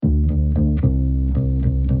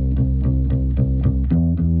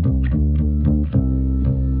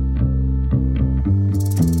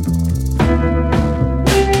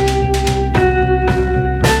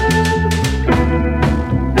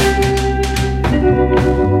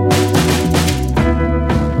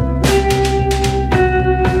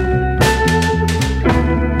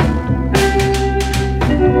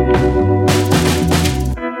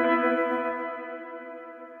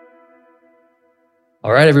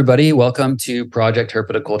right, everybody, welcome to Project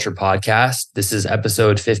Herpetoculture Podcast. This is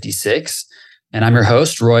episode 56, and I'm your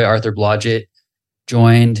host, Roy Arthur Blodgett,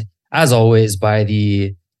 joined, as always, by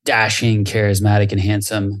the dashing, charismatic, and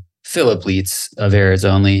handsome Philip Leitz of Errors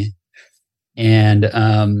Only. And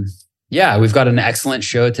we've got an excellent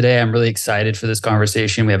show today. I'm really excited for this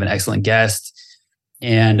conversation. We have an excellent guest.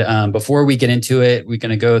 And before we get into it, we're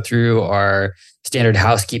going to go through our standard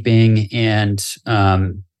housekeeping. And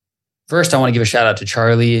first, I want to give a shout out to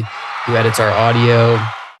Charlie, who edits our audio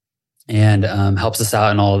and helps us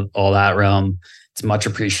out in all that realm. It's much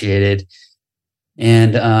appreciated.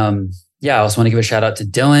 And I also want to give a shout out to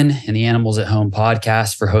Dylan and the Animals at Home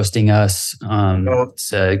podcast for hosting us.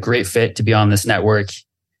 It's a great fit to be on this network,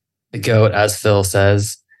 the GOAT, as Phil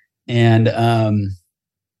says. And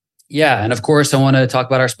and of course, I want to talk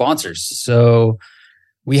about our sponsors. So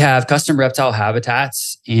we have Custom Reptile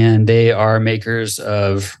Habitats, and they are makers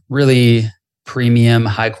of really premium,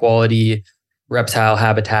 high quality reptile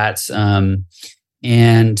habitats. And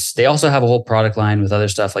they also have a whole product line with other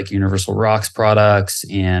stuff like Universal Rocks products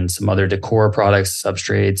and some other decor products,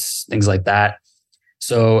 substrates, things like that.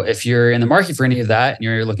 So if you're in the market for any of that and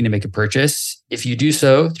you're looking to make a purchase, if you do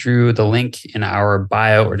so through the link in our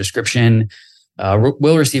bio or description,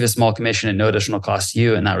 we'll receive a small commission at no additional cost to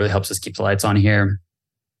you. And that really helps us keep the lights on here.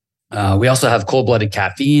 We also have Cold-Blooded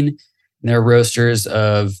Caffeine, and they're roasters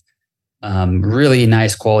of really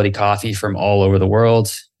nice quality coffee from all over the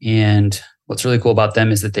world. And what's really cool about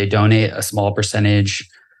them is that they donate a small percentage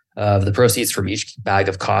of the proceeds from each bag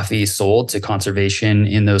of coffee sold to conservation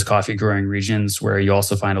in those coffee growing regions where you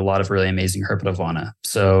also find a lot of really amazing herpetofauna.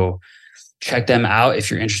 So check them out if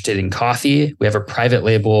you're interested in coffee. We have a private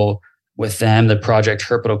label with them, the Project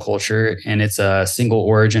Herpetoculture, and it's a single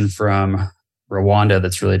origin from Rwanda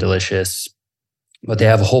that's really delicious. But they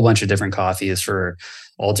have a whole bunch of different coffees for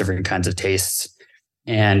all different kinds of tastes.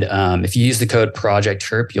 And if you use the code Project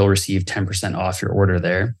Herp, you'll receive 10% off your order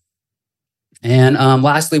there. And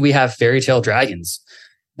lastly, we have Fairy Tale Dragons.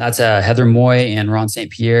 That's Heather Moy and Ron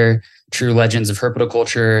St. Pierre, true legends of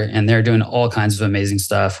herpetoculture. And they're doing all kinds of amazing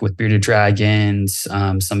stuff with bearded dragons,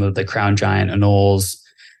 some of the crown giant anoles.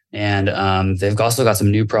 And they've also got some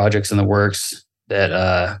new projects in the works that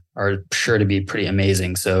are sure to be pretty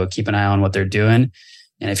amazing. So keep an eye on what they're doing.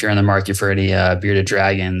 And if you're in the market for any bearded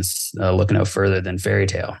dragons, look no further than Fairy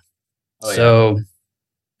Tale. And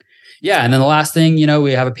then the last thing,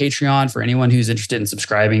 we have a Patreon for anyone who's interested in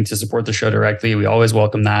subscribing to support the show directly. We always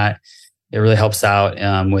welcome that. It really helps out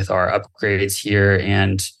with our upgrades here.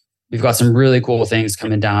 And we've got some really cool things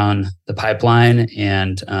coming down the pipeline.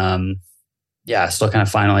 And still kind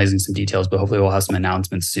of finalizing some details, but hopefully we'll have some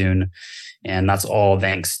announcements soon. And that's all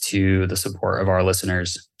thanks to the support of our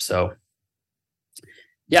listeners. So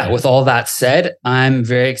with all that said, I'm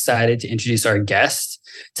very excited to introduce our guest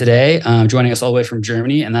today, joining us all the way from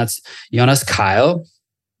Germany, and that's Jonas Keil.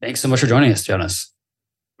 Thanks so much for joining us, Jonas.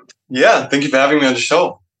 Yeah, thank you for having me on the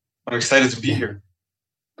show. I'm excited to be here.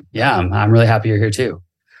 Yeah, I'm really happy you're here too.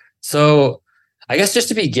 So I guess just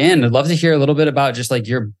to begin, I'd love to hear a little bit about just like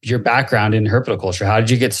your background in herpetoculture. How did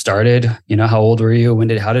you get started? How old were you?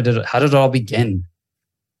 How did it all begin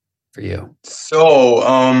for you? So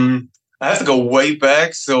I have to go way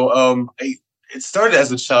back. So it started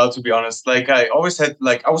as a child, to be honest. Like I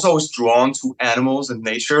was always drawn to animals and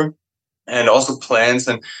nature, and also plants,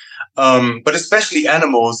 and but especially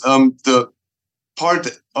animals. The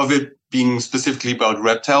part of it being specifically about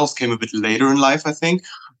reptiles came a bit later in life, I think.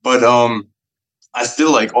 But I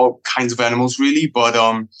still like all kinds of animals, really. But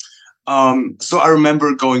so I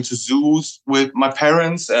remember going to zoos with my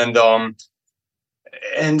parents, and our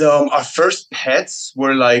first pets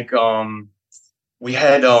were like we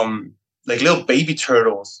had like little baby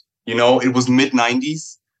turtles. It was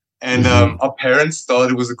mid-90s, and our parents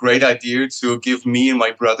thought it was a great idea to give me and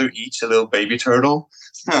my brother each a little baby turtle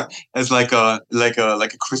as like a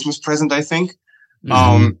Christmas present, I think.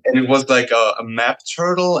 And it was like a map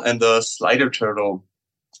turtle and a slider turtle,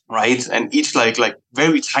 right? And each like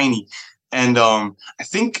very tiny. And I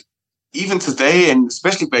think even today, and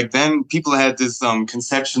especially back then, people had this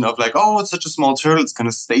conception of like, oh, it's such a small turtle, it's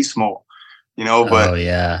gonna stay small, But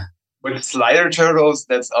with slider turtles,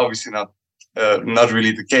 that's obviously not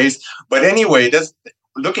really the case. But anyway,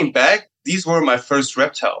 looking back, these were my first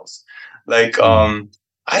reptiles. Like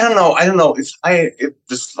I don't know if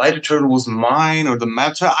the slider turtle was mine or the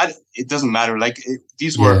map turtle. It doesn't matter. Like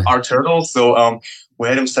these were our turtles, so we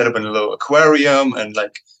had them set up in a little aquarium, and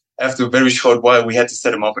like after a very short while, we had to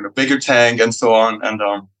set them up in a bigger tank and so on. And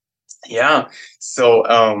so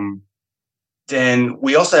then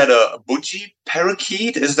we also had a budgie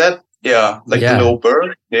parakeet. Is that the little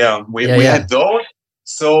bird? Yeah, we had those.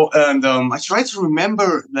 I try to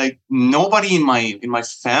remember, like, nobody in my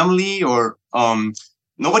family or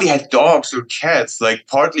nobody had dogs or cats, like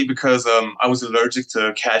partly because I was allergic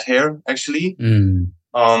to cat hair, actually.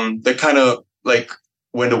 That kind of like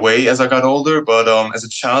went away as I got older, but as a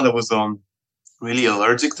child I was really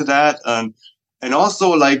allergic to that. And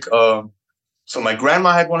also, like, so my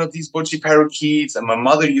grandma had one of these butchie parakeets, and my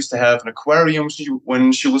mother used to have an aquarium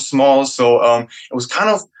when she was small. So it was kind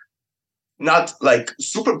of not like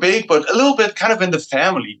super big, but a little bit kind of in the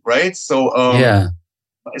family, right? So Yeah.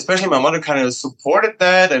 especially my mother kind of supported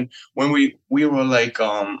that. And when we were like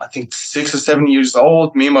I think 6 or 7 years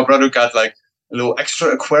old, me and my brother got like a little extra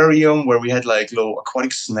aquarium where we had like little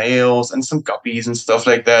aquatic snails and some guppies and stuff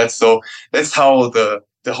like that. So that's how the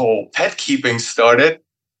whole pet keeping started,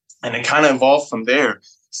 and it kind of evolved from there.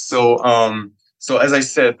 So as I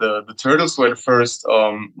said, the turtles were the first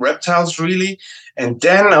reptiles, really. And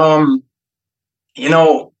then you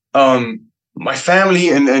know, my family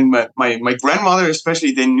and my grandmother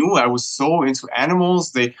especially, they knew I was so into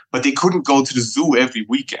animals. But they couldn't go to the zoo every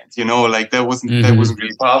weekend, like that wasn't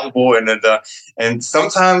really possible. And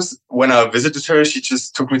sometimes when I visited her, she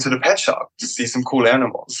just took me to the pet shop to see some cool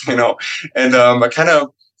animals. And I kind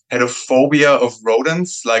of had a phobia of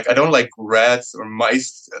rodents. Like, I don't like rats or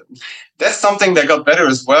mice. That's something that got better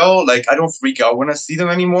as well. Like, I don't freak out when I see them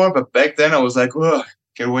anymore. But back then I was like, ugh,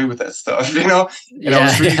 get away with that stuff. And I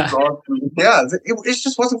was really drawn to, it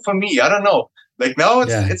just wasn't for me. I don't know. Like, now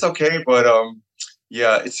it's okay, but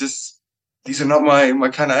it's just, these are not my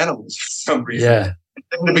kind of animals for some reason. Yeah.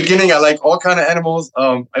 In the beginning, I like all kind of animals.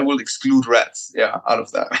 I will exclude rats, out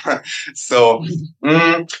of that.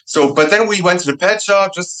 But then we went to the pet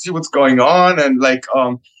shop just to see what's going on, and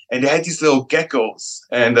and they had these little geckos,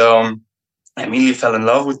 and I immediately fell in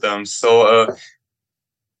love with them. So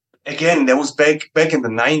again, that was back in the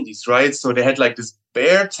 90s, right? So they had like this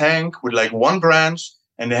bare tank with like one branch,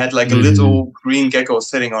 and they had like a little green gecko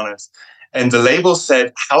sitting on it, and the label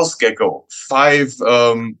said house gecko, 5.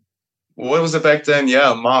 What was it back then?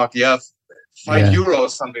 Yeah, mark. Yeah, €5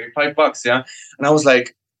 something, $5. Yeah, and I was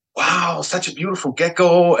like, wow, such a beautiful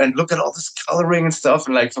gecko, and look at all this coloring and stuff,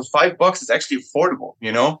 and like for $5, it's actually affordable,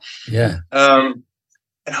 Yeah. And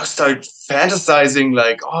I started fantasizing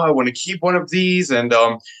like, oh, I want to keep one of these, and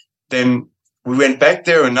then we went back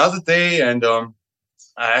there another day, and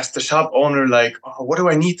I asked the shop owner, like, oh, what do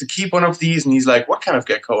I need to keep one of these? And he's like, what kind of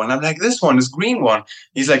gecko? And I'm like, this one, this green one.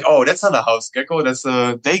 He's like, oh, that's not a house gecko. That's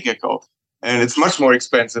a day gecko. And it's much more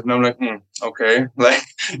expensive. And I'm like, okay. Like,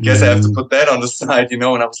 guess I have to put that on the side, And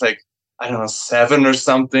I was like, I don't know, 7 or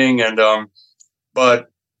something. And,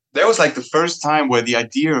 but that was like the first time where the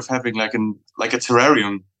idea of having like a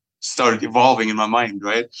terrarium started evolving in my mind,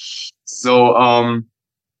 right? So,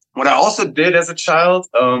 what I also did as a child,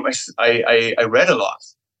 I read a lot,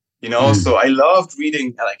 So I loved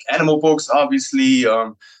reading like animal books. Obviously,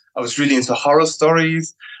 I was really into horror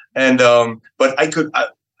stories, and but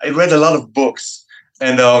I read a lot of books,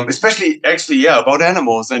 and especially actually, about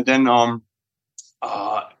animals. And then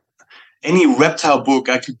any reptile book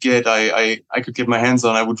I could get, I could get my hands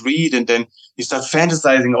on, I would read, and then you start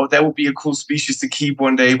fantasizing, oh, that would be a cool species to keep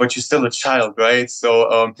one day, but you're still a child, right?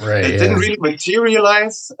 So it didn't really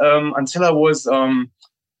materialize until I was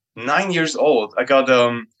 9 years old. I got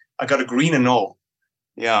a green anole,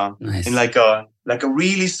 Nice. in like a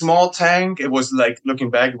really small tank. It was like,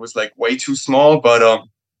 looking back, it was like way too small, but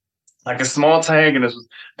like a small tank, and it was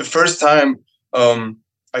the first time.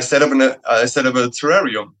 I set up a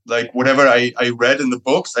terrarium. Like, whatever I read in the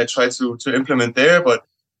books, I tried to implement there. But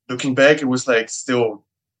looking back, it was like still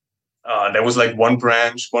there was like one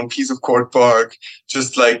branch, one piece of cork bark,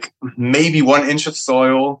 just like maybe 1 inch of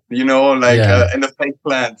soil, and a fake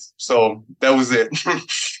plant. So that was it.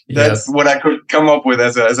 That's what I could come up with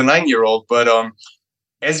as a 9-year-old. But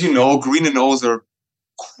as you know, green anoles are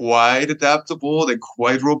quite adaptable. They're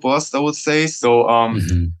quite robust, I would say. So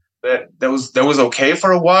that was okay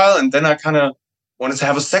for a while, and then I kind of wanted to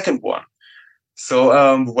have a second one. So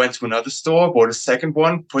we went to another store, bought a second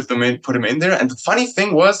one, put them in there. And the funny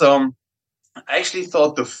thing was, I actually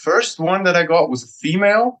thought the first one that I got was a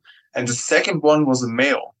female, and the second one was a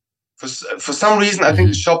male. For some reason, I think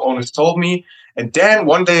the shop owners told me. And then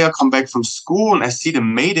one day I come back from school and I see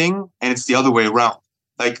them mating, and it's the other way around.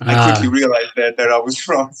 Like, I quickly realized that I was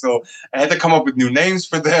wrong. So I had to come up with new names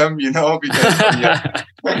for them, because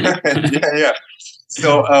yeah.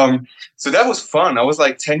 So so that was fun. I was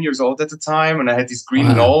like 10 years old at the time, and I had these green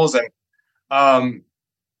anoles, and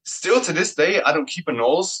still to this day, I don't keep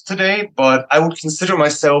anoles today, but I would consider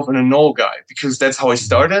myself an anole guy because that's how I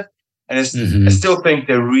started. And I still think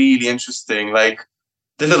they're really interesting. Like,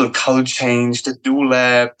 the little color change, the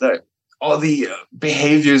dewlap, all the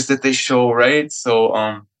behaviors that they show, right? So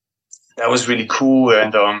that was really cool.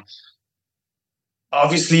 And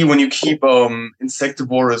obviously, when you keep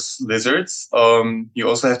insectivorous lizards, you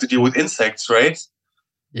also have to deal with insects, right?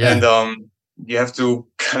 And Yeah. you have to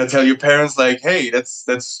kind of tell your parents, like, hey, that's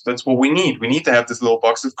what we need. We need to have this little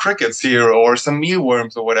box of crickets here, or some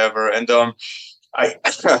mealworms, or whatever. And I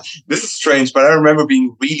this is strange, but I remember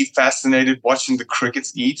being really fascinated watching the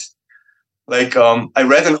crickets eat. Like, I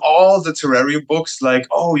read in all the terrarium books, like,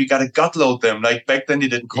 oh, you gotta gut load them. Like back then, they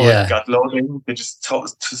didn't call it Yeah. gut loading; they just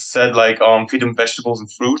said like, feed them vegetables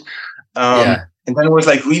and fruit. Yeah. And then I was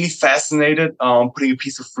like really fascinated, putting a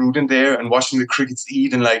piece of fruit in there and watching the crickets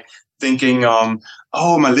eat, and like thinking,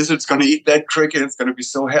 oh, my lizard's gonna eat that cricket; it's gonna be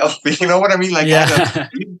so healthy. You know what I mean? Like, I had Yeah.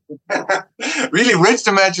 a really rich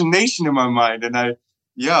imagination in my mind, and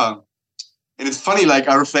yeah. And it's funny, like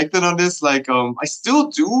I reflected on this, like I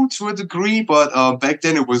still do to a degree, but back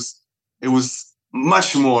then it was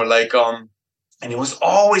much more like and it was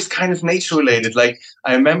always kind of nature related. Like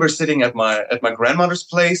I remember sitting at my grandmother's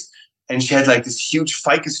place, and she had like this huge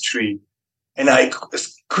ficus tree, and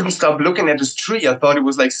couldn't stop looking at this tree. I thought it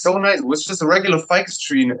was like so nice. It was just a regular ficus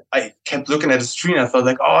tree, and I kept looking at this tree, and I thought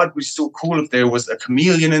like, oh, it'd be so cool if there was a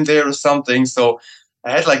chameleon in there or something. So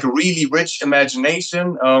I had like a really rich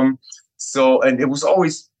imagination. So, and it was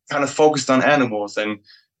always kind of focused on animals, and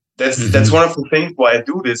that's one of the things why I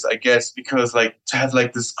do this, I guess, because like to have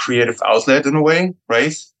like this creative outlet in a way,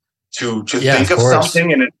 right? To Yeah, think of of course.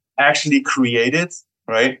 something and it actually create it,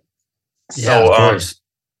 right? Yeah, of So, course.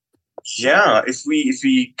 yeah, if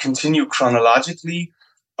we continue chronologically,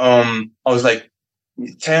 I was like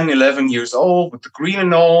 10, 11 years old with the green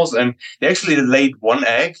anoles, and they actually laid one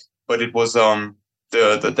egg, but it was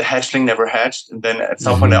the hatchling never hatched, and then at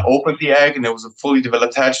some point I Hmm. opened the egg and there was a fully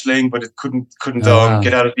developed hatchling, but it couldn't Oh, wow.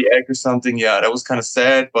 get out of the egg or something. Yeah, that was kind of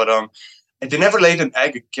sad, but and they never laid an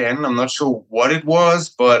egg again. I'm not sure what it was,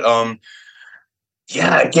 but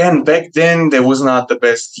yeah, again, back then there was not the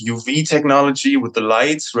best UV technology with the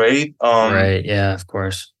lights, right? Right. Yeah, of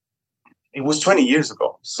course. It was 20 years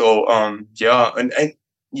ago. So yeah, and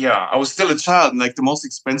yeah, I was still a child, and like the most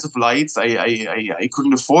expensive lights I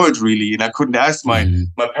couldn't afford really, and I couldn't ask Hmm.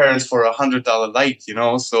 my parents for $100 light, you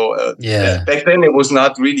know. So Yeah. back then it was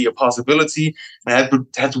not really a possibility, and I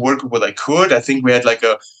had to work with what I could. I think we had like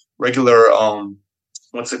a regular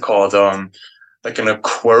what's it called, like an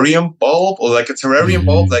aquarium bulb or like a terrarium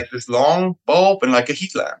bulb, Hmm. like this long bulb, and like a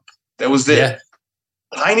heat lamp. That was it. Yeah,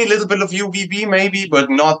 Tiny little bit of UVB maybe, but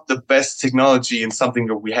not the best technology and something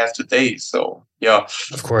that we have today. So yeah,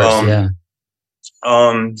 of course. um, Yeah.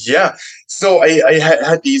 yeah. So I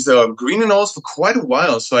had these green anoles for quite a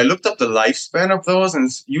while. So I looked up the lifespan of those, and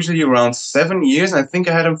it's usually around 7 years. And I think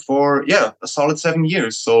I had them for a solid 7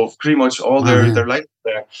 years. So pretty much all Wow. their Yeah. life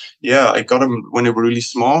there. Yeah, I got them when they were really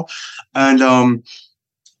small, and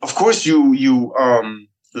of course you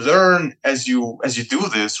learn as you do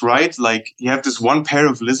this, right? Like you have this one pair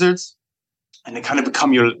of lizards, and they kind of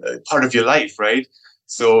become your part of your life, right?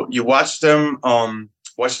 So you watch them,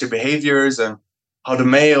 watch their behaviors, and how the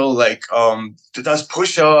male like does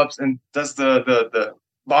push-ups and does the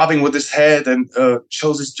bobbing with his head, and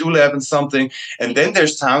shows his dewlap and something. And then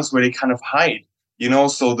there's times where they kind of hide, you know.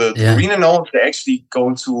 So the Yeah. green anoles, they actually go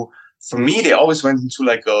into, for me, they always went into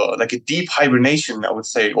like a deep hibernation, I would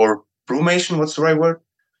say, or brumation. What's the right word?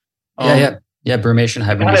 Yeah. Um, Yeah. Yeah. Brumation,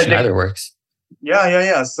 kind of, hibernation, either works.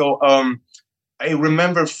 yeah. So I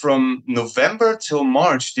remember from November till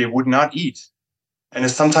March, they would not eat. And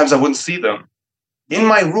sometimes I wouldn't see them in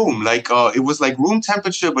my room. Like it was like room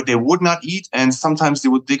temperature, but they would not eat. And sometimes they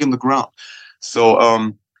would dig in the ground. So,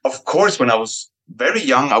 of course, when I was very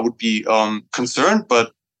young, I would be concerned.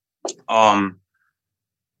 But um,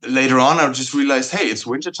 later on, I would just realize, hey, it's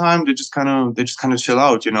wintertime. They just kind of chill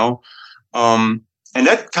out, you know? Um, and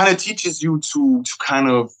that kind of teaches you to kind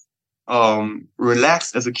of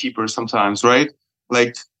relax as a keeper sometimes, right?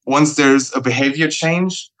 Like once there's a behavior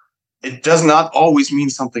change, it does not always mean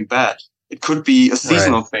something bad. It could be a Right.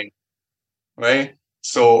 seasonal thing, right?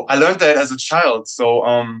 So I learned that as a child. So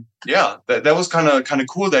yeah, that was kind of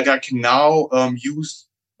cool that I can now use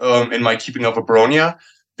in my keeping of Abronia,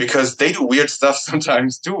 because they do weird stuff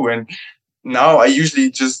sometimes too. And now I usually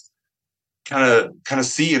just kind of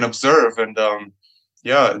see and observe. And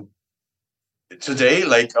yeah, today,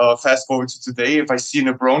 like fast forward to today, if I see an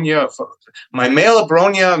Abronia, my male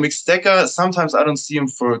Abronia mixteca, sometimes I don't see him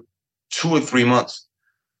for 2 or 3 months,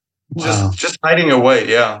 just Wow. just hiding away.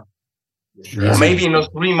 Yeah. Or maybe Amazing. in those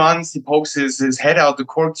 3 months, he pokes his head out the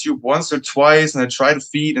cork tube once or twice, and I try to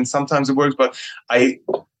feed, and sometimes it works. But I,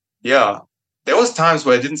 yeah. there was times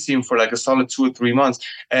where I didn't see him for like a solid 2 or 3 months.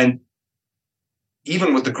 And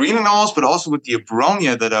even with the green anoles, but also with the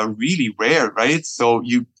Abronia that are really rare, right? So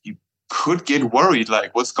you could get worried,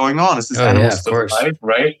 like, what's going on? Is this animal still alive,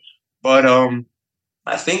 right? But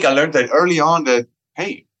I think I learned that early on that,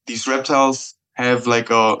 hey, these reptiles have like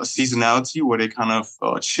a seasonality where they kind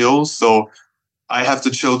of chill. So I have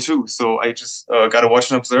to chill too. So I just got to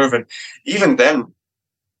watch and observe. And even then,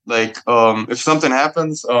 like, if something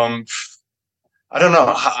happens, I don't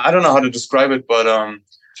know how to describe it, but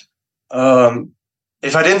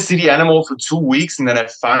if I didn't see the animal for 2 weeks and then I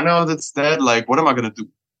find out it's dead, like, what am I gonna do?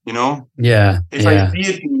 You know? Yeah. If I see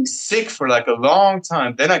it being sick for like a long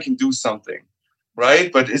time, then I can do something,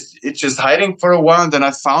 right? But it's just hiding for a while, and then I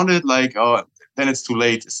found it, like, oh, then it's too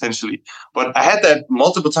late, essentially. But I had that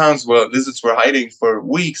multiple times where lizards were hiding for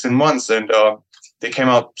weeks and months, and they came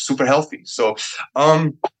out super healthy. So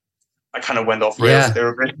I kind of went off rails there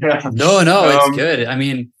a bit. No, it's good. I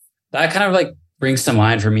mean, that kind of like brings to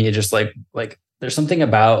mind for me, just like there's something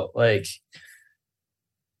about, like,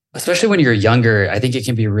 especially when you're younger, I think it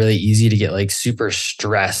can be really easy to get like super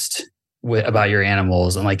stressed about your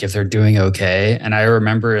animals and like if they're doing okay. And I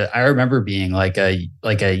remember being like a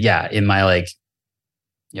in my, like,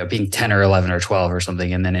 you know, being 10 or 11 or 12 or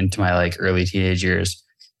something, and then into my like early teenage years,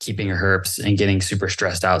 keeping herps and getting super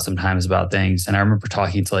stressed out sometimes about things. And I remember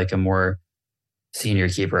talking to like a more senior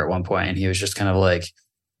keeper at one point, and he was just kind of like,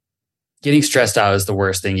 getting stressed out is the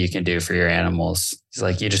worst thing you can do for your animals. He's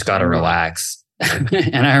like, you just got to relax.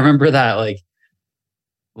 And I remember that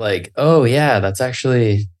like, oh yeah, that's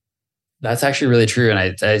actually really true.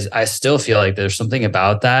 And I still feel like there's something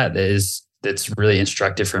about that's really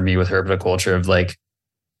instructive for me with herpetoculture of like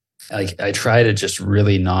I try to just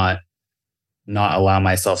really not allow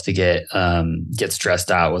myself to get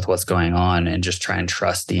stressed out with what's going on, and just try and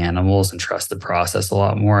trust the animals and trust the process a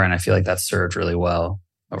lot more. And I feel like that's served really well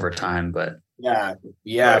over time. But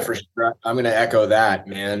yeah, for sure. I'm going to echo that,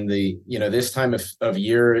 man. This time of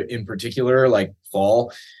year in particular, like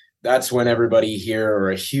fall, that's when everybody here,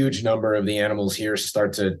 or a huge number of the animals here,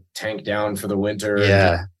 start to tank down for the winter.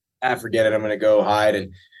 Yeah. And forget it, I'm going to go hide.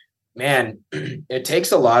 And man, it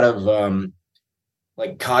takes a lot of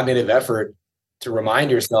like cognitive effort to remind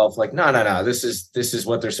yourself, like, no, this is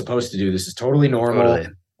what they're supposed to do. This is totally normal. Totally.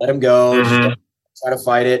 Let them go. Mm-hmm. Just don't try to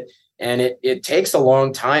fight it. And it takes a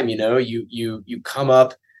long time. You know, you come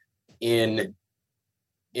up in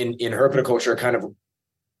herpetoculture, kind of,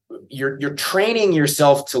 you're training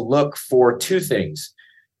yourself to look for two things: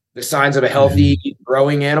 the signs of a healthy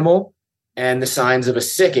growing animal and the signs of a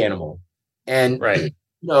sick animal. And right.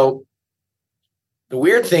 You know, the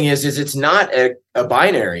weird thing is it's not a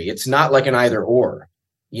binary. It's not like an either or.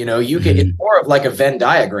 You know, you can, it's more of like a Venn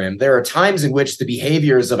diagram. There are times in which the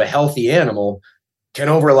behaviors of a healthy animal can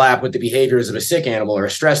overlap with the behaviors of a sick animal or a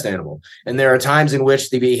stressed animal. And there are times in which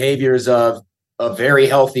the behaviors of a very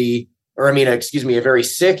healthy, a very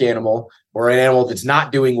sick animal, or an animal that's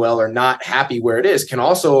not doing well or not happy where it is, can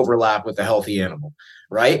also overlap with the healthy animal,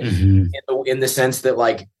 right? Mm-hmm. In the sense that,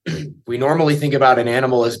 like, we normally think about an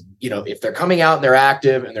animal as, you know, if they're coming out and they're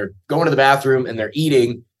active and they're going to the bathroom and they're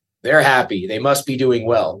eating, they're happy. They must be doing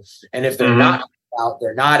well. And if they're not out,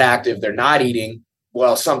 they're not active, they're not eating,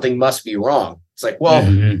 well, something must be wrong. It's like, well,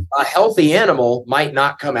 a healthy animal might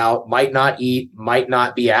not come out, might not eat, might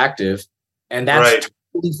not be active. And that's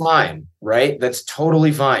totally fine, right? That's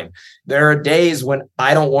totally fine. There are days when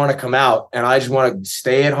I don't want to come out and I just want to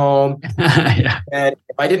stay at home. And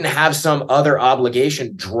if I didn't have some other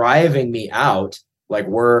obligation driving me out, like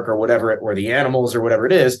work or whatever, or the animals or whatever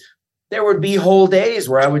it is, there would be whole days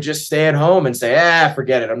where I would just stay at home and say,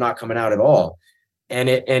 forget it, I'm not coming out at all. And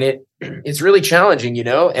it's really challenging, you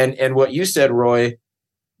know, and what you said, Roy,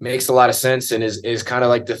 makes a lot of sense, and is kind of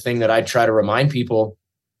like the thing that I try to remind people,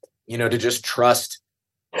 you know, to just trust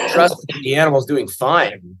the animal's doing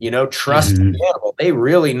fine, you know, trust the animal. They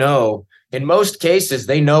really know, in most cases,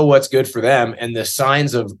 they know what's good for them. And the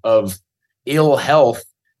signs of ill health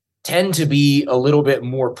tend to be a little bit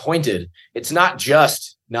more pointed. It's not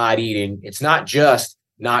just not eating. It's not just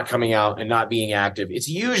not coming out and not being active. It's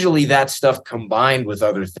usually that stuff combined with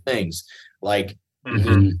other things, like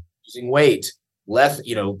losing weight,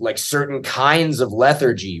 like certain kinds of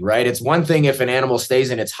lethargy, right? It's one thing if an animal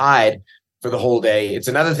stays in its hide for the whole day. It's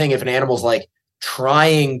another thing if an animal's like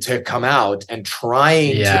trying to come out and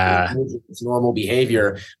trying to do its normal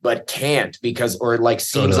behavior, but can't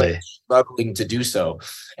seems like struggling to do so.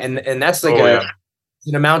 And that's like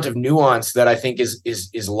an amount of nuance that I think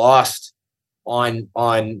is lost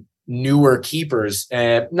on newer keepers,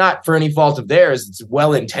 not for any fault of theirs. It's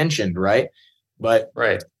well intentioned, right? But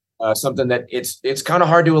something that it's kind of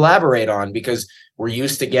hard to elaborate on because we're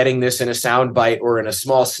used to getting this in a sound bite or in a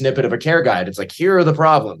small snippet of a care guide. It's like, here are the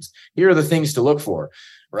problems. Here are the things to look for,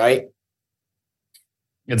 right?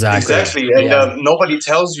 Exactly. And nobody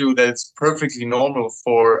tells you that it's perfectly normal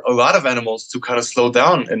for a lot of animals to kind of slow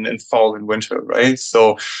down in fall and winter, right?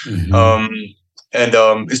 So,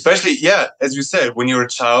 especially, as you said, when you're a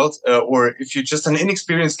child or if you're just an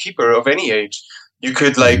inexperienced keeper of any age, you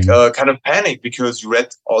could kind of panic because you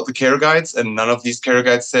read all the care guides and none of these care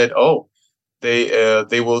guides said, oh,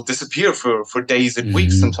 they will disappear for days and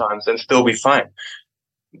weeks sometimes and still be fine.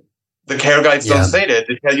 The care guides don't say that.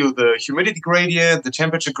 They tell you the humidity gradient, the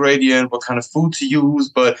temperature gradient, what kind of food to use,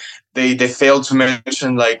 but they fail to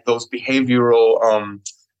mention like those behavioral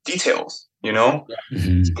details, you know?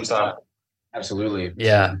 Sometimes. Absolutely.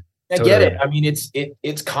 Yeah. I get it. I mean,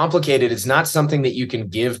 it's complicated. It's not something that you can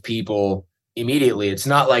give people immediately. It's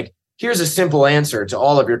not like, here's a simple answer to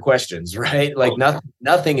all of your questions, right? Like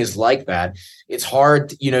nothing is like that. It's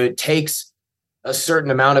hard, it takes a certain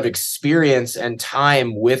amount of experience and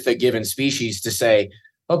time with a given species to say,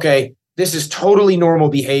 okay, this is totally normal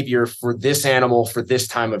behavior for this animal for this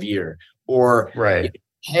time of year. Or,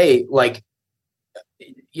 hey,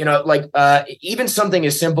 even something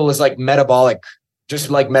as simple as like metabolic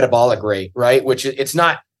rate, right? Which it's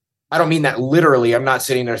not, I don't mean that literally. I'm not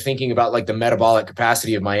sitting there thinking about like the metabolic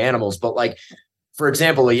capacity of my animals, but like, for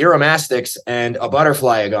example, a Euromastix and a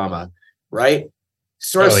butterfly agama, right?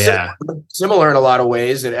 Sort of similar in a lot of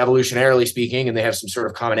ways, and evolutionarily speaking, and they have some sort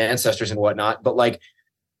of common ancestors and whatnot. But like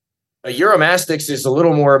a Euromastix is a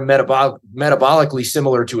little more metabolically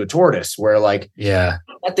similar to a tortoise, where like that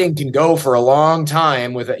thing can go for a long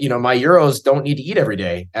time with my Euros don't need to eat every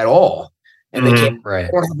day at all, and they don't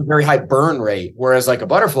have a very high burn rate. Whereas like a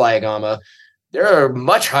butterfly agama, they're a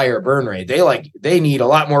much higher burn rate. They need a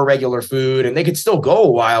lot more regular food, and they could still go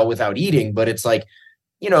a while without eating. But it's like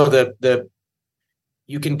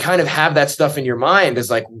you can kind of have that stuff in your mind as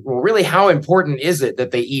like, well, really, how important is it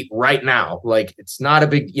that they eat right now? Like, it's not a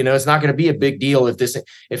big, it's not going to be a big deal if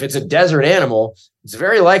it's a desert animal, it's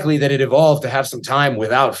very likely that it evolved to have some time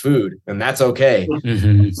without food, and that's okay.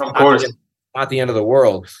 Of course, not the end of the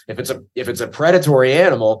world. If it's a predatory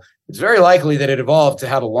animal, it's very likely that it evolved to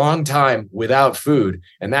have a long time without food,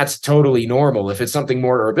 and that's totally normal. If it's something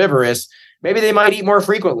more herbivorous, maybe they might eat more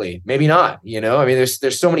frequently, maybe not. I mean,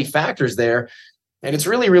 there's so many factors there. And it's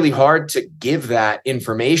really, really hard to give that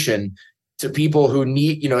information to people who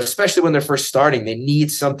need, especially when they're first starting, they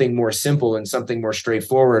need something more simple and something more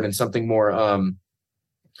straightforward and something more,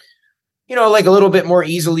 like a little bit more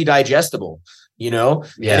easily digestible,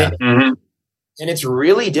 Yeah. And it's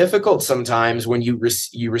really difficult sometimes when you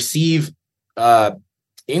receive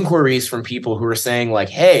inquiries from people who are saying like,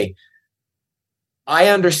 hey, I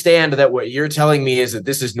understand that what you're telling me is that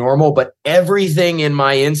this is normal, but everything in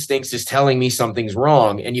my instincts is telling me something's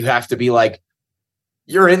wrong. And you have to be like,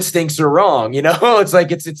 your instincts are wrong. It's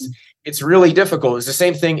like, it's really difficult. It's the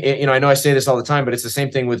same thing. I know I say this all the time, but it's the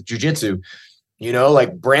same thing with jujitsu,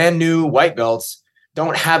 like brand new white belts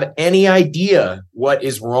don't have any idea what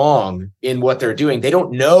is wrong in what they're doing. They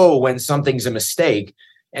don't know when something's a mistake.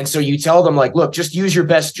 And so you tell them like, look, just use your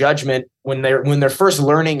best judgment when they're first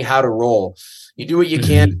learning how to roll. You do what you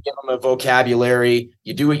can to give them a vocabulary.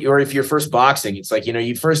 You do it, or if you're first boxing, it's like, you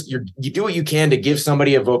do what you can to give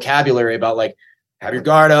somebody a vocabulary about like, have your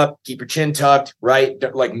guard up, keep your chin tucked, right?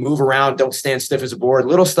 Like move around, don't stand stiff as a board,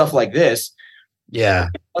 little stuff like this. Yeah.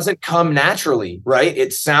 It doesn't come naturally, right?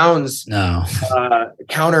 It sounds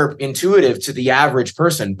counterintuitive to the average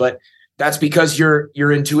person, but that's because your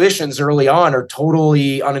intuitions early on are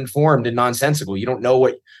totally uninformed and nonsensical. You don't know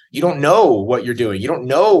what you're doing. You don't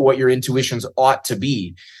know what your intuitions ought to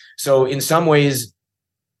be. So in some ways,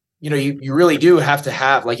 you really do have to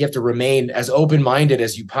have, like, you have to remain as open-minded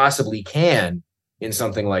as you possibly can in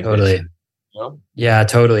something like this. Yeah,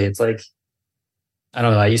 totally. It's like, I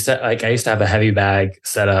don't know. I used to have a heavy bag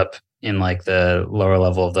set up in like the lower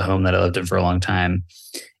level of the home that I lived in for a long time.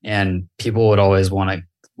 And people would always want to,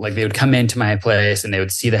 like, they would come into my place and they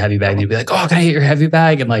would see the heavy bag and they'd be like, oh, can I get your heavy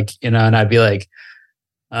bag? And like, and I'd be like,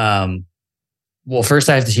 well, first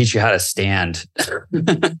I have to teach you how to stand,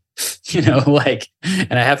 and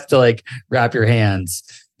I have to like wrap your hands,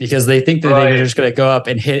 because they think that they're just going to go up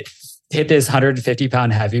and hit this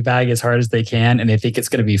 150-pound heavy bag as hard as they can. And they think it's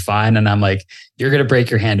going to be fine. And I'm like, you're going to break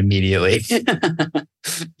your hand immediately. Unless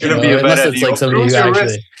it's like somebody who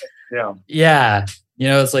actually,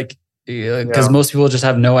 it's like, because most people just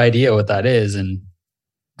have no idea what that is. And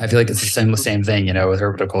I feel like it's the same thing, with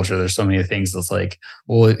herpetoculture. There's so many things that's like,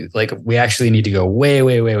 well, like we actually need to go way,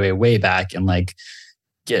 way, way, way, way back and like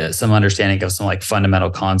get some understanding of some like fundamental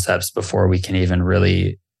concepts before we can even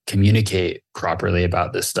really communicate properly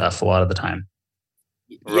about this stuff a lot of the time.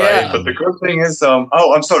 Right. But the good thing is,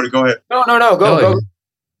 I'm sorry, go ahead. No, go.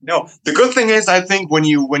 No, the good thing is, I think when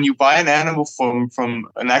you buy an animal from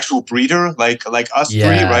an actual breeder, like us three,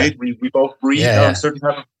 right? We both breed certain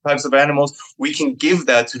types of animals. We can give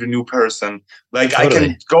that to the new person. Like I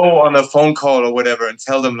can go on a phone call or whatever and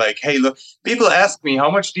tell them like, hey, look, people ask me, how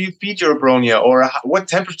much do you feed your Abronia, or what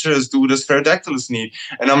temperatures do the Spherodactylus need?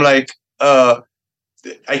 And I'm like, I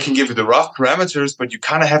can give you the rough parameters, but you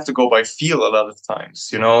kind of have to go by feel a lot of times,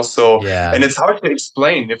 you know? So, and it's hard to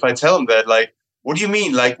explain if I tell them that, like, what do you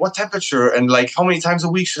mean? Like, what temperature and like how many times a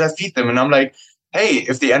week should I feed them? And I'm like, hey,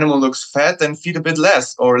 if the animal looks fat, then feed a bit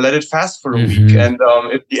less or let it fast for a week. And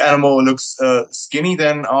if the animal looks skinny,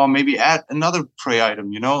 then maybe add another prey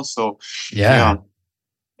item, you know? So,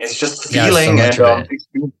 it's just feeling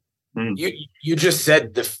You just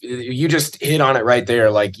said you just hit on it right there.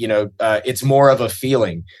 Like, you know, it's more of a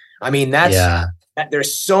feeling. I mean,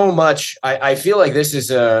 there's so much. I feel like this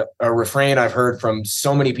is a refrain I've heard from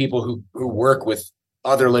so many people who work with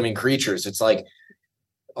other living creatures. It's like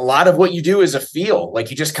a lot of what you do is a feel. Like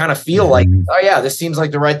you just kind of feel like, oh yeah, this seems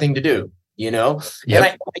like the right thing to do, you know?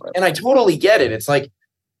 Yep. And I totally get it. It's like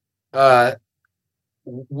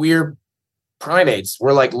we're primates.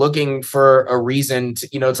 We're like looking for a reason to,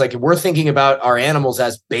 you know, it's like we're thinking about our animals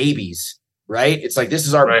as babies. Right. It's like, this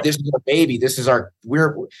is our baby. This is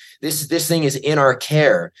this thing is in our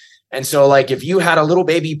care. And so like, if you had a little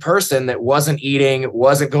baby person that wasn't eating,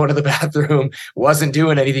 wasn't going to the bathroom, wasn't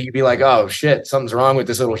doing anything, you'd be like, oh shit, something's wrong with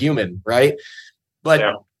this little human. Right. But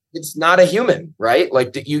it's not a human, right?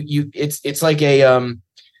 Like it's like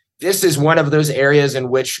this is one of those areas in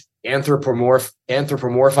which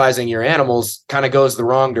anthropomorphizing your animals kind of goes the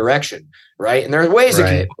wrong direction. Right. And there are ways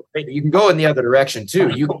you can go in the other direction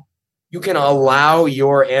too. You can allow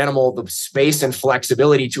your animal the space and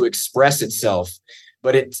flexibility to express itself,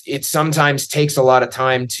 but it sometimes takes a lot of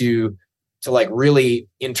time to like really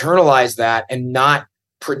internalize that and not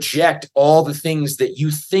project all the things that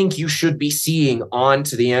you think you should be seeing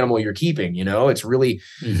onto the animal you're keeping. You know, it's really,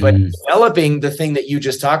 but developing the thing that you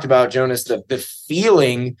just talked about, Jonas, the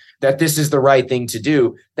feeling that this is the right thing to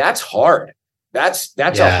do. That's hard. That's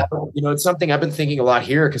a hard, you know, it's something I've been thinking a lot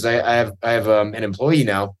here because I have an employee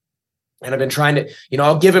now. And I've been trying to, you know,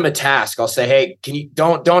 I'll give him a task. I'll say, hey, can you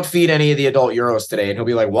don't feed any of the adult Euros today? And he'll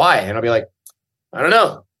be like, why? And I'll be like, I don't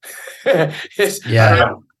know. I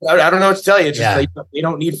don't know what to tell you. It's just they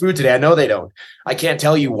don't need food today. I know they don't. I can't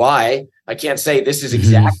tell you why. I can't say this is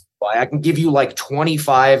exactly why. I can give you like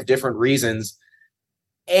 25 different reasons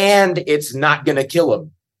and it's not going to kill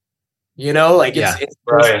them. You know, like it's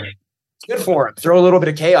good for him. Throw a little bit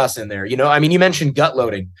of chaos in there. You know, I mean, you mentioned gut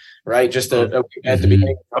loading, right? Just at the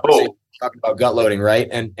beginning of the conversation, talking about gut loading, right?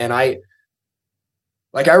 And I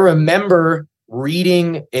remember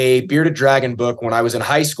reading a Bearded Dragon book when I was in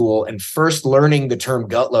high school and first learning the term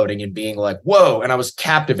gut loading and being like, whoa, and I was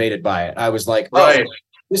captivated by it. I was like,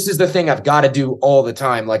 this is the thing I've got to do all the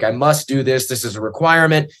time. Like I must do this. This is a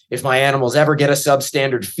requirement. If my animals ever get a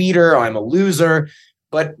substandard feeder, I'm a loser.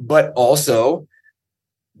 But also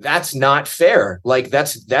that's not fair. Like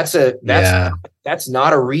that's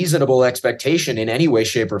not a reasonable expectation in any way,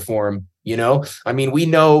 shape, or form. You know, I mean, we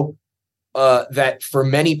know that for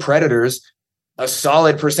many predators, a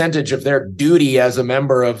solid percentage of their duty as a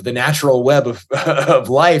member of the natural web of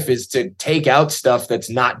life is to take out stuff that's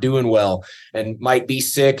not doing well and might be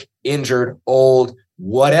sick, injured, old,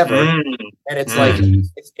 whatever. And it's like,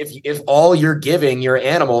 if all you're giving your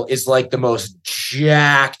animal is like the most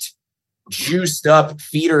jacked, juiced up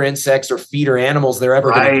feeder insects or feeder animals they're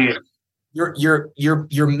ever going to,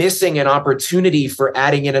 you're missing an opportunity for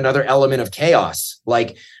adding in another element of chaos.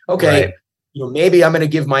 Like, okay, you know, maybe I'm going to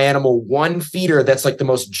give my animal one feeder that's like the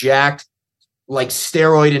most jacked, like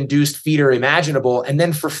steroid induced feeder imaginable. And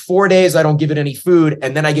then for 4 days, I don't give it any food.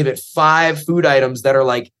 And then I give it 5 food items that are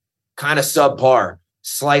like kind of subpar,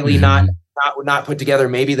 slightly not put together.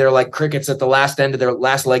 Maybe they're like crickets at the last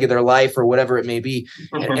leg of their life or whatever it may be.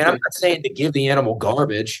 And I'm not saying to give the animal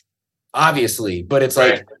garbage, obviously, but it's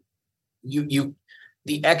like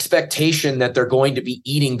the expectation that they're going to be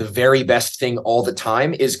eating the very best thing all the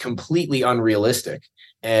time is completely unrealistic.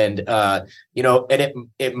 And, you know, and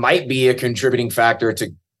it might be a contributing factor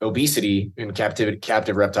to obesity in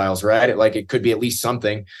captive reptiles, right? It could be at least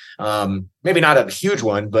something, maybe not a huge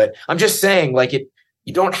one, but I'm just saying like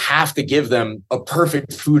you don't have to give them a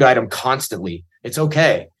perfect food item constantly. It's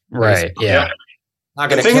okay. Right. Yeah. Not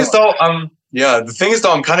gonna the thing is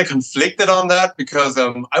though, I'm kind of conflicted on that because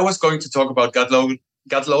I was going to talk about gut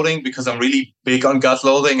gut loading because I'm really big on gut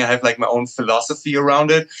loading. I have like my own philosophy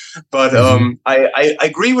around it. But I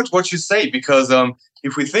agree with what you say because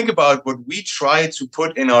if we think about what we try to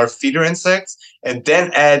put in our feeder insects and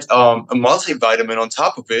then add a multivitamin on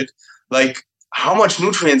top of it, like how much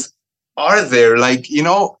nutrients are there? Like,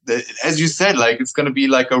 as you said, like it's going to be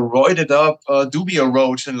like a roided up dubia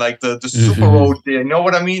roach and like the super roach. You know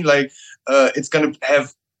what I mean? Like it's going to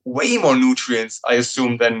have way more nutrients, I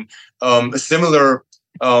assume, than a similar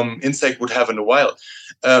insect would have in the wild.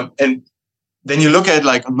 And then you look at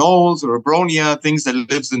like anoles or a bronia, things that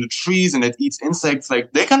lives in the trees and that eats insects.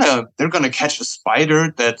 Like they're gonna catch a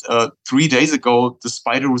spider that 3 days ago the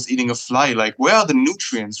spider was eating a fly. Like where are the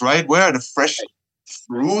nutrients, right? Where are the fresh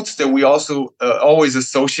fruits that we also always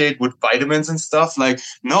associate with vitamins and stuff? Like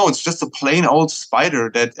no, it's just a plain old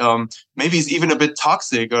spider that maybe is even a bit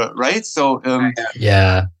toxic, right? So and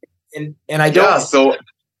I don't. Yeah, so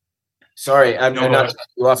sorry, I'm not cutting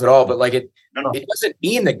you off at all, but like it doesn't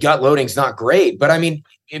mean that gut loading is not great. But I mean,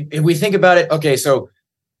 if we think about it, okay, so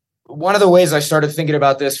one of the ways I started thinking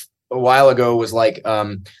about this a while ago was like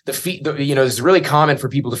it's really common for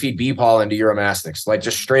people to feed bee pollen to uromastics, like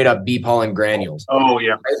just straight up bee pollen granules. Oh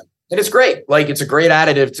yeah. Right? And it's great. Like it's a great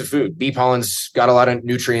additive to food. Bee pollen's got a lot of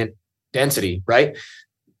nutrient density, right?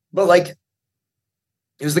 But like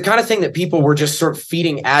it was the kind of thing that people were just sort of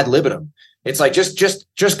feeding ad libitum. It's like, just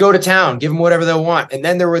go to town, give them whatever they want. And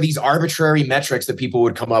then there were these arbitrary metrics that people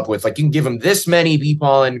would come up with. Like you can give them this many bee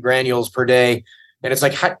pollen granules per day. And it's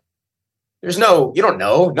like, you don't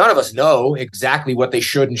know. None of us know exactly what they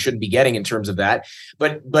should and shouldn't be getting in terms of that.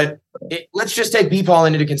 But let's just take bee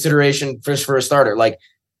pollen into consideration just for a starter. Like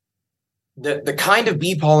the kind of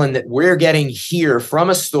bee pollen that we're getting here from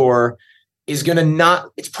a store is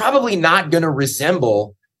it's probably not going to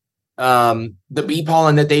resemble the bee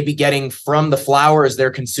pollen that they'd be getting from the flowers they're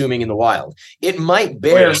consuming in the wild. It might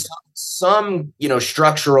bear some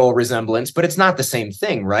structural resemblance, but it's not the same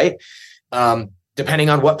thing, right? Depending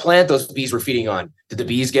on what plant those bees were feeding on. Did the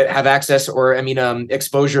bees have access or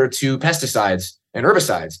exposure to pesticides and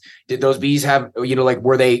herbicides? Did those bees have,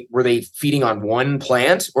 were they feeding on one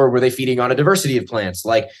plant or were they feeding on a diversity of plants?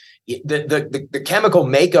 Like the chemical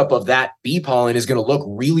makeup of that bee pollen is going to look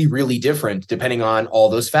really, really different depending on all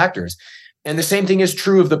those factors. And the same thing is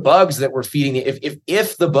true of the bugs that we're feeding.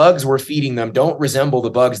 If the bugs we're feeding them don't resemble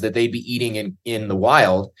the bugs that they'd be eating in the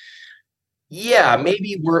wild, yeah,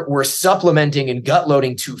 maybe we're supplementing and gut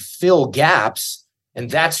loading to fill gaps, and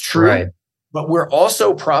that's true. Right. But we're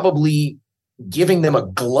also probably giving them a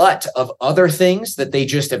glut of other things that they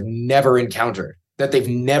just have never encountered, that they've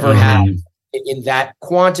never had in that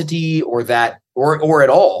quantity or at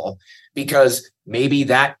all, because maybe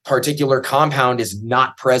that particular compound is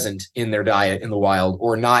not present in their diet in the wild,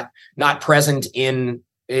 or not present in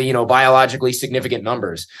biologically significant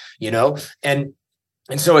numbers, and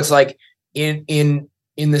so it's like in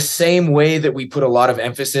the same way that we put a lot of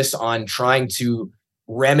emphasis on trying to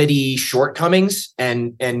remedy shortcomings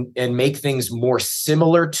and make things more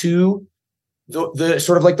similar to the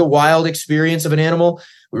sort of like the wild experience of an animal,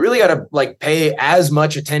 we really got to like pay as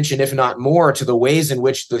much attention, if not more, to the ways in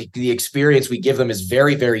which the experience we give them is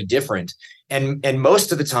very, very different. And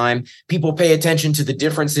most of the time, people pay attention to the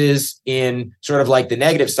differences in sort of like the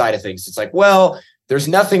negative side of things. It's like, well, there's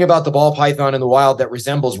nothing about the ball python in the wild that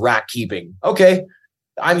resembles rat keeping. Okay,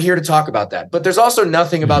 I'm here to talk about that. But there's also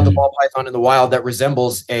nothing about the ball python in the wild that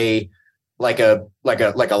resembles a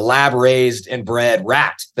lab raised and bred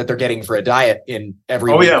rat that they're getting for a diet in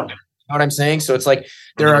every week. Yeah. You know what I'm saying? So it's like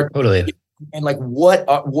there are totally, and like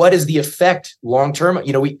what is the effect long term?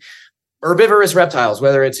 We herbivorous reptiles,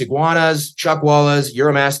 whether it's iguanas, chuckwallas,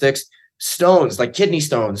 uromastics, stones like kidney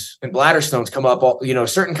stones and bladder stones come up all,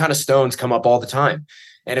 certain kind of stones come up all the time.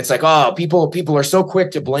 And it's like, oh, people are so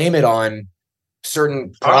quick to blame it on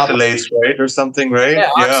certain oxalates, right? Or something, right?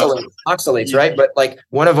 Yeah, oxalates, right? But like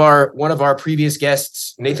one of our previous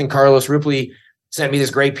guests, Nathan Carlos Ripley, sent me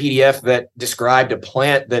this great PDF that described a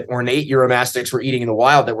plant that ornate uromastics were eating in the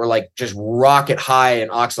wild that were like just rocket high in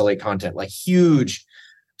oxalate content, like huge.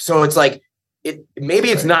 So it's like, maybe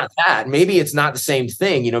it's not that, maybe it's not the same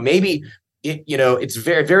thing, maybe it's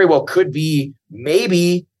very, very well could be,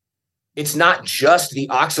 maybe it's not just the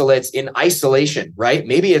oxalates in isolation, right?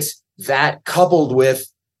 Maybe it's that coupled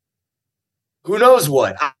with who knows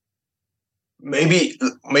what. Maybe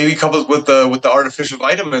coupled with the artificial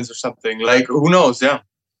vitamins or something, like who knows? Yeah.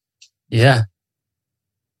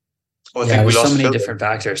 Well, I think we lost so many different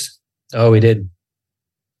factors. Oh, we did.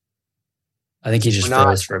 I think he just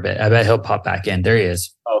froze for a bit. I bet he'll pop back in. There he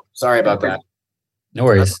is. Oh, sorry about that. No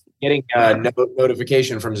worries. I'm getting a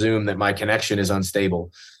notification from Zoom that my connection is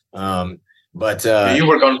unstable. But you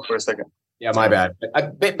were gone for a second. Yeah, my bad.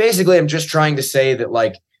 Basically, I'm just trying to say that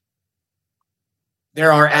like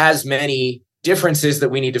there are as many differences that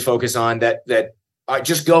we need to focus on that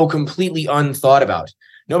just go completely unthought about.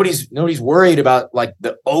 Nobody's worried about like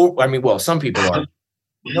some people are.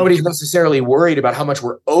 Nobody's necessarily worried about how much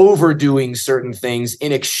we're overdoing certain things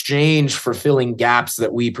in exchange for filling gaps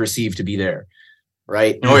that we perceive to be there.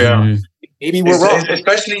 Right? Oh yeah. Maybe we're wrong.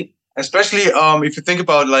 Especially if you think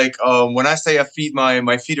about like when I say I feed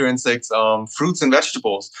my feeder insects fruits and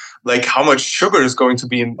vegetables, like how much sugar is going to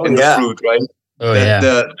be in the fruit, right?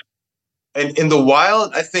 And in the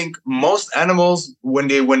wild, I think most animals when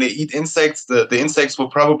they eat insects, the insects were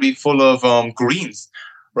probably full of greens,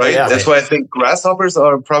 right? That's why I think grasshoppers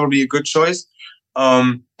are probably a good choice.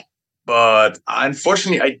 But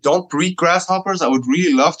unfortunately, I don't breed grasshoppers. I would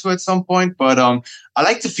really love to at some point, but I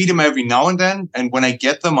like to feed them every now and then. And when I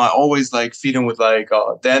get them, I always like feed them with like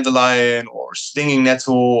dandelion or stinging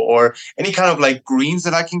nettle or any kind of like greens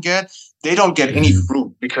that I can get. They don't get any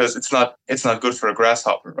fruit because it's not good for a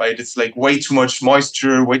grasshopper, right? It's like way too much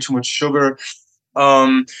moisture, way too much sugar.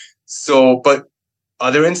 But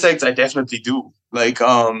other insects, I definitely do. Like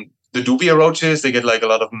the dubia roaches, they get like a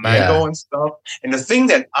lot of mango and stuff. And the thing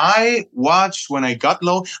that I watched when I got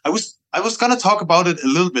low, I was gonna talk about it a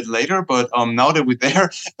little bit later, but now that we're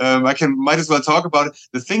there, might as well talk about it.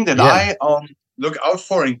 The thing that I look out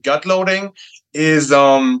for in gut loading is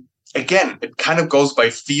again, it kind of goes by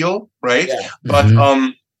feel, right? Yeah. But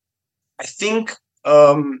I think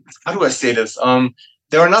how do I say this?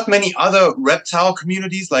 There are not many other reptile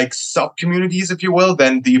communities, like sub-communities, if you will,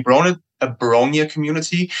 than the Abronia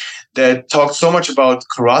community that talked so much about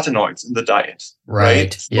carotenoids in the diet.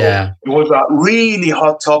 Right? So it was a really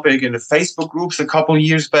hot topic in the Facebook groups a couple of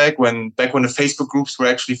years back when the Facebook groups were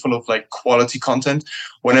actually full of like quality content.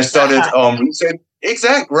 When I started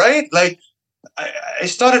right? Like I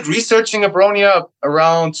started researching Abronia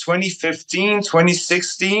around 2015,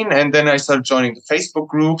 2016, and then I started joining the Facebook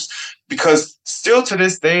groups because still to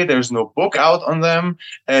this day, there's no book out on them,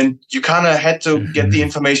 and you kind of had to get the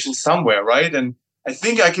information somewhere, right? And I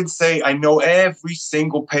think I can say I know every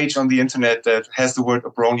single page on the internet that has the word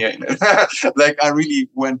Abronia in it. Like I really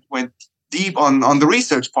went deep on the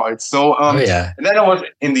research part. So and then I was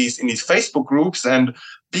in these Facebook groups and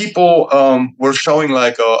people were showing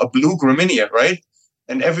like a blue graminia, right?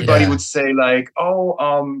 And everybody would say like,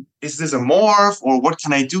 is this a morph or what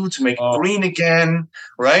can I do to make it green again,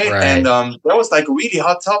 right? And that was like a really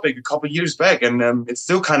hot topic a couple of years back, and it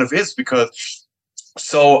still kind of is because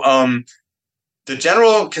the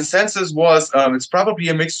general consensus was it's probably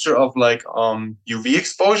a mixture of like UV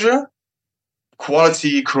exposure,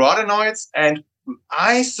 quality carotenoids, and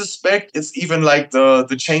I suspect it's even like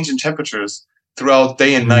the change in temperatures throughout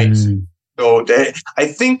day and night. So I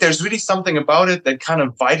think there's really something about it that kind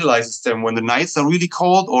of vitalizes them when the nights are really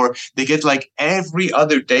cold, or they get like every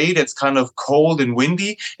other day that's kind of cold and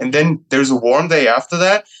windy, and then there's a warm day after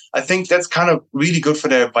that. I think that's kind of really good for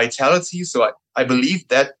their vitality. So I believe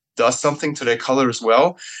that does something to their color as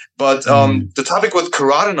well. But the topic with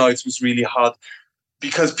carotenoids was really hot,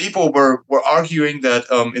 because people were arguing that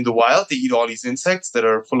in the wild, they eat all these insects that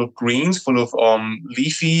are full of greens, full of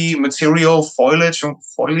leafy material, foliage and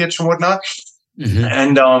whatnot.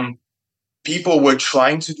 And people were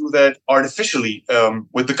trying to do that artificially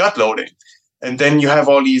with the gut loading. And then you have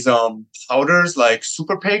all these powders like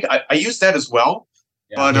Super Pig. I use that as well.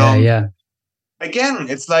 Again,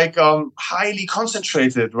 it's like highly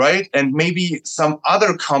concentrated, right? And maybe some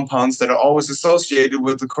other compounds that are always associated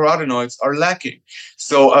with the carotenoids are lacking.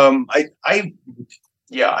 So I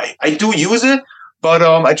do use it, but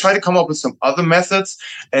I try to come up with some other methods.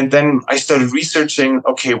 And then I started researching,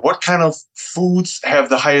 okay, what kind of foods have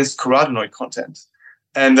the highest carotenoid content?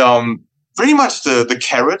 And pretty much the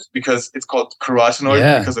carrot, because it's called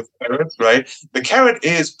carotenoid because of carrots, right? The carrot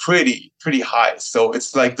is pretty high. So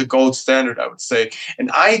it's like the gold standard, I would say. And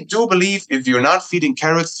I do believe if you're not feeding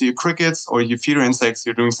carrots to your crickets or your feeder insects,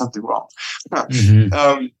 you're doing something wrong.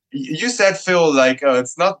 You said, Phil, like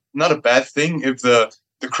it's not a bad thing if the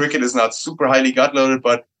cricket is not super highly gut loaded,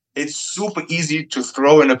 but it's super easy to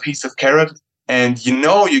throw in a piece of carrot and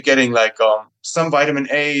you're getting like some vitamin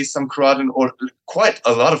A, some carotenoid, or quite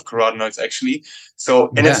a lot of carotenoids actually.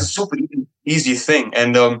 So, and it's a super easy thing.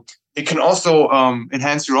 And it can also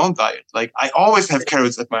enhance your own diet. Like I always have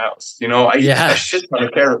carrots at my house. I eat a shit ton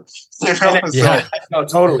of carrots. No,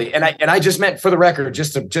 totally. And I just meant, for the record,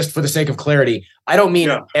 just for the sake of clarity, I don't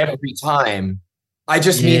mean every time. I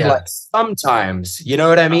just mean like sometimes. You know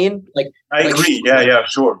what I mean? Like I agree.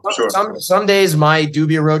 Sure. Some days my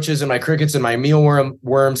dubia roaches and my crickets and my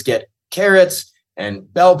mealworms get carrots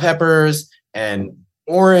and bell peppers and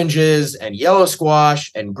oranges and yellow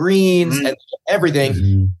squash and greens and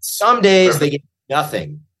everything. Some days they get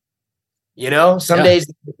nothing. Some days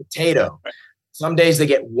they get potato. Some days they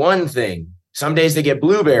get one thing. Some days they get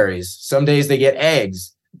blueberries. Some days they get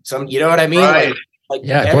eggs. You know what I mean? Right. Like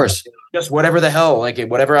yeah, of course. Just whatever the hell, like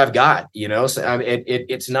whatever I've got, So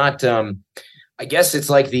it's not. I guess it's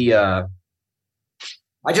like I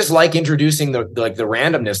just like introducing the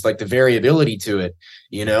randomness, like the variability to it,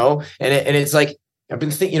 and it's like I've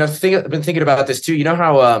been thinking about this too. You know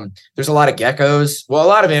how there's a lot of geckos. Well, a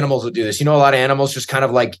lot of animals will do this. A lot of animals just kind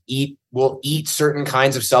of like will eat certain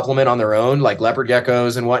kinds of supplement on their own, like leopard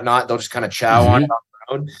geckos and whatnot. They'll just kind of chow on it on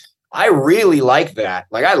their own. I really like that.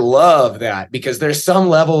 Like, I love that because there's some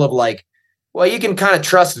level of like, well, you can kind of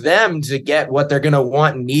trust them to get what they're going to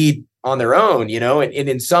want and need on their own, and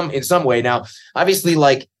in some way. Now, obviously,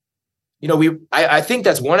 like, I think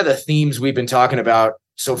that's one of the themes we've been talking about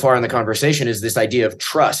so far in the conversation is this idea of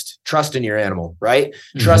trust in your animal, right?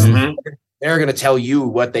 Trust they're going to tell you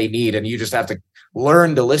what they need and you just have to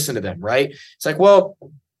learn to listen to them, right? It's like, well,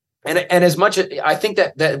 and as much as I think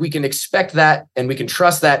that we can expect that and we can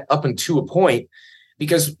trust that up until a point,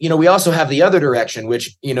 because, we also have the other direction,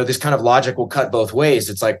 which, this kind of logic will cut both ways.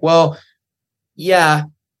 It's like, well, yeah,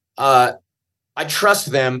 I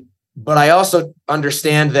trust them, but I also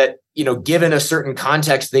understand that, given a certain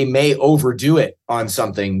context, they may overdo it on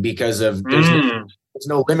something because of there's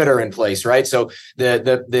no limiter in place, right? So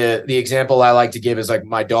the example I like to give is like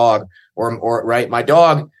my dog, or right, my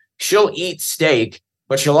dog, she'll eat steak,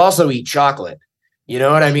 but she'll also eat chocolate. You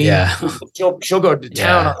know what I mean? Yeah. She'll go to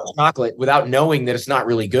town on chocolate without knowing that it's not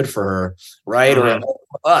really good for her, right? Or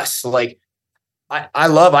us, like I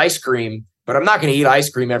love ice cream, but I'm not going to eat ice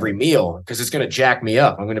cream every meal because it's going to jack me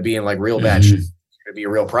up. I'm going to be in like real bad shape. It's going to be a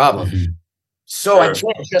real problem. So I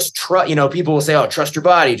can't just trust, people will say, oh, trust your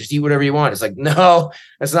body, just eat whatever you want. It's like, no,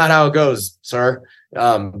 that's not how it goes, sir.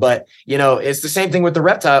 But it's the same thing with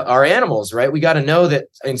our animals, right? We got to know that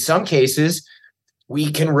in some cases we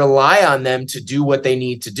can rely on them to do what they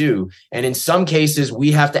need to do. And in some cases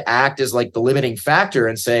we have to act as like the limiting factor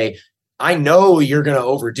and say, I know you're going to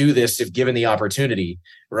overdo this if given the opportunity,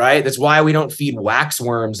 right? That's why we don't feed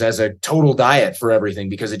waxworms as a total diet for everything,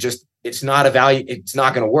 because it's not a value. It's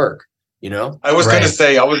not going to work. I was going to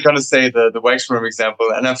say the waxworm example,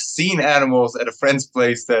 and I've seen animals at a friend's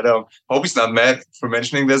place that hope he's not mad for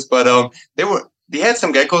mentioning this, but they had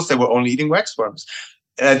some geckos that were only eating waxworms.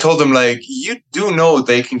 And I told him, like, you do know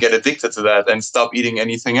they can get addicted to that and stop eating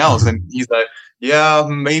anything else. And he's like, yeah,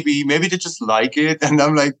 maybe they just like it. And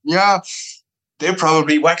I'm like, yeah, they're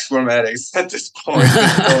probably waxworm addicts at this point.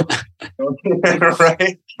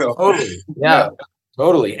 Right? So, totally. Yeah,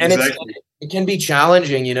 totally. And exactly. It can be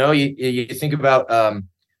challenging, you think about,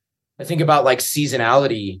 I think about like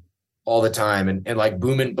seasonality all the time and like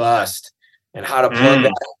boom and bust and how to plug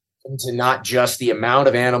that into not just the amount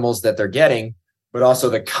of animals that they're getting, but also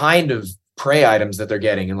the kind of prey items that they're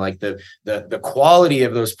getting. And like the quality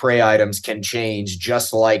of those prey items can change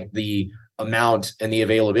just like the amount and the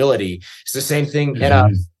availability. It's the same thing. And I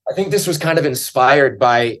think this was kind of inspired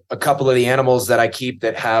by a couple of the animals that I keep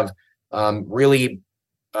that have really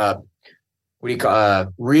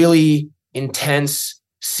intense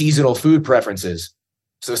seasonal food preferences.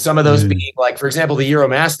 So some of those being like, for example, the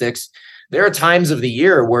Uromastics, there are times of the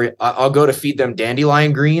year where I'll go to feed them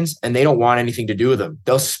dandelion greens and they don't want anything to do with them.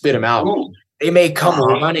 They'll spit them out. Ooh. They may come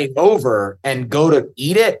running over and go to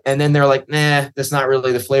eat it. And then they're like, nah, that's not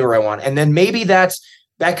really the flavor I want. And then maybe that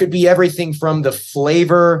could be everything from the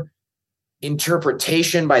flavor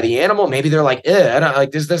interpretation by the animal. Maybe they're like, I don't like,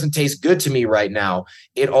 this doesn't taste good to me right now.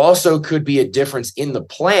 It also could be a difference in the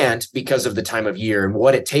plant because of the time of year and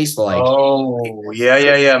what it tastes like. Oh,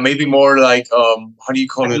 yeah. Maybe more like, how do you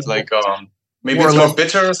call it? Like, maybe it's more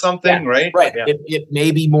bitter or something, right? Right. Yeah. It may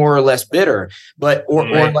be more or less bitter, but, or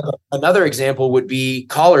like another example would be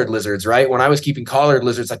collared lizards, right? When I was keeping collared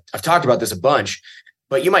lizards, I've talked about this a bunch,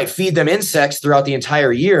 but you might feed them insects throughout the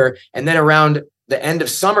entire year. And then around the end of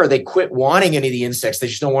summer, they quit wanting any of the insects. They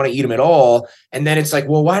just don't want to eat them at all. And then it's like,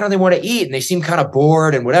 well, why don't they want to eat? And they seem kind of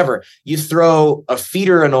bored and whatever. You throw a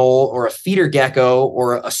feeder anole or a feeder gecko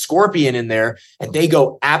or a scorpion in there and they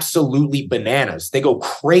go absolutely bananas. They go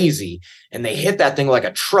crazy and they hit that thing like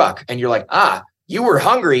a truck. And you're like, you were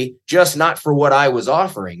hungry, just not for what I was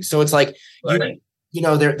offering. So it's like,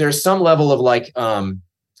 there's some level of like,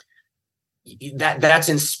 that's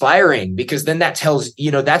inspiring because then that tells,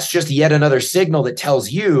 that's just yet another signal that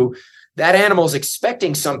tells you that animal's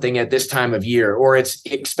expecting something at this time of year, or it's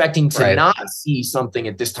expecting to not see something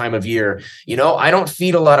at this time of year. I don't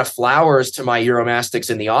feed a lot of flowers to my Uromastyx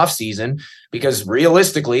in the off season because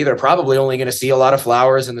realistically, they're probably only going to see a lot of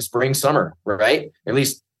flowers in the spring, summer, right? At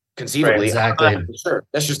least conceivably. Right, exactly. Sure.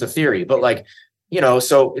 That's just a theory, but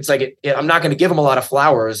so it's like, I'm not going to give them a lot of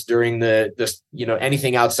flowers during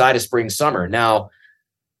anything outside of spring, summer. Now,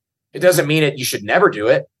 it doesn't mean you should never do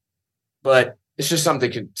it, but it's just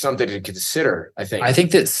something to consider, I think. I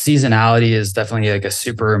think that seasonality is definitely like a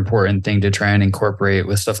super important thing to try and incorporate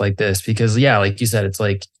with stuff like this, because like you said, it's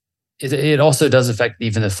like, it also does affect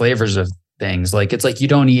even the flavors of things. Like, it's like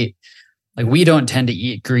we don't tend to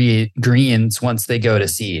eat greens once they go to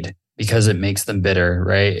seed because it makes them bitter,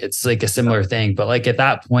 right? It's like a similar thing, but like at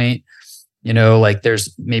that point, like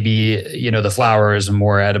there's maybe, the flower is a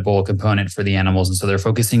more edible component for the animals. And so they're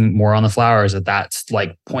focusing more on the flowers at that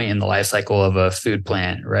like point in the life cycle of a food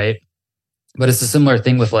plant. Right. But it's a similar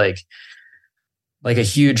thing with like a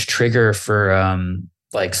huge trigger for,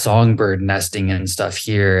 like songbird nesting and stuff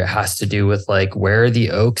here has to do with like, where are the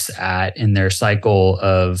oaks at in their cycle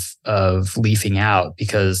of leafing out?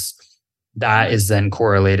 Because that is then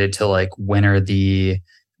correlated to like, when are the,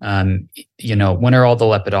 when are all the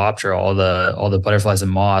Lepidoptera, all the butterflies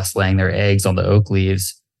and moths laying their eggs on the oak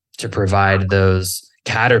leaves to provide those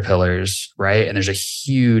caterpillars, right? And there's a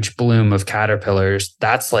huge bloom of caterpillars.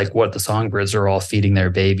 That's like what the songbirds are all feeding their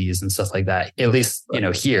babies and stuff like that, at least,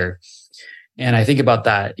 here. And I think about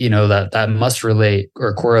that, that must relate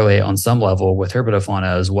or correlate on some level with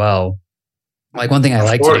herpetofauna as well. Like one thing I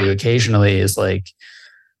like to do occasionally is I'll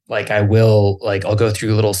go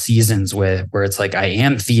through little seasons where it's like I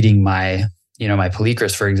am feeding my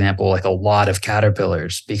Polychrus, for example, like a lot of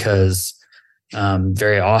caterpillars, because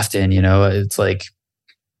very often, it's like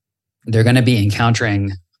they're going to be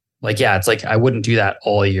encountering it's like I wouldn't do that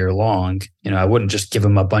all year long. I wouldn't just give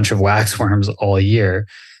them a bunch of waxworms all year,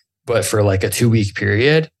 but for like a 2-week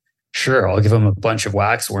period, sure, I'll give them a bunch of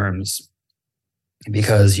waxworms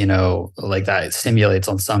because, like that stimulates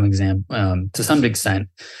to some extent,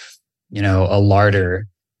 a larder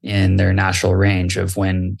in their natural range of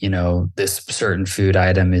when, this certain food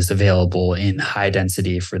item is available in high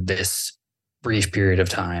density for this brief period of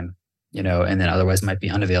time, and then otherwise might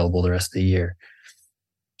be unavailable the rest of the year.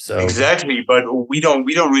 So exactly, but we don't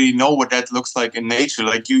really know what that looks like in nature.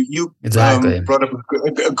 Like you exactly brought up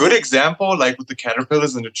a good example, like with the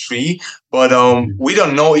caterpillars in the tree, but we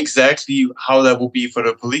don't know exactly how that will be for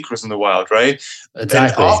the Polychrus in the wild, right?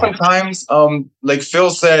 Exactly. And oftentimes, like Phil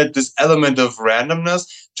said, this element of randomness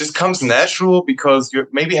just comes natural because you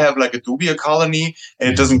maybe have like a dubia colony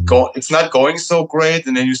and it's not going so great,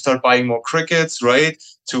 and then you start buying more crickets, right?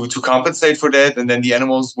 To compensate for that, and then the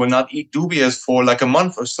animals will not eat dubias for like a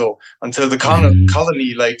month or so until the colony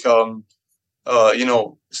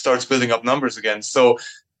starts building up numbers again. So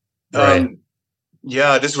this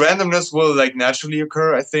randomness will like naturally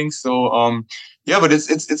occur, I think. So but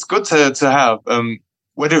it's good to have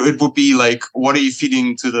whether it would be like, what are you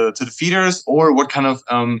feeding to the feeders, or what kind of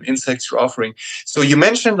insects you're offering. So you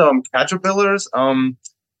mentioned caterpillars.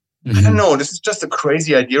 I don't know. This is just a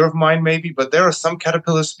crazy idea of mine, maybe, but there are some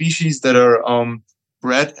caterpillar species that are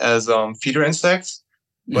bred as feeder insects,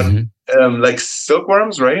 but like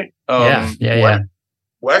silkworms, right?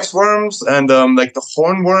 Waxworms and like the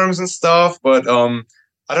hornworms and stuff. But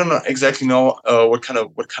I don't know exactly what kind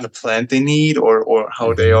of plant they need or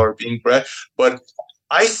how they are being bred. But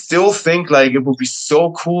I still think like it would be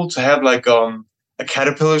so cool to have like a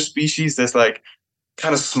caterpillar species that's like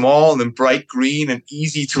kind of small and bright green and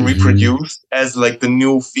easy to reproduce as like the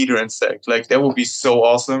new feeder insect. Like that would be so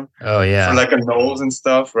awesome. Oh yeah. For like a nose and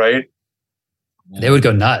stuff, right? They would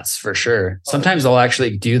go nuts for sure. Sometimes I'll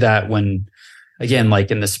actually do that when, again,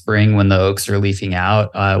 like in the spring when the oaks are leafing out,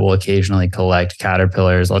 I will occasionally collect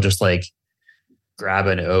caterpillars. I'll just like grab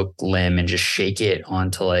an oak limb and just shake it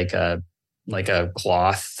onto like a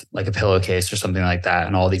cloth, like a pillowcase or something like that,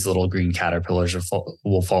 and all these little green caterpillars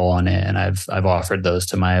will fall on it. And I've offered those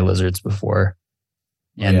to my lizards before,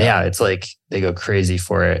 and it's like they go crazy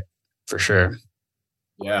for it for sure.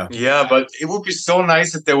 Yeah, but it would be so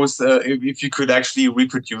nice if there was if you could actually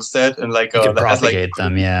reproduce that and like propagate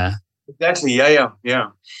them. Yeah, exactly. Yeah.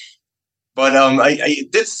 But I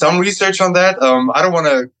did some research on that. I don't want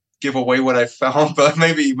to give away what I found, but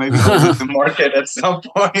maybe I'll hit the market at some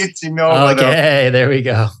point, Okay, there we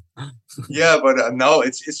go. But no,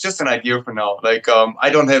 it's just an idea for now. Like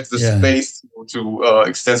I don't have the space to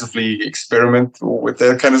extensively experiment with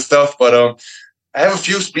that kind of stuff, but I have a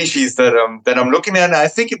few species that I'm looking at, and I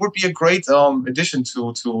think it would be a great addition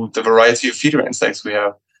to the variety of feeder insects we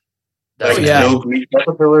have. Little green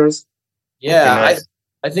caterpillars. Yeah, nice.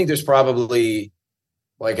 I think there's probably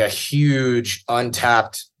like a huge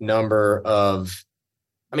untapped number of,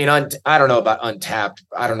 I mean, I don't know about untapped.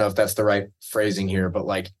 I don't know if that's the right phrasing here, but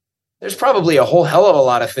like there's probably a whole hell of a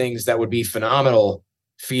lot of things that would be phenomenal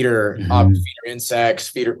feeder, feeder insects,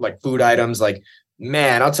 feeder like food items. Like,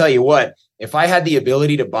 man, I'll tell you what, if I had the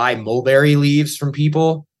ability to buy mulberry leaves from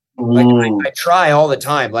people, like I try all the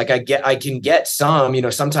time. Like I can get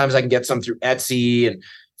some, sometimes I can get some through Etsy and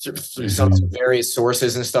through some various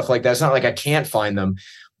sources and stuff like that. It's not like I can't find them,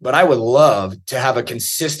 but I would love to have a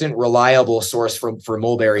consistent, reliable source for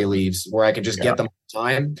mulberry leaves where I can just get them all the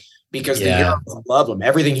time, because the Euros love them.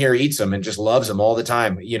 Everything here eats them and just loves them all the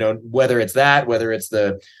time. Whether it's that, whether it's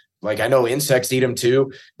I know insects eat them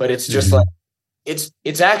too, but it's just like,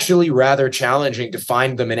 it's actually rather challenging to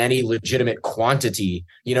find them in any legitimate quantity.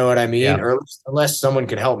 You know what I mean? Yeah. Or unless someone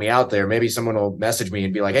can help me out there, maybe someone will message me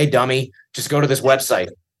and be like, "Hey, dummy, just go to this website,"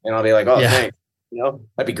 and I'll be like, "Oh, thanks."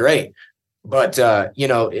 That'd be great. But not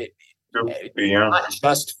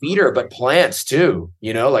just feeder, but plants too.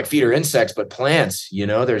 Like feeder insects, but plants.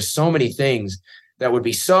 There's so many things that would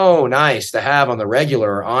be so nice to have on the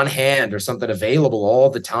regular or on hand or something available all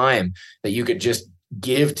the time that you could just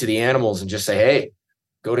give to the animals and just say, "Hey,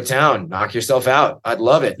 go to town, knock yourself out." I'd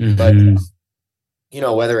love it. But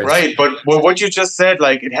whether it's right, but what you just said,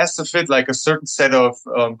 like it has to fit like a certain set of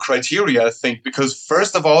criteria, I think, because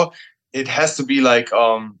first of all, it has to be like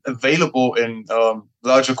available in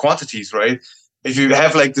larger quantities, right? If you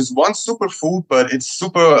have like this one superfood, but it's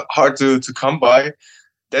super hard to come by,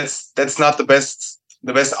 that's not the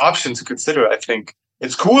best option to consider. I think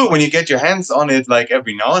it's cool when you get your hands on it like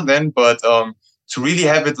every now and then, but to really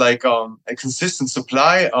have it like a consistent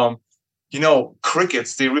supply,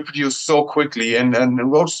 crickets, they reproduce so quickly,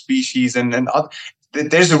 and roach species and other,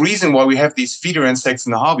 there's a reason why we have these feeder insects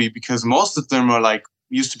in the hobby, because most of them are like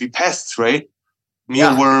used to be pests, right?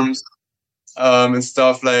 Mealworms and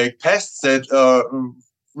stuff, like pests that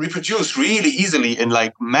reproduce really easily in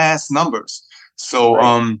like mass numbers. So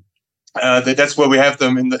that's why we have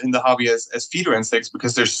them in the hobby as feeder insects,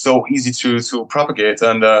 because they're so easy to propagate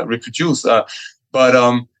and reproduce. But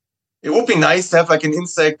it would be nice to have like an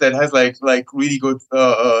insect that has like really good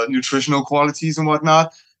nutritional qualities and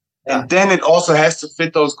whatnot. And then it also has to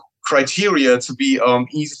fit those criteria to be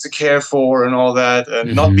easy to care for and all that,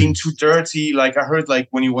 and not being too dirty. Like I heard, like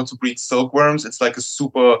when you want to breed silkworms, it's like a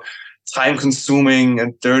super time consuming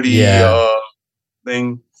and dirty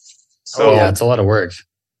thing. So it's a lot of work.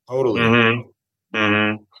 Totally.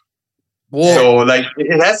 Well, so like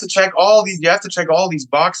it has to check all these. You have to check all these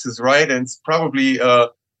boxes, right? And it's probably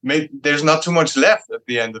maybe there's not too much left at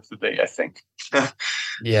the end of the day, I think.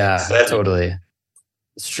 Totally.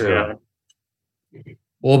 It's true.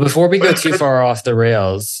 Well, before we go too far off the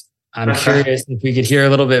rails, I'm curious if we could hear a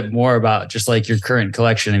little bit more about just like your current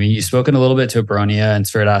collection. I mean, you've spoken a little bit to Abronia and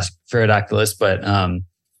Spherodactylus, but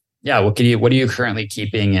what are you currently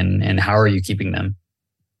keeping, and how are you keeping them?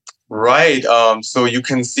 Right. So you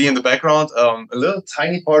can see in the background a little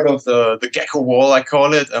tiny part of the gecko wall, I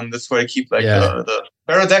call it. That's where I keep like the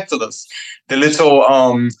Spherodactylus. The little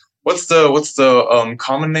what's the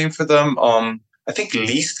common name for them? I think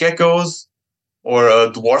least geckos, or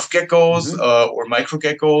dwarf geckos, or micro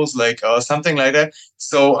geckos, like something like that.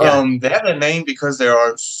 So they have a name because they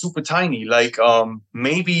are super tiny, like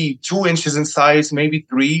maybe 2 inches in size, maybe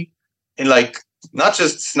 3, in like not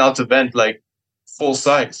just snout to vent, like full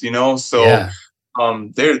size, So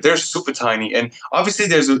they're super tiny, and obviously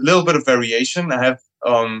there's a little bit of variation. I have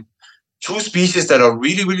 2 species that are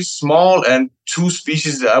really, really small, and 2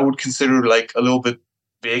 species that I would consider like a little bit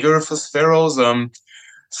bigger for sparrows.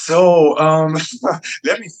 So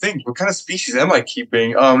let me think. What kind of species am I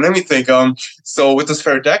keeping? Let me think. So with the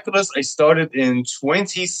Spherodactylus, I started in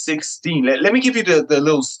 2016. Let me give you the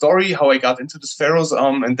little story how I got into the sparrows.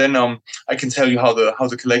 And then I can tell you how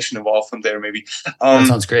the collection evolved from there. Maybe. That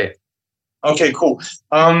sounds great. Okay, cool.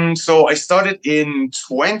 So I started in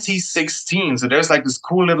 2016. So there's like this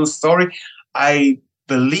cool little story. I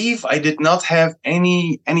believe I did not have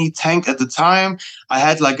any tank at the time. I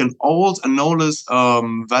had like an old Anolis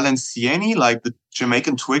Valenciani, like the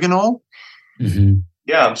Jamaican twig anole.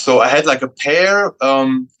 Yeah, so I had like a pair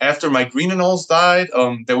after my green anoles died.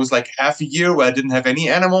 There was like half a year where I didn't have any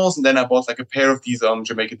animals, and then I bought like a pair of these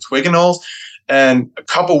Jamaican twig anoles, and a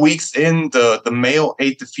couple weeks in, the male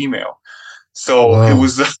ate the female. So it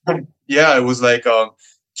was it was like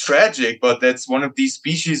tragic, but that's one of these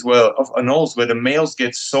species of anoles where the males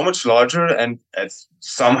get so much larger, and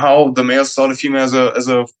somehow the males saw the female as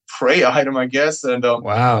a prey item, I guess. And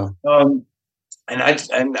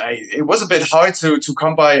it was a bit hard to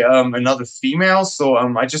come by another female, so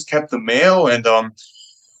I just kept the male, and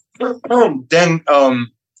then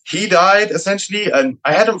he died essentially, and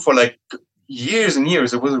I had him for like years and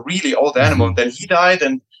years. It was a really old animal. And then he died,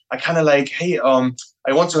 and I kind of like, hey, I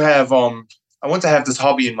want to have this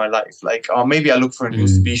hobby in my life. Like maybe I look for a new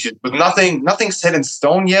species, but nothing set in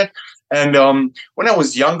stone yet. And when I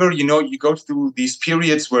was younger, you go through these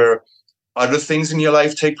periods where other things in your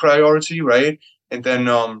life take priority, right? And then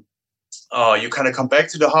you kind of come back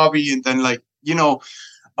to the hobby, and then like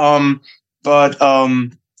but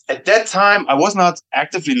at that time I was not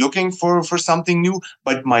actively looking for something new.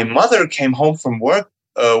 But my mother came home from work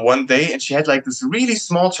one day, and she had like this really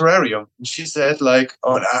small terrarium, and she said like,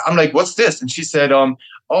 I'm like, what's this? And she said,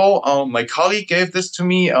 my colleague gave this to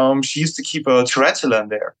me. She used to keep a tarantula in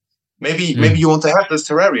there. Maybe you want to have this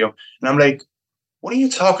terrarium. And I'm like, what are you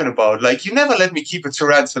talking about? Like, you never let me keep a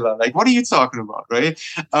tarantula. Like, what are you talking about, right?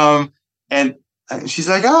 And she's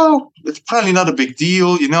like, oh, it's probably not a big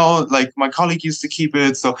deal, like my colleague used to keep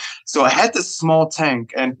it. So I had this small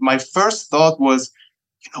tank, and my first thought was,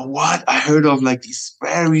 you know what? I heard of like these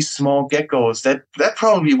very small geckos. That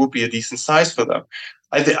probably would be a decent size for them.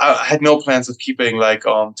 I had no plans of keeping like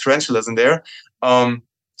tarantulas in there.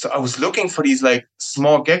 So I was looking for these like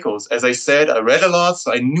small geckos. As I said, I read a lot,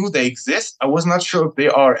 so I knew they exist. I was not sure if they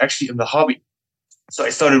are actually in the hobby. So I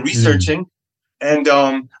started researching, and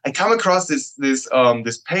I come across this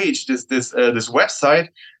page, this website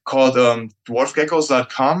called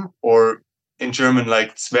dwarfgeckos.com, or in German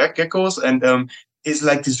like Zwerggeckos, and it's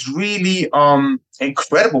like this really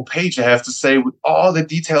incredible page, I have to say, with all the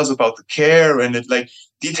details about the care, and it like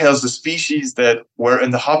details the species that were in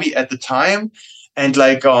the hobby at the time. And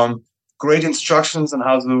like great instructions on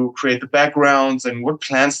how to create the backgrounds and what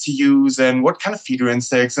plants to use and what kind of feeder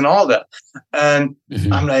insects and all that. And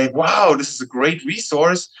I'm like, wow, this is a great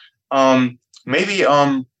resource. Maybe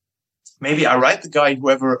I write the guy,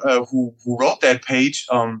 who wrote that page,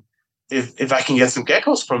 if I can get some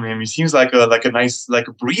geckos from him. He seems like a nice, like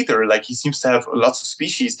a breeder. Like he seems to have lots of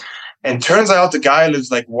species. And turns out the guy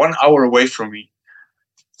lives like 1 hour away from me.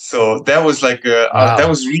 So that was like wow, that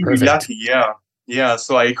was really perfect. lucky. Yeah. Yeah,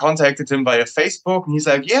 so I contacted him via Facebook, and he's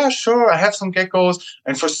like, yeah, sure, I have some geckos.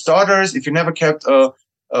 And for starters, if you never kept a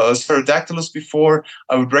Spherodactylus before,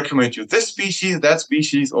 I would recommend you this species, that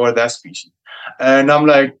species, or that species. And I'm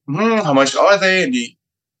like, how much are they? And he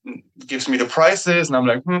gives me the prices, and I'm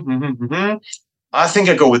like, I think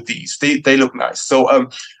I go with these. They look nice. So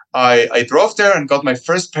I drove there and got my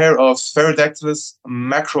first pair of Spherodactylus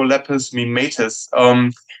macrolepis mimetis.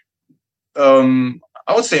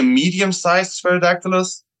 I would say medium-sized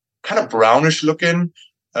Spherodactylus, kind of brownish looking.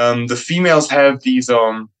 The females have these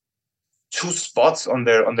two spots on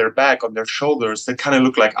their back, on their shoulders, that kind of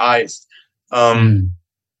look like eyes.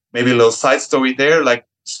 Maybe a little side story there. Like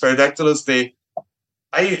Spherodactylus,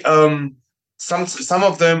 some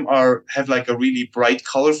of them have like a really bright,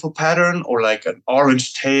 colorful pattern, or like an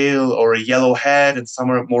orange tail or a yellow head, and some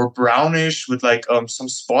are more brownish with like some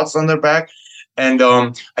spots on their back. And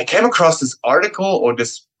I came across this article, or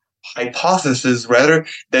this hypothesis rather,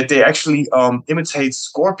 that they actually imitate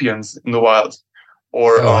scorpions in the wild.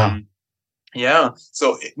 Or wow.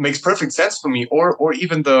 So it makes perfect sense for me. Or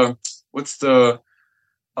even the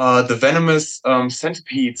venomous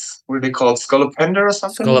centipedes, what are they called? Scolopendra or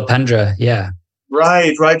something? Scolopendra, yeah.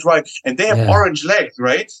 Right. And they have orange legs,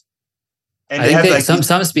 right? And I think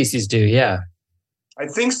some species do, yeah. I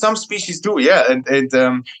think some species do, yeah. And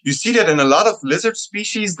you see that in a lot of lizard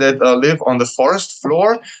species that live on the forest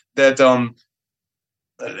floor. That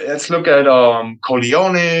let's look at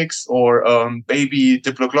Coleonyx or baby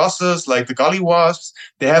Diploglossus, like the gollywasps.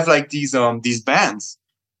 They have like these bands,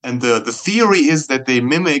 and the theory is that they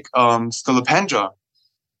mimic Scolopendra.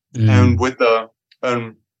 And with the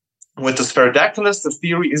Spherodactylus, the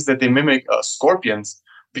theory is that they mimic scorpions,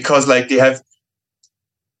 because like they have.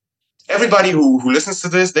 Everybody who listens to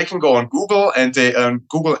this, they can go on Google, and they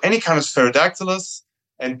Google any kind of Spherodactylus,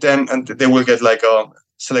 and they will get like a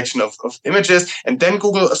selection of images, and then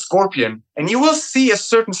Google a scorpion, and you will see a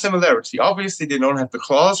certain similarity. Obviously, they don't have the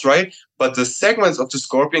claws, right? But the segments of the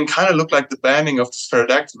scorpion kind of look like the banding of the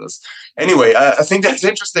Spherodactylus. Anyway, I think that's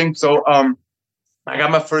interesting. So I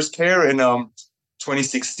got my first pair in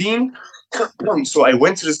 2016. So I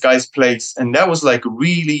went to this guy's place, and that was like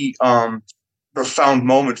really profound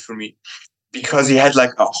moment for me, because he had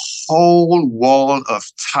like a whole wall of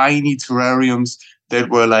tiny terrariums that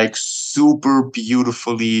were like super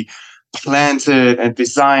beautifully planted and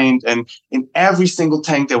designed, and in every single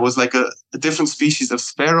tank there was like a different species of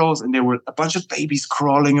sparrows, and there were a bunch of babies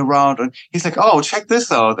crawling around, and he's like, oh, check this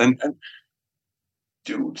out. And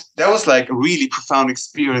dude, that was like a really profound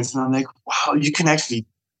experience. And I'm like, wow, you can actually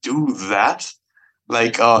do that.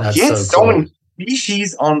 Like, he That's had so so cool. many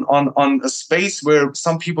species on a space where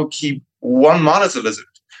some people keep one monitor lizard.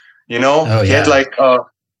 You know, Oh yeah.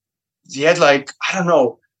 he had like, I don't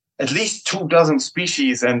know, at least 24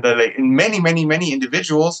 species, and like in many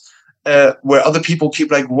individuals, where other people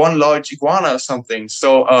keep like one large iguana or something.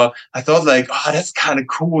 So I thought like, oh, that's kind of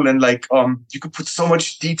cool, and like you could put so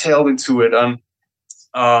much detail into it. And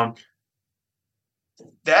um,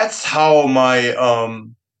 that's how my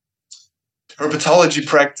herpetology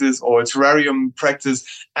practice or terrarium practice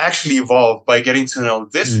actually evolved, by getting to know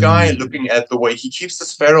this guy, Mm. looking at the way he keeps the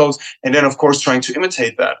sparrows, and then of course trying to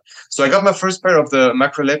imitate that. So I got my first pair of the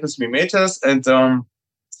Macrolepis mimetas, and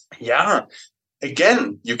yeah,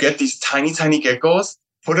 again, you get these tiny geckos,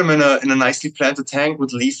 put them in a nicely planted tank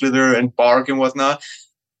with leaf litter and bark and whatnot,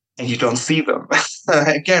 and you don't see them.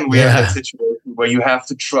 Again, we have that Yeah. situation where you have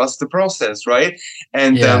to trust the process, right?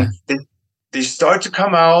 And Yeah. they start to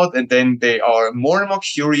come out, and then they are more and more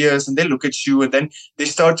curious, and they look at you, and then they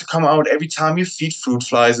start to come out every time you feed fruit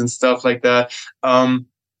flies and stuff like that.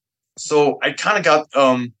 So I kind of got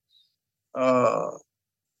uh,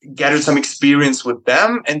 gathered some experience with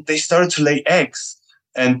them, and they started to lay eggs.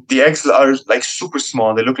 And the eggs are like super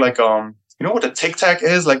small. They look like you know what a Tic Tac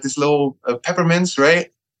is, like this little peppermints,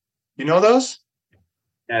 right? You know those?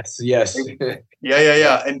 Yes.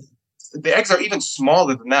 Yeah. And the eggs are even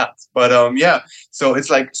smaller than that. But yeah, so it's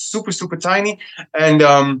like super tiny, and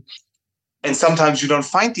sometimes you don't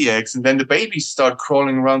find the eggs, and then the babies start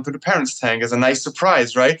crawling around to the parents' tank as a nice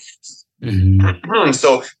surprise, right? Mm-hmm.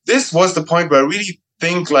 So this was the point where I really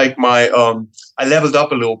think like my I leveled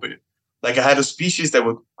up a little bit. Like I had a species that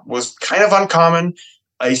was kind of uncommon.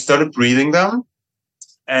 I started breeding them,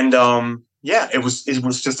 and yeah, it was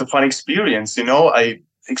just a fun experience. You know, I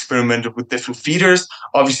experimented with different feeders.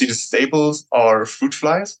 Obviously, the staples are fruit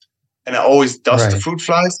flies, and I always dust the Right. fruit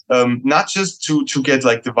flies, not just to get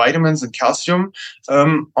like the vitamins and calcium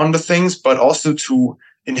on the things, but also to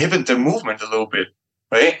inhibit their movement a little bit,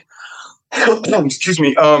 right? Excuse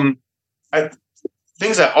me.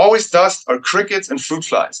 Things I always dust are crickets and fruit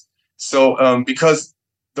flies. So because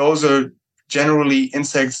those are generally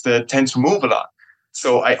insects that tend to move a lot.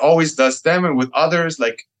 So I always dust them, and with others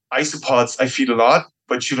like isopods, I feed a lot,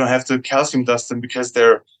 but you don't have to calcium dust them because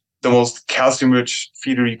they're the most calcium-rich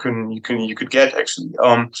feeder you could get actually.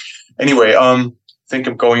 Anyway, I think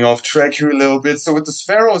I'm going off track here a little bit. So with the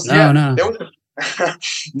sparrows, No, yeah, no. there was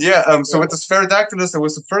yeah. So with the Sphaerodactylus, it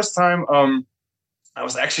was the first time I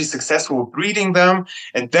was actually successful with breeding them.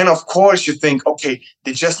 And then, of course, you think, okay,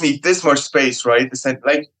 they just need this much space, right? It's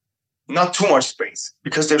like not too much space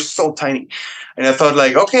because they're so tiny. And I thought,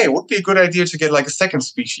 like, okay, it would be a good idea to get like a second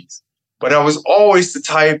species. But I was always the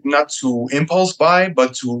type not to impulse buy,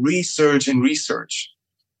 but to research and research.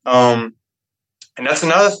 And that's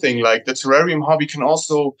another thing. Like the terrarium hobby can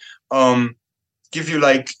also give you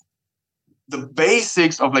like the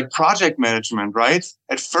basics of like project management, right?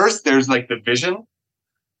 At first, there's like the vision,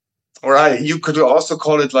 or you could also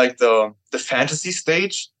call it like the fantasy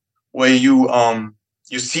stage, where you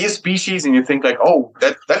see a species and you think like, oh,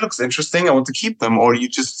 that looks interesting, I want to keep them, or you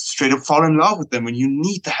just straight up fall in love with them and you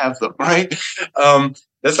need to have them, right?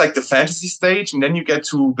 That's like the fantasy stage, and then you get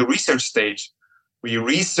to the research stage, where you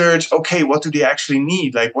research, okay, what do they actually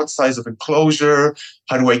need? Like, what size of enclosure?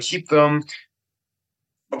 How do I keep them?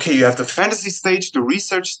 Okay, you have the fantasy stage, the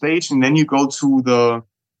research stage, and then you go to the,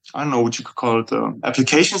 I don't know what you could call it, the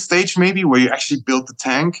application stage maybe, where you actually build the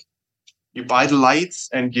tank, you buy the lights,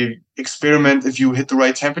 and you experiment if you hit the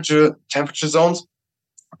right temperature zones.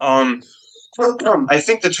 I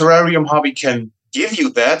think the terrarium hobby can give you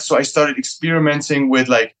that. So I started experimenting with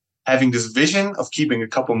like having this vision of keeping a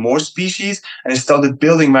couple more species, and I started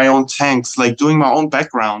building my own tanks, like doing my own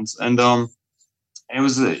backgrounds, and it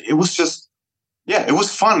was just, yeah, it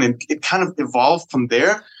was fun, and it kind of evolved from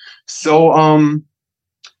there. So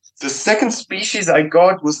the second species I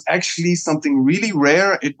got was actually something really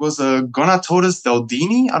rare. It was a Gonatodes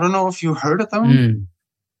daudini. I don't know if you heard of them. Mm,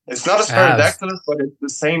 It's not a I have. Sphaerodactylus, but it's the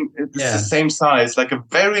same. It's the Yeah. same size, like a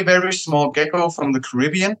very small gecko from the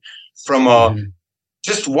Caribbean, from Mm-hmm.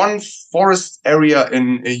 just one forest area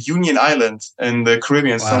in Union Island in the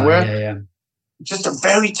Caribbean Wow. somewhere. Yeah. Just a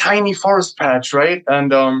very tiny forest patch, right?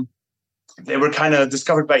 And they were kind of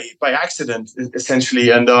discovered by accident,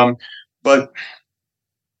 essentially. And but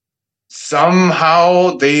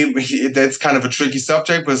somehow that's kind of a tricky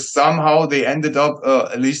subject, but somehow they ended up,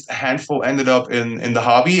 at least a handful ended up in the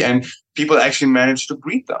hobby, and people actually managed to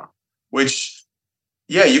breed them, which,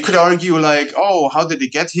 yeah, you could argue like, oh, how did they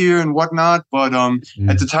get here and whatnot? But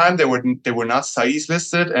at the time they were not CITES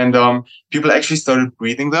listed, and people actually started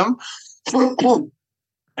breeding them.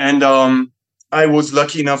 And I was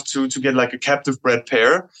lucky enough to get like a captive bred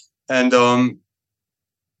pair, and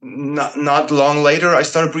not long later I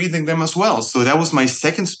started breeding them as well. So that was my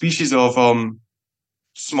second species of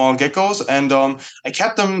small geckos, and I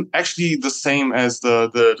kept them actually the same as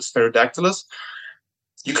the Spherodactylus.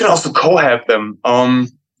 You can also cohab them.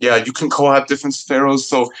 Yeah, you can cohab different spheros.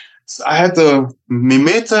 So I had the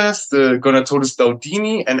Mimetes, the Gonatodes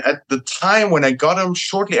daudini, and at the time when I got them,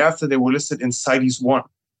 shortly after they were listed in CITES 1.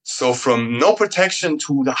 So from no protection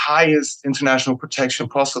to the highest international protection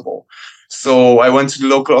possible. So I went to the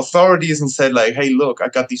local authorities and said like, hey, look, I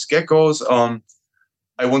got these geckos.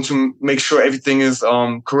 I want to make sure everything is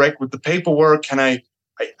correct with the paperwork. Can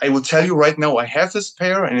I will tell you right now, I have this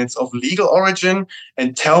pair and it's of legal origin,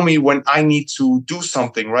 and tell me when I need to do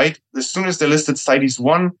something, right? As soon as they're listed CITES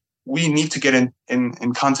 1, we need to get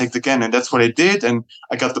in contact again. And that's what I did. And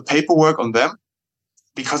I got the paperwork on them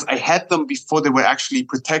because I had them before they were actually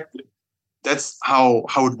protected. That's how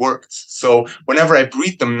it worked. So whenever I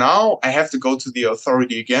breed them now, I have to go to the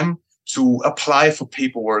authority again to apply for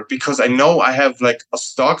paperwork because I know I have like a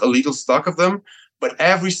legal stock of them. But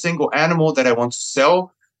every single animal that I want to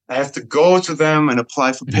sell, I have to go to them and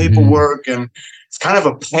apply for paperwork. And it's kind of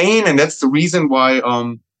a pain. And that's the reason why,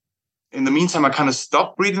 in the meantime, I kind of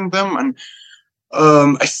stopped breeding them. And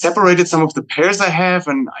I separated some of the pairs I have.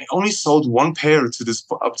 And I only sold one pair to this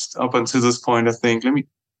up until this point, I think.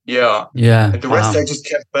 Yeah. And the rest I just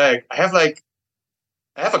kept back. I have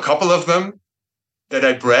a couple of them that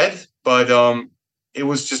I bred, but it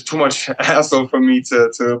was just too much hassle for me to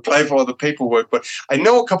apply for all the paperwork. But I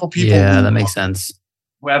know a couple people that makes sense,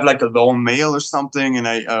 who have like a lone male or something, and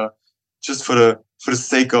I just for the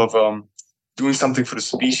sake of doing something for the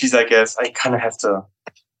species, I guess I kind of have to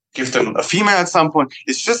give them a female at some point.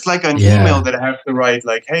 It's just like an email that I have to write,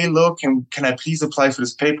 like, hey, look, can I please apply for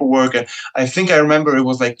this paperwork? And I think I remember it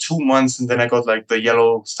was like 2 months, and then I got like the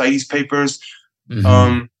yellow CITES papers.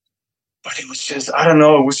 But it was just, I don't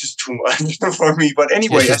know, it was just too much for me. But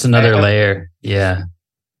anyway. It's just another layer. Yeah.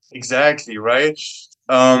 Exactly, right?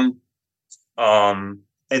 And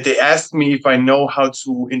they asked me if I know how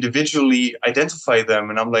to individually identify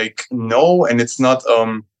them. And I'm like, no, and it's not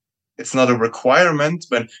a requirement,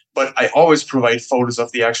 but I always provide photos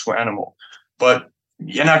of the actual animal. But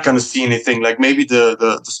you're not going to see anything. Like maybe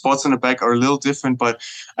the spots on the back are a little different, but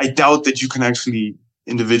I doubt that you can actually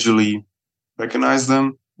individually recognize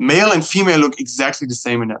them. Male and female look exactly the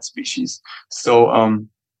same in that species. So,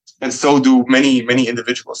 and so do many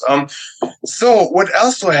individuals. So what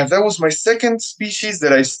else do I have? That was my second species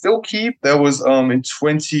that I still keep. That was in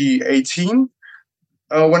 2018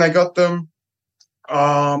 when I got them.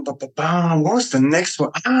 What was the next one?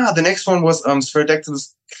 The next one was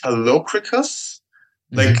Spherodactylus calocricus.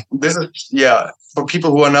 Like this is, for people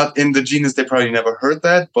who are not in the genus, they probably never heard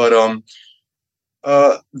that, but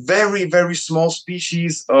very, very small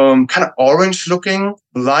species, kind of orange looking,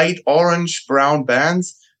 light orange, brown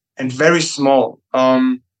bands, and very small.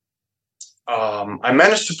 I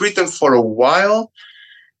managed to breed them for a while.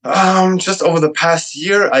 Just over the past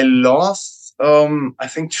year, I lost, I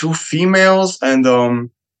think 2 females and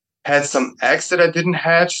had some eggs that I didn't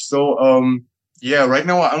hatch. So, right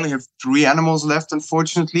now I only have 3 animals left,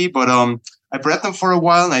 unfortunately, but I bred them for a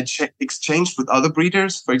while and I exchanged with other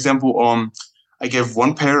breeders. For example, I gave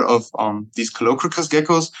 1 pair of these Calocricus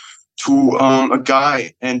geckos to a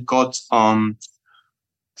guy and got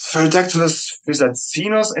Spherodactylus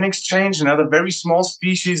physacinus in exchange, another very small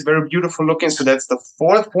species, very beautiful looking. So that's the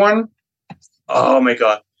 4th one. Oh my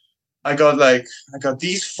God. I got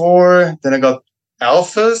these 4, then I got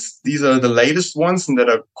alphas. These are the latest ones and that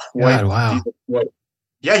are quite,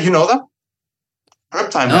 yeah, you know them? No,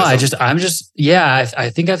 I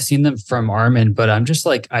think I've seen them from Armin, but I'm just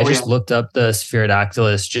like, I looked up the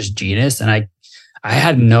Spherodactylus just genus, and I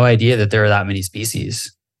had no idea that there are that many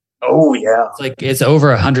species. Oh yeah. It's over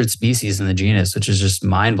 100 species in the genus, which is just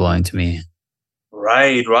mind blowing to me.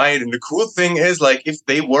 Right. And the cool thing is, like, if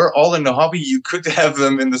they were all in the hobby, you could have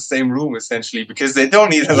them in the same room essentially, because they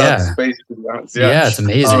don't need a lot of space, to be honest. Yeah, it's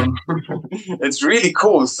amazing. It's really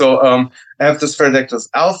cool. So I have the Spherodactylus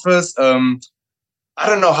alphas. I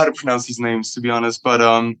don't know how to pronounce these names, to be honest, but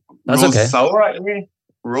that's okay.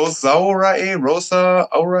 Rosa,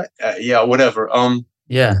 whatever.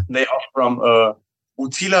 They are from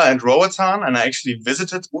Utila and Roatan, and I actually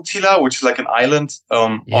visited Utila, which is like an island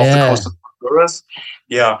off the coast of Honduras.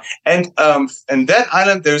 Yeah, and that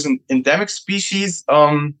island, there's an endemic species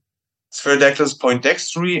Spherodactylus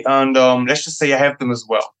poindexteri, and let's just say I have them as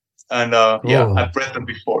well. And Cool. I've bred them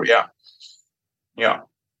before. Yeah.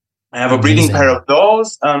 I have a Amazing. breeding pair of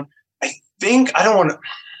those. I think I don't want to.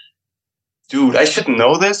 Dude, I should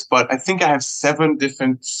know this, but I think I have 7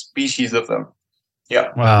 different species of them. Yeah.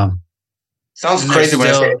 Wow. Sounds crazy when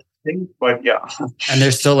I say it, but yeah. And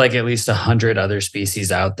there's still like at least 100 other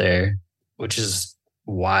species out there, which is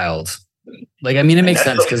wild. Like, I mean, it makes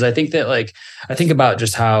sense because I think that I think about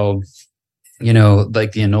just how,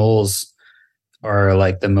 like the anoles are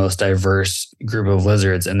like the most diverse group of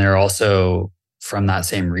lizards, and they're also from that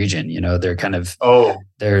same region. They're kind of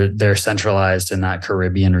they're centralized in that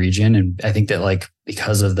Caribbean region, and I think that like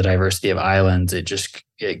because of the diversity of islands, it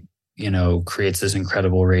creates this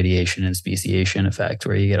incredible radiation and speciation effect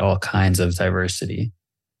where you get all kinds of diversity.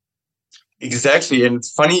 Exactly, and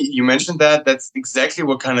it's funny you mentioned that. That's exactly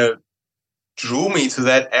what kind of drew me to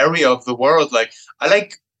that area of the world. Like I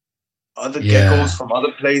like other geckos from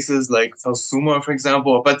other places, like Phelsuma, for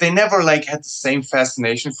example, but they never like had the same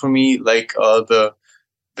fascination for me, like the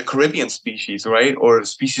Caribbean species, right, or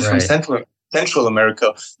species from Central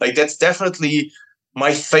America. Like that's definitely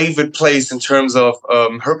my favorite place in terms of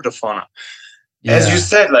herpetofauna. Yeah. As you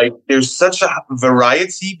said, like there's such a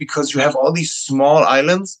variety because you have all these small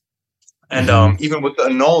islands, and even with the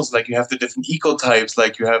anoles, like you have the different ecotypes,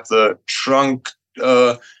 like you have the trunk.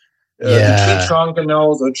 The tree trunk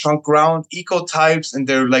anoles or trunk ground ecotypes, and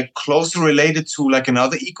they're like closely related to like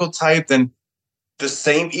another ecotype than the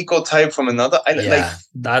same ecotype from another island. Yeah, like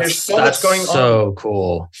that's much going on. So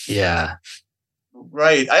cool. Yeah.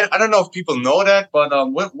 Right. I don't know if people know that, but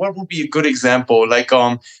what would be a good example? Like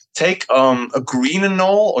take a green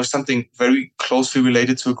anole or something very closely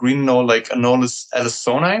related to a green anole, like Anolis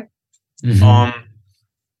ellisoni.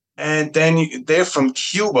 And then they're from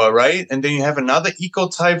Cuba, right? And then you have another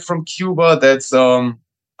ecotype from Cuba that's Anolis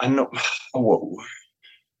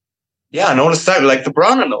type, like the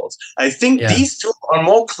brown anoles. I think these two are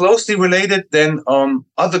more closely related than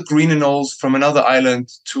other green anoles from another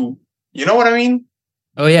island too. You know what I mean?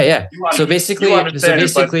 Oh yeah. So basically, like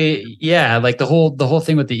the whole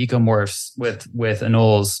thing with the ecomorphs with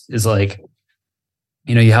anoles is like,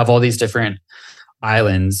 you have all these different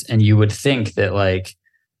islands, and you would think that like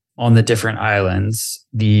on the different islands,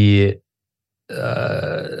 the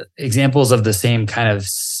examples of the same kind of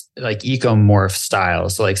like ecomorph style.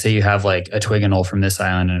 So like say you have like a twig anole from this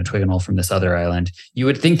island and a twig anole from this other island, you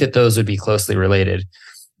would think that those would be closely related.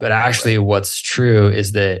 But actually what's true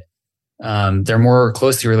is that they're more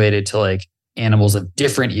closely related to like animals of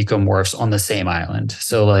different ecomorphs on the same island.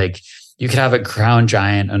 So like you could have a crown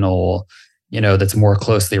giant anole, that's more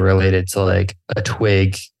closely related to like a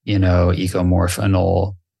twig, ecomorph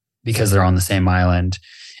anole because they're on the same island.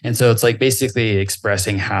 And so it's like basically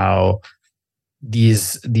expressing how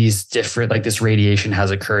these different, like this radiation has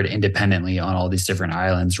occurred independently on all these different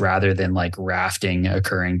islands rather than like rafting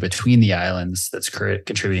occurring between the islands that's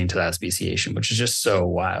contributing to that speciation, which is just so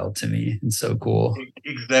wild to me and so cool.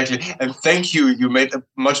 Exactly. And thank you. You made a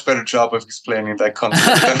much better job of explaining that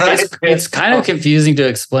concept. It's kind of confusing to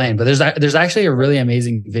explain, but there's actually a really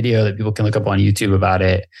amazing video that people can look up on YouTube about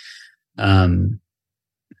it.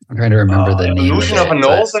 I'm trying to remember the name Evolution of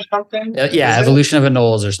Anoles or something? Evolution of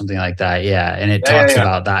Anoles or something like that. Yeah. And it talks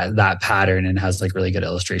about that pattern and has like really good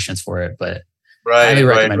illustrations for it. But I highly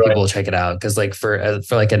recommend people check it out because like for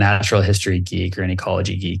like a natural history geek or an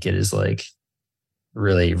ecology geek, it is like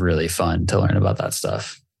really, really fun to learn about that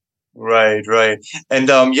stuff. Right. And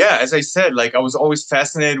as I said, like I was always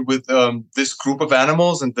fascinated with this group of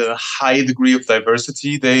animals and the high degree of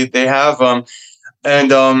diversity they have.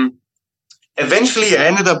 Eventually, I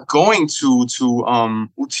ended up going to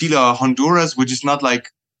Utila, Honduras, which is not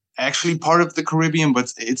like actually part of the Caribbean,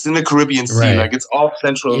 but it's in the Caribbean Sea. Right. Like it's off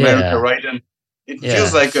Central America, right? And it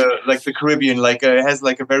feels like the Caribbean, like it has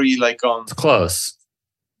like a very like it's close.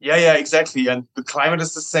 Yeah, exactly. And the climate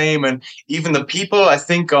is the same, and even the people. I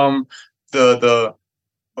think the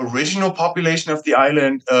original population of the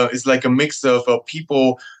island is like a mix of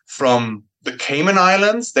people from the Cayman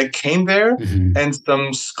Islands that came there and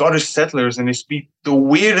some Scottish settlers, and they speak the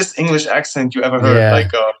weirdest English accent you ever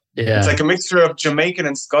heard. It's like a mixture of Jamaican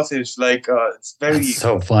and Scottish. Like it's very That's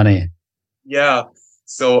so funny. Yeah.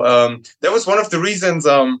 So that was one of the reasons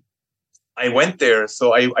I went there.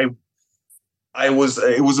 So I was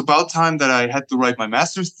it was about time that I had to write my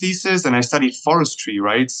master's thesis, and I studied forestry,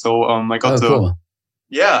 right? So I got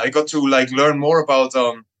to like learn more about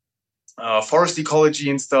forest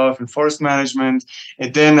ecology and stuff and forest management.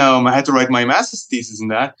 And then I had to write my master's thesis in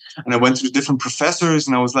that. And I went to the different professors,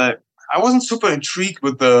 and I was like, I wasn't super intrigued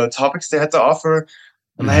with the topics they had to offer.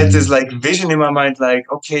 And I had this like vision in my mind, like,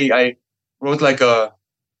 okay, wrote like a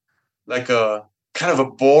kind of a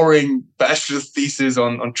boring bachelor's thesis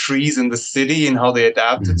on trees in the city and how they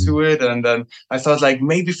adapted to it. And then I thought like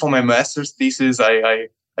maybe for my master's thesis, I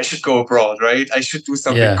should go abroad, right? I should do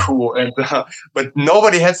something cool. And but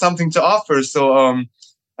nobody had something to offer. So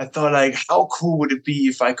I thought like, how cool would it be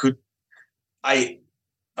if I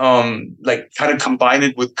like kind of combine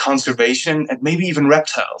it with conservation and maybe even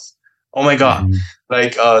reptiles. Oh my God.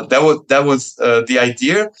 Like that was the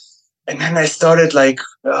idea. And then I started like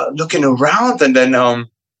looking around, and then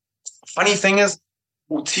funny thing is,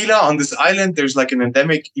 Utila on this island, there's like an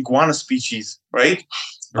endemic iguana species, right?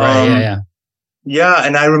 Right. Yeah,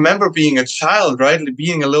 and I remember being a child, right?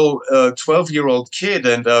 Being a little 12-year-old kid,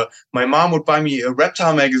 and my mom would buy me a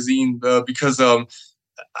reptile magazine because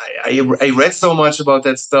I read so much about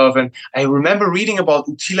that stuff. And I remember reading about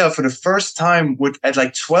Utila for the first time at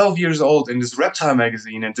like 12 years old in this reptile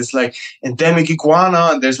magazine, and this like endemic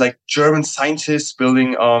iguana. And there's like German scientists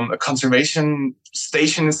building a conservation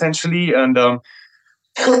station essentially. And so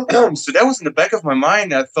that was in the back of my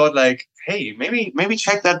mind. I thought like, hey, maybe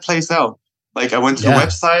check that place out. Like I went to the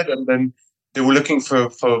website, and then they were looking for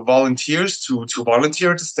volunteers to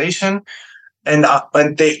volunteer at the station. And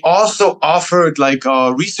they also offered like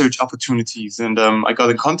research opportunities, and I got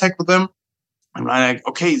in contact with them. And I'm like,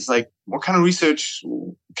 okay, it's like, what kind of research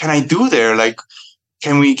can I do there? Like,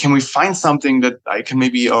 can we find something that I can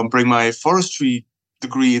maybe bring my forestry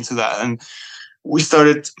degree into that? And we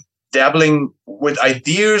started dabbling with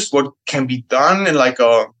ideas, what can be done in like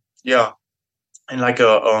a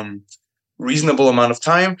reasonable amount of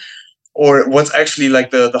time, or what's actually like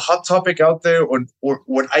the hot topic out there, or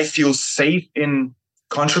what I feel safe in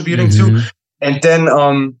contributing to. And then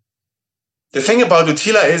the thing about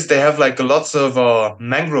Utila is they have like lots of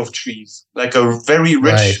mangrove trees, like a very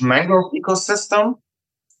rich mangrove ecosystem.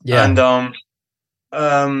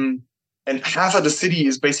 And half of the city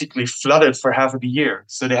is basically flooded for half of the year.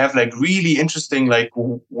 So they have like really interesting like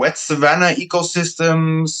wet savanna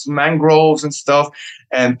ecosystems, mangroves and stuff.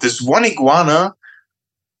 And this one iguana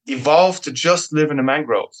evolved to just live in the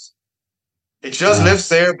mangroves. It just lives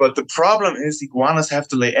there, but the problem is iguanas have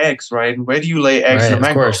to lay eggs, right? And where do you lay eggs in a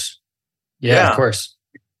mangrove? Of course. Yeah, of course.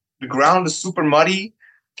 The ground is super muddy,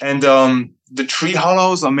 and the tree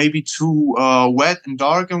hollows are maybe too wet and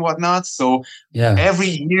dark and whatnot. So every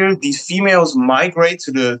year these females migrate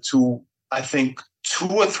to I think 2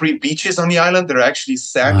 or 3 beaches on the island that are actually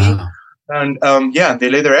sandy. And they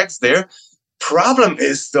lay their eggs there. Problem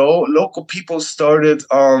is, though, local people started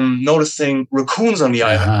noticing raccoons on the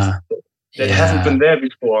island that haven't been there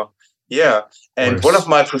before. Yeah. And one of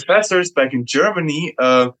my professors back in Germany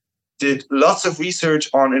did lots of research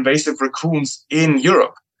on invasive raccoons in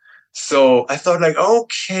Europe. So I thought like,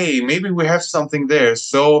 okay, maybe we have something there.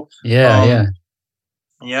 So so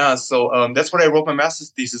that's what I wrote my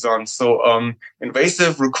master's thesis on. So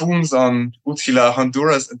invasive raccoons on Utila,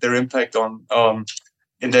 Honduras, and their impact on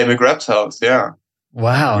endemic reptiles. Yeah.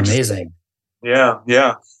 Wow. Amazing. Yeah.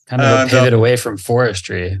 Kind of a pivot away from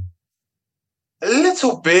forestry. A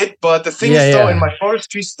little bit, but the thing is, though, in my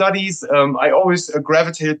forestry studies, I always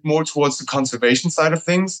gravitated more towards the conservation side of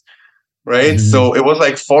things, right? So it was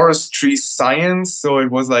like forestry science. So it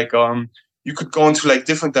was like you could go into like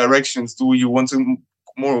different directions. Do you want to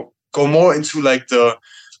go more into like the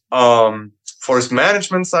forest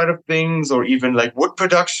management side of things, or even like wood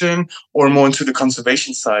production, or more into the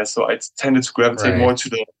conservation side? So I tended to gravitate more to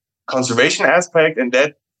the conservation aspect, and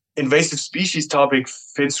that invasive species topic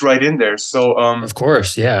fits right in there. So of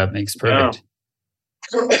course, it makes perfect.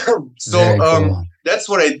 So cool. That's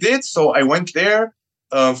what I did. So I went there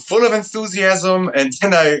full of enthusiasm, and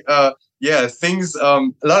then a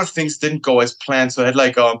lot of things didn't go as planned. So I had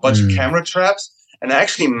like a bunch of camera traps, and I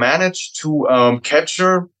actually managed to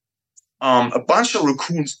capture a bunch of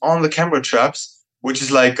raccoons on the camera traps, which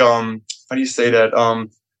is like how do you say that?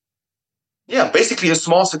 Basically a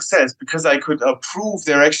small success, because I could prove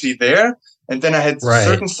they're actually there. And then I had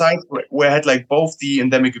certain sites where I had like both the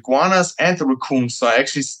endemic iguanas and the raccoons. So I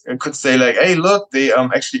actually could say like, hey, look, they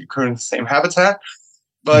actually occur in the same habitat.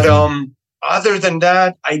 But other than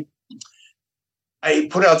that, I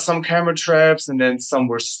put out some camera traps, and then some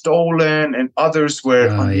were stolen, and others were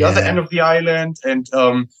on the other end of the island. And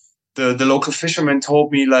the local fishermen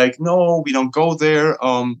told me like, no, we don't go there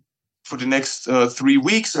for the next 3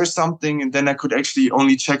 weeks or something. And then I could actually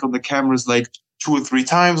only check on the cameras like 2 or 3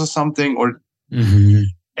 times or something, or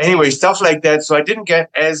anyway, stuff like that. So I didn't get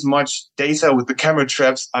as much data with the camera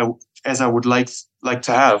traps as I would like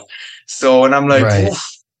to have. So, and I'm like,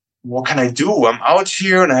 what can I do? I'm out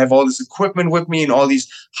here and I have all this equipment with me and all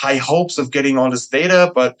these high hopes of getting all this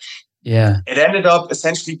data, but Yeah. It ended up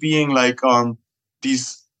essentially being like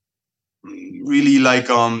these really like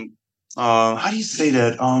how do you say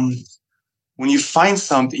that? When you find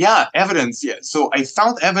something, yeah, evidence. Yeah. So I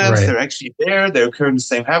found evidence, Right. they're actually there, they're occurring in the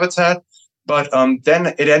same habitat. But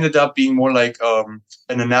then it ended up being more like an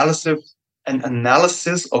analysis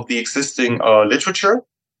of the existing literature.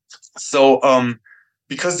 So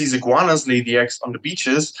because these iguanas lay the eggs on the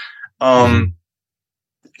beaches,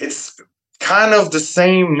 it's kind of the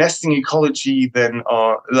same nesting ecology than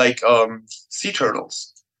like sea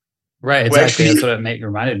turtles. Right. Who Exactly. actually, That's what it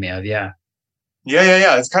reminded me of. Yeah.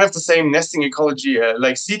 yeah. It's kind of the same nesting ecology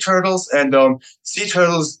like sea turtles, and sea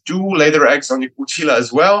turtles do lay their eggs on the Utila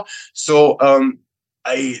as well. So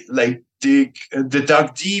I like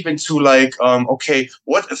dug deep into like okay,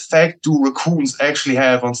 what effect do raccoons actually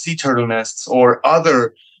have on sea turtle nests or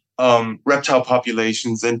other reptile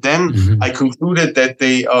populations? And then I concluded that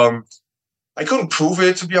they I couldn't prove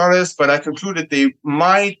it, to be honest, but I concluded they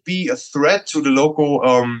might be a threat to the local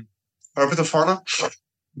herpetofauna.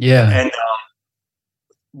 Yeah. And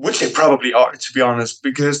which they probably are, to be honest,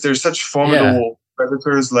 because they're such formidable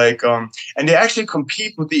predators. Like, and they actually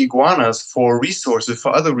compete with the iguanas for resources,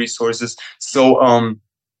 for other resources. So,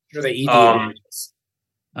 sure they eat the iguanas.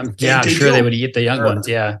 I'm sure they would eat the young ones.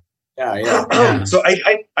 Yeah. Yeah. So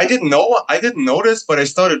I didn't know, I didn't notice, but I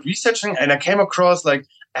started researching, and I came across like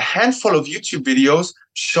a handful of YouTube videos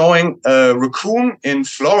showing a raccoon in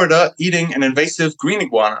Florida eating an invasive green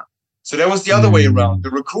iguana. So that was the other way around. The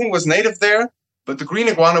raccoon was native there, but the green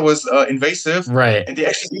iguana was invasive. Right. And they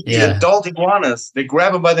actually eat the adult iguanas. They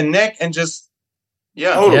grab them by the neck and just,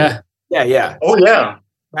 Yeah. Oh, yeah.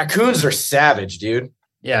 Raccoons are savage, dude.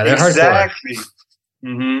 Yeah, they're exactly. hardcore.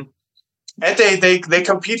 Mm-hmm. And they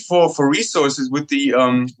compete for resources with the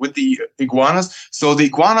iguanas. So the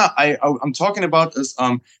iguana I'm talking about is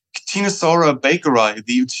Ctenosaura bakeri,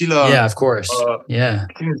 the Utila. Yeah, of course. Yeah,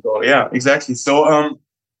 exactly. So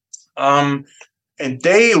and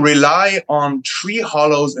they rely on tree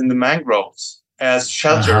hollows in the mangroves as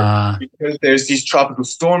shelter because there's these tropical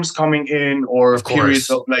storms coming in, or periods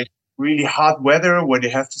of like really hot weather where they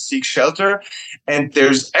have to seek shelter. And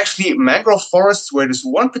there's actually mangrove forests where this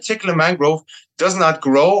one particular mangrove does not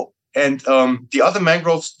grow, and the other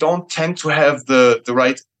mangroves don't tend to have the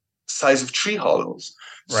right size of tree hollows.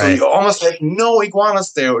 So you almost have no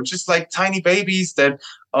iguanas there, or just like tiny babies that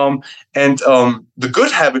the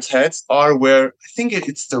good habitats are where I think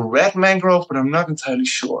it's the red mangrove, but I'm not entirely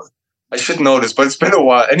sure. I should know this, but it's been a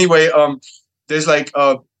while. Anyway, there's like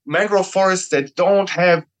mangrove forests that don't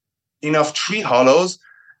have enough tree hollows,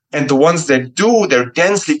 and the ones that do, they're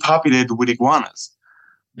densely populated with iguanas.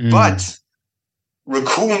 But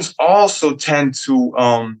raccoons also tend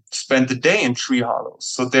to spend the day in tree hollows.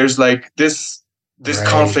 So there's like this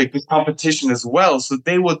conflict, this competition as well. So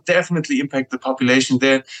they will definitely impact the population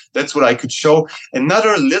there. That's what I could show.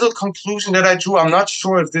 Another little conclusion that I drew, I'm not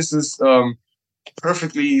sure if this is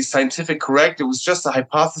perfectly scientific correct. It was just a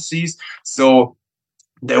hypothesis. So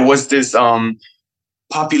there was this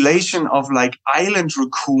population of like island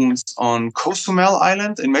raccoons on Cozumel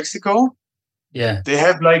Island in Mexico. Yeah, they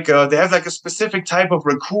have like a specific type of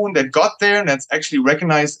raccoon that got there, and that's actually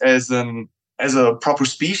recognized as a proper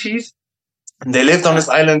species. And they lived on this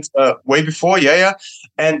island way before,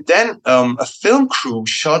 And then a film crew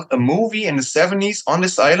shot a movie in the 70s on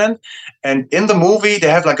this island, and in the movie they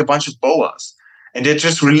have like a bunch of boas, and they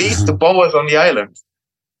just released the boas on the island.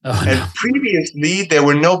 Previously there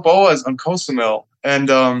were no boas on Cozumel, and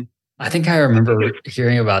I think I remember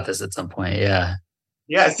hearing about this at some point.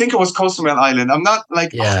 Yeah, I think it was Cozumel Island. I'm not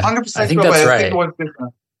like 100% sure, but I think it was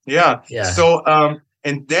different. Yeah. So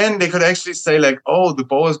and then they could actually say like, oh, the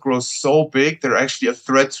boas grow so big, they're actually a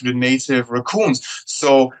threat to the native raccoons.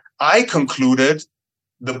 So I concluded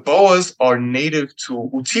the boas are native to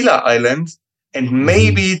Utila Island, and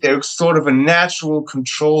maybe they're sort of a natural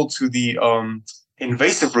control to the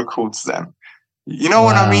invasive raccoons then. You know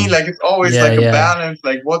what I mean? Like it's always like a balance,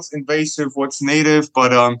 like what's invasive, what's native,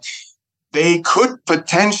 but they could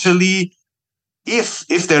potentially, if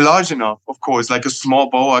they're large enough, of course, like a small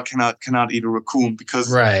boa cannot eat a raccoon because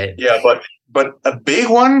but a big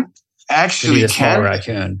one actually can. Small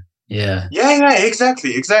raccoon. Yeah,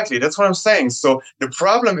 exactly. That's what I'm saying. So the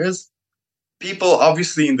problem is, people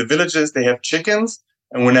obviously in the villages, they have chickens,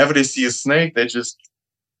 and whenever they see a snake, they just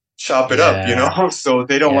chop it up, you know. So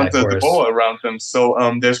they don't want the boa around them. So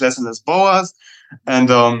there's less and less boas, and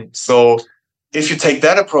so if you take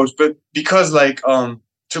that approach, but because like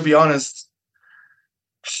to be honest,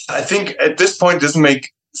 I think at this point it doesn't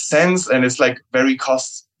make sense, and it's like very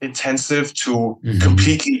cost intensive to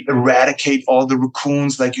completely eradicate all the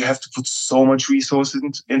raccoons. Like you have to put so much resources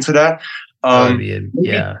into that.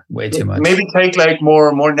 Way too much. Maybe take like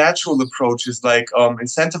more natural approaches, like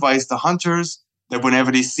incentivize the hunters that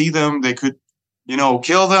whenever they see them, they could,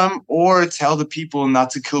 kill them, or tell the people not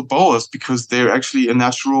to kill boas because they're actually a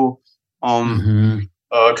natural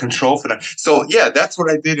control for them. So yeah, that's what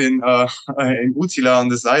I did in Utila on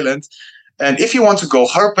this island. And if you want to go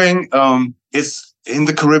harping, it's in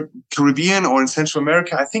the Caribbean or in Central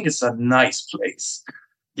America. I think it's a nice place.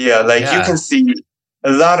 Yeah, you can see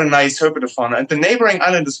a lot of nice herpetofauna, and the neighboring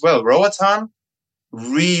island as well, Roatan,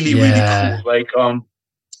 really cool. Like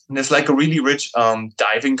there's like a really rich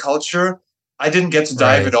diving culture. I didn't get to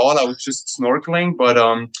dive at all. I was just snorkeling, but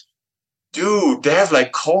dude, they have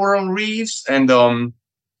like coral reefs and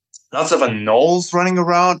lots of anoles running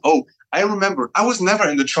around. Oh, I remember I was never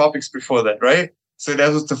in the tropics before that, right? So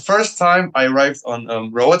that was the first time I arrived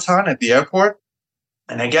on Roatan at the airport,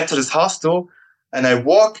 and I get to this hostel. And I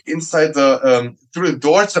walk inside through the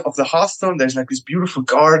doors of the hostel, and there's like this beautiful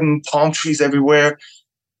garden, palm trees everywhere.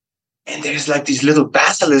 And there's like these little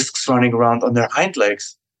basilisks running around on their hind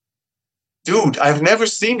legs. Dude, I've never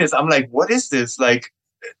seen this. I'm like, what is this? Like,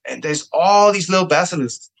 and there's all these little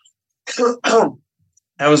basilisks. That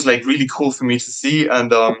was like really cool for me to see.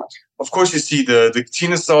 And of course, you see the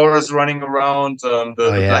Ctenosaurus running around, the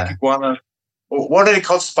black iguana. What are they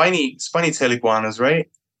called? Spiny tail iguanas, right?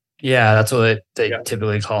 Yeah, that's what they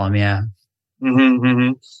typically call them. Yeah.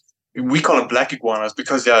 We call them black iguanas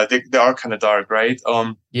because they are kind of dark, right?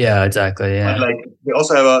 Yeah, exactly. Yeah. But, like they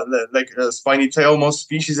also have a spiny tail, most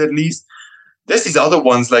species at least. There's these other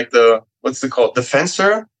ones like what's it called? The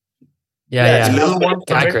fencer. Yeah. Little ones.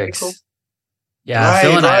 Cacrix. Yeah,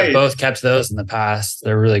 Phil and I have both kept those in the past.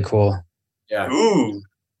 They're really cool. Yeah. Ooh.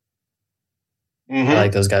 I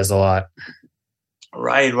like those guys a lot.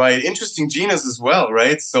 Right. Interesting genus as well,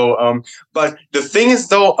 right? So, but the thing is,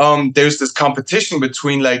 though, there's this competition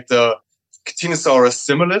between like the Ctenosaurus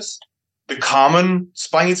similis, the common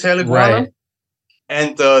spiny tail iguana,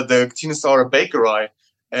 and the Ctenosaurus bakeri.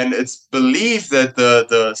 And it's believed that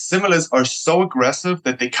the similis are so aggressive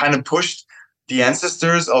that they kind of pushed the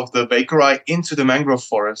ancestors of the bakeri into the mangrove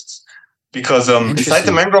forests. Because inside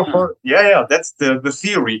the mangrove forest, that's the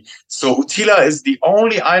theory. So Utila is the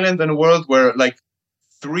only island in the world where like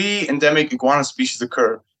 3 endemic iguana species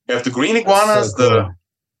occur. You have the green iguanas, the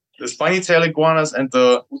spiny tail iguanas, and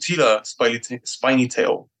the Utila spiny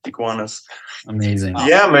tail iguanas. Amazing.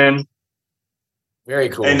 Yeah, man. Very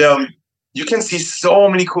cool. And you can see so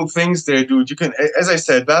many cool things there, dude. You can, as I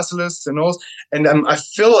said, basilisks and all. And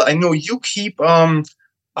I know you keep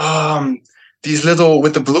these little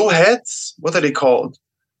with the blue heads. What are they called?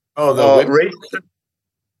 Oh, the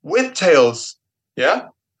whip tails. Yeah.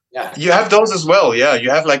 Yeah, you have those as well. Yeah, you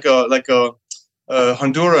have like a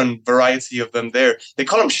Honduran variety of them there. They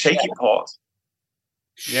call them shaky paws.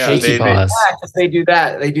 Yeah, shaky paws. They do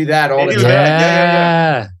that. They do that all the time.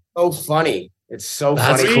 Yeah. So funny. It's so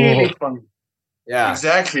That's funny. Really funny. Yeah,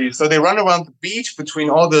 exactly. So they run around the beach between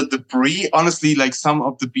all the debris. Honestly, like some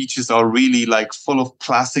of the beaches are really like full of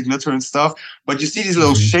plastic litter and stuff. But you see these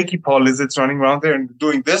little shaky paw lizards running around there and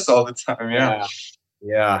doing this all the time.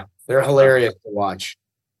 Yeah. They're hilarious to watch.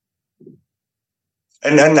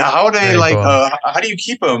 And how they how do you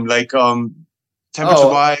keep them temperature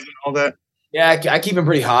wise and all that? Yeah, I keep them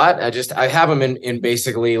pretty hot. I have them in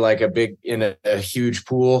basically like a huge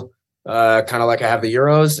pool, kind of like I have the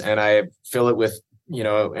Euros, and I fill it with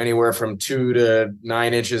anywhere from 2 to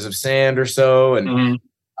 9 inches of sand or so, and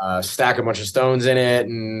stack a bunch of stones in it,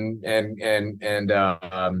 and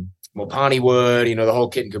Mopani wood, the whole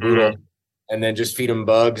kit and caboodle. And then just feed them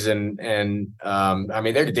bugs and I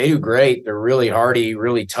mean they do great. They're really hardy,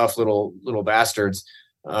 really tough little bastards.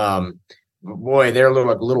 Boy, they're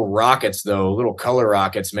little rockets though, little color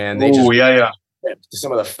rockets, man. They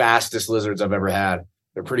some of the fastest lizards I've ever had.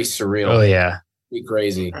 They're pretty surreal. Oh yeah, pretty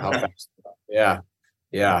crazy how fast. Yeah.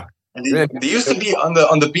 And they used to be on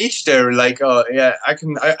the beach there,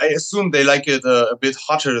 I assume they like it a bit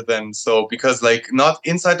hotter then, so because like not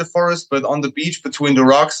inside the forest but on the beach between the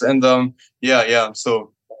rocks and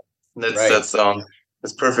so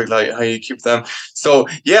that's perfect like how you keep them. So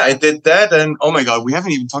yeah, I did that, and oh my god, we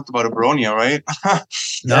haven't even talked about Abronia, right?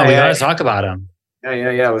 No, we gotta talk about him.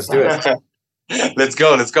 Yeah, let's do it. Let's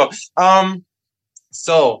go.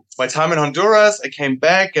 So my time in Honduras, I came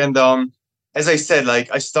back, and as I said, like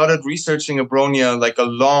I started researching Abronia like a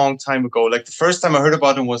long time ago. Like the first time I heard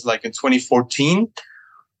about him was like in 2014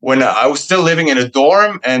 when I was still living in a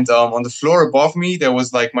dorm, and on the floor above me there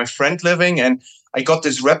was like my friend living, and I got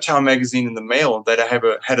this reptile magazine in the mail that I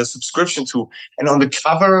had a subscription to, and on the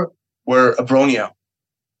cover were Abronia,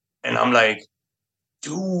 and I'm like,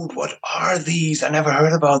 dude, what are these? I never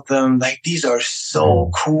heard about them. Like, these are so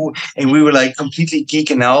cool. And we were like completely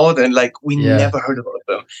geeking out, and like we never heard about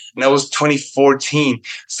them. And that was 2014.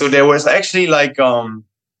 So there was actually like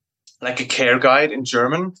a care guide in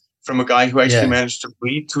German from a guy who actually managed to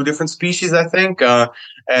breed 2 different species, I think.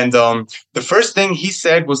 And the first thing he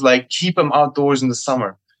said was like, keep them outdoors in the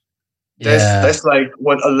summer. That's like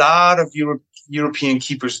what a lot of European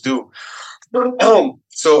keepers do.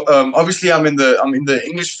 So obviously I'm in the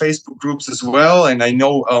English Facebook groups as well, and I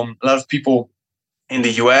know a lot of people in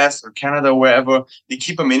the US or Canada or wherever, they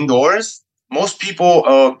keep them indoors. Most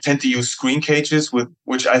people tend to use screen cages,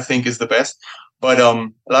 which I think is the best, but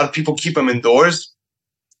a lot of people keep them indoors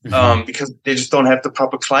because they just don't have the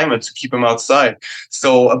proper climate to keep them outside.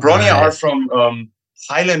 So Abronia are from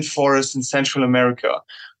highland forests in Central America.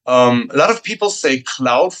 A lot of people say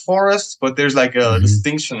cloud forest, but there's like a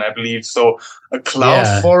distinction, I believe. So a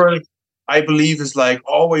cloud forest, I believe, is like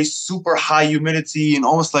always super high humidity and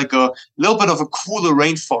almost like a little bit of a cooler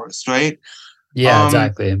rainforest, right? Yeah,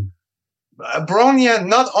 exactly. Abronia,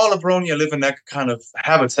 not all Abronia live in that kind of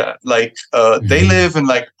habitat. Like they live in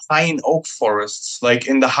like pine oak forests, like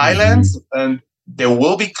in the highlands, and there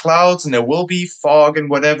will be clouds and there will be fog and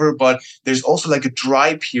whatever, but there's also like a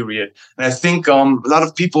dry period. And I think a lot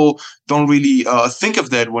of people don't really think of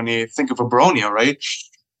that when they think of Abronia, right?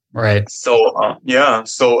 Right. So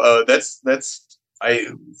that's I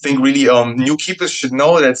think really new keepers should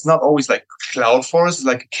know that it's not always like cloud forest. It's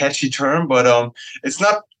like a catchy term, but it's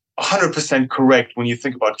not 100% correct when you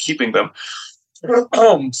think about keeping them.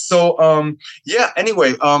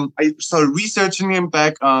 Anyway, I started researching him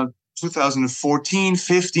back 2014,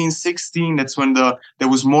 15, 16. That's when there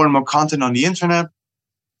was more and more content on the internet.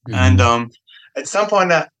 And at some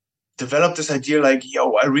point I developed this idea like,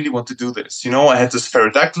 yo, I really want to do this. You know, I had this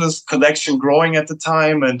Pterodactylus collection growing at the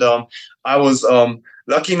time, and I was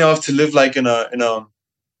lucky enough to live like in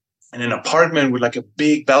an apartment with like a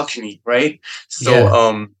big balcony, right?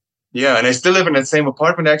 So and I still live in that same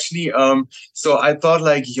apartment actually. So I thought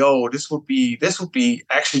like, yo, this would be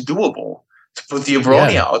actually doable to put the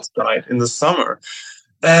Abronia outside in the summer.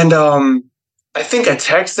 And I think I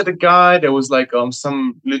texted a guy. There was like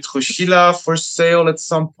some Litrushila for sale at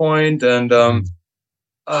some point, and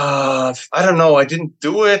I don't know, I didn't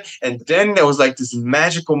do it. And then there was like this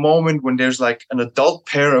magical moment when there's like an adult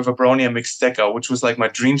pair of Abronia mixteca, which was like my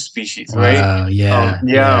dream species, right?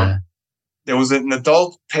 There was an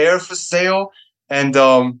adult pair for sale, and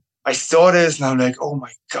I saw this and I'm like, oh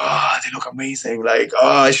my God, they look amazing. Like, oh,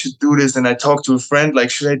 I should do this. And I talked to a friend,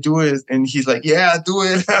 like, should I do it? And he's like, yeah, do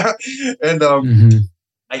it. And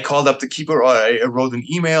I called up the keeper, or I wrote an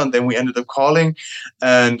email, and then we ended up calling.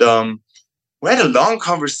 And we had a long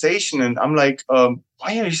conversation, and I'm like, why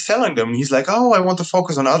are you selling them? And he's like, oh, I want to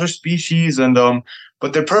focus on other species, and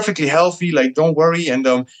but they're perfectly healthy, like, don't worry. And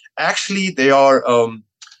actually they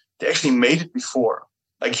actually made it before.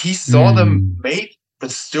 Like, he saw them made,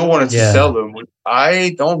 but still wanted to sell them.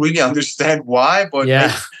 I don't really understand why, but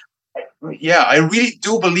I really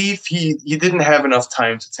do believe he didn't have enough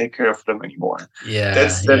time to take care of them anymore.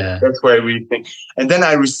 That's what I really think. And then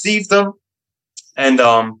I received them, and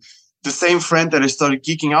the same friend that I started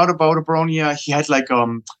geeking out about Abronia, he had like a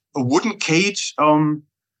wooden cage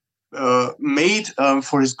made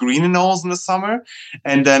for his green anoles in the summer,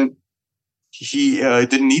 and then he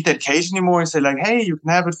didn't need that cage anymore. He said like, hey, you can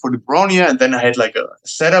have it for the Abronia. And then I had like a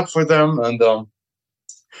setup for them, and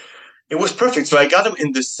it was perfect. So I got them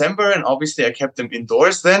in December, and obviously I kept them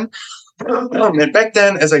indoors then. And back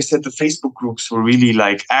then, as I said, the Facebook groups were really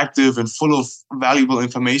like active and full of valuable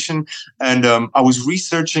information. And I was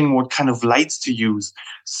researching what kind of lights to use.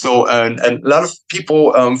 So and a lot of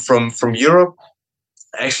people from Europe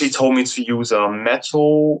actually told me to use a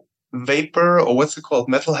metal vapor, or what's it called?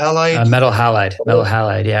 Metal halide? Metal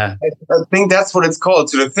halide, yeah. I think that's what it's called.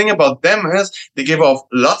 So the thing about them is they give off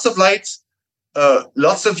lots of light,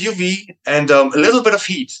 lots of UV, and a little bit of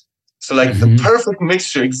heat. So like the perfect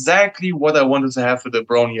mixture, exactly what I wanted to have for the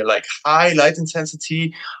Abronia, like high light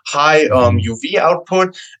intensity, high UV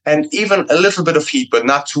output, and even a little bit of heat, but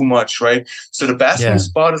not too much, right? So the basking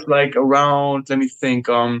spot is like around, let me think,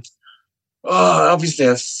 obviously I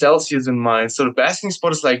have Celsius in mind. So the basking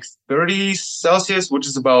spot is like 30 Celsius, which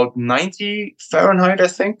is about 90 Fahrenheit, I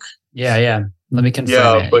think. Yeah. Let me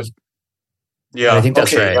confirm it. But I think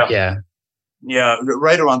that's right. Yeah,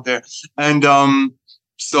 right around there. And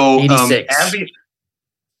so 86.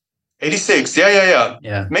 86. Yeah.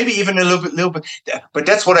 Yeah. Maybe even a little bit. But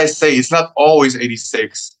that's what I say. It's not always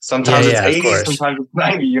 86. Sometimes it's 80, sometimes it's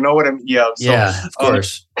 90. You know what I mean? Yeah. So, yeah, of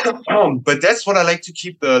course. But that's what I like to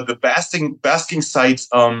keep the basking sites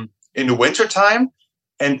in the winter time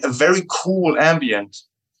and a very cool ambient.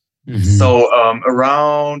 Mm-hmm. So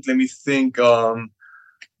around, let me think,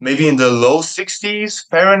 maybe in the low 60s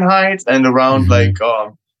Fahrenheit and around like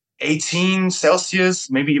 18 Celsius,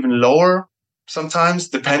 maybe even lower. Sometimes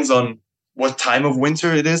depends on what time of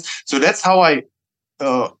winter it is. So that's how I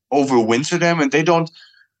overwinter them, and they don't.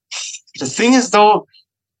 The thing is, though,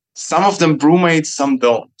 some of them brumate, some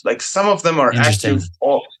don't. Like some of them are active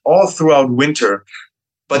all throughout winter,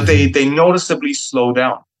 but they noticeably slow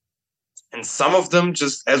down. And some of them,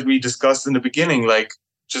 just as we discussed in the beginning, like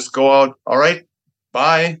just go out. All right,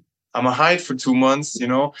 bye. I'm a hide for 2 months, you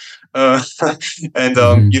know,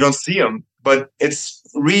 and you don't see them. But it's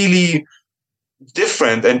really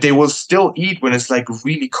different, and they will still eat when it's like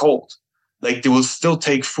really cold. Like they will still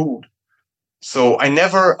take food. So I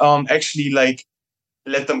never actually like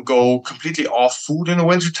let them go completely off food in the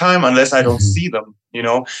wintertime unless I don't see them, you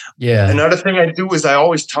know. Yeah. Another thing I do is I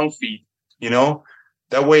always tongue feed, you know.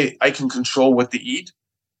 That way I can control what they eat.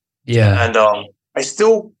 Yeah. And I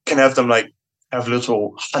still can have them like have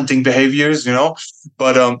little hunting behaviors, you know.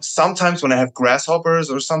 But sometimes when I have grasshoppers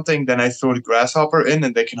or something, then I throw the grasshopper in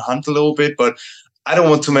and they can hunt a little bit. But I don't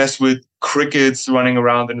want to mess with crickets running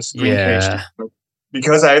around in a screen cage.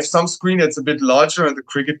 Because I have some screen that's a bit larger and the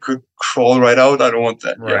cricket could crawl right out. I don't want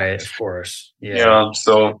that. Right, of course. Yeah,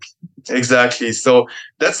 so exactly. So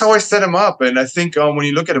that's how I set them up. And I think when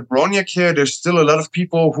you look at Abronia care, there's still a lot of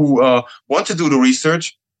people who want to do the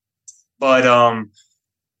research, but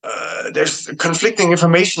there's conflicting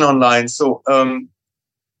information online. So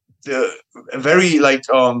the very like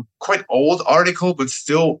quite old article, but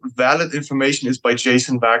still valid information is by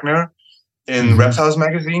Jason Wagner in Reptiles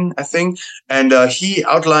magazine, I think. And he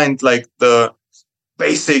outlined like the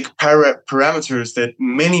basic parameters that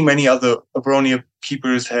many other Abronia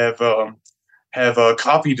keepers have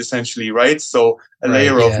copied essentially, right? So a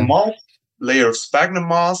layer of moss, layer of sphagnum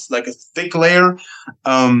moss, like a thick layer.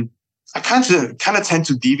 I kind of tend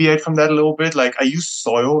to deviate from that a little bit. Like I use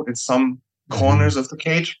soil in some corners of the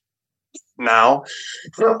cage now,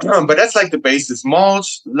 but that's like the basis.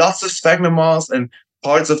 Mulch, lots of sphagnum moss, and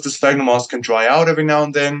parts of the sphagnum moss can dry out every now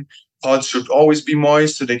and then. Parts should always be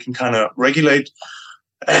moist so they can kind of regulate.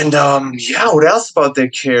 And what else about their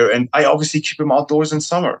care? And I obviously keep them outdoors in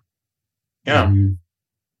summer. Yeah.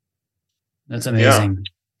 That's amazing. Yeah.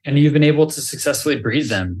 And you've been able to successfully breed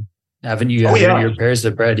them, haven't you? Your pairs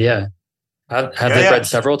have bred, Have they bred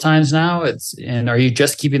several times now? And are you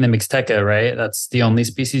just keeping the Mixteca, right? That's the only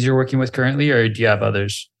species you're working with currently, or do you have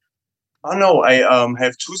others? Oh no, I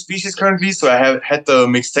have 2 species currently. So I have had the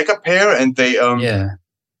Mixteca pair, and they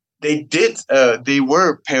they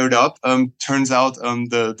were paired up. Turns out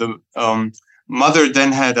the mother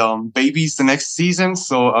then had babies the next season.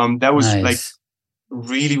 So that was like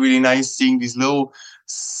really, really nice seeing these little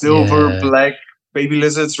silver black baby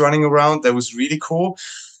lizards running around. That was really cool.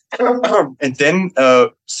 And then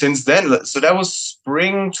since then, so that was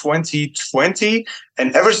spring 2020,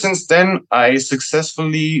 and ever since then I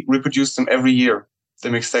successfully reproduced them every year, the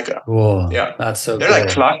Mixteca. Cool. Yeah, that's so they're cool. Like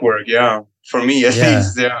clockwork, for me at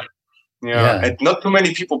least. Yeah. And not too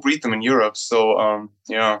many people breed them in Europe, so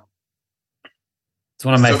it's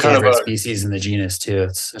one of my favorite species in the genus too.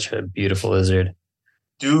 It's such a beautiful lizard,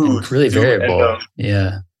 and really variable.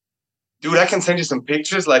 Dude, I can send you some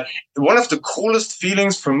pictures. Like one of the coolest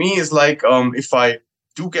feelings for me is like if I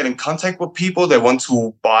do get in contact with people that want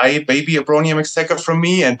to buy baby Abronia Mixteca from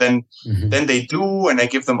me, and then they do, and I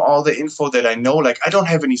give them all the info that I know. Like I don't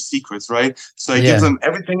have any secrets, right? So I give them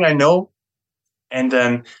everything I know, and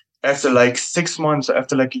then after like 6 months,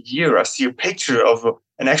 after like a year, I see a picture of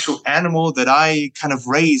an actual animal that I kind of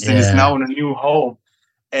raised and is now in a new home.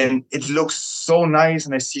 And it looks so nice,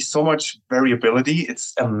 and I see so much variability.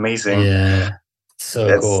 It's amazing. Yeah,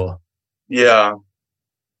 so cool. Yeah.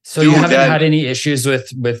 So you haven't had any issues with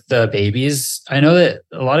the babies? I know that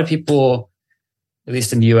a lot of people, at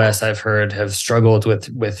least in the US, I've heard, have struggled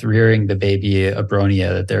with rearing the baby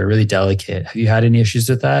Abronia, that they're really delicate. Have you had any issues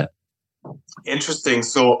with that? Interesting.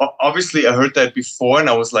 So obviously I heard that before, and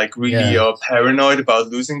I was like really paranoid about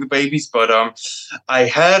losing the babies. But I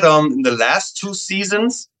had in the last 2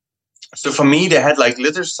 seasons. So for me, they had like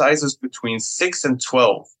litter sizes between 6 and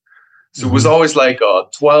 12. So it was always like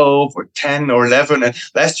 12 or 10 or 11. And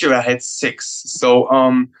last year I had 6. So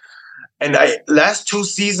and last 2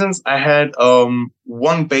 seasons I had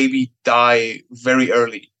 1 baby die very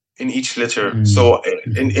early in each litter. So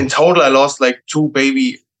in total I lost like 2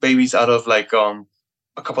 baby babies out of like a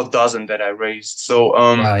couple dozen that I raised. So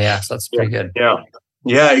wow, yeah, so that's pretty good.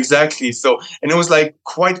 Yeah, exactly. So, and it was like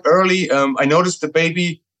quite early. I noticed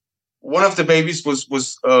one of the babies was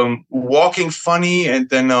walking funny, and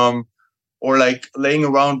then or like laying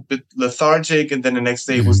around a bit lethargic, and then the next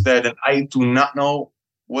day it was dead. And I do not know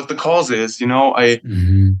what the cause is. And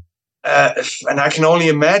I can only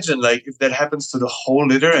imagine, like, if that happens to the whole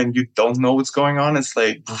litter and you don't know what's going on, it's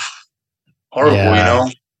like horrible.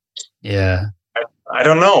 Yeah. I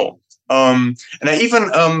don't know. And I even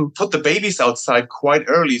put the babies outside quite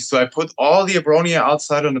early. So I put all the Abronia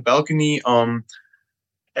outside on the balcony in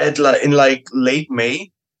like late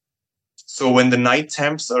May. So when the night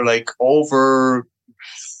temps are like over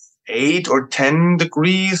 8 or 10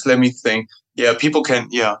 degrees, let me think. Yeah, people can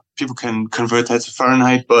convert that to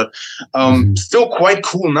Fahrenheit, but still quite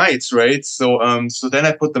cool nights, right? So then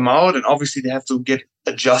I put them out, and obviously they have to get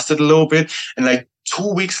adjusted a little bit. And like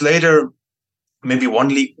 2 weeks later, maybe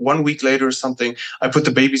 1 week later or something, I put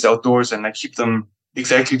the babies outdoors and I keep them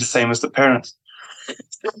exactly the same as the parents.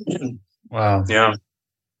 Wow. Yeah.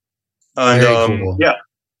 And very cool.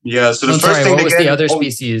 Yeah. So the first thing what was the other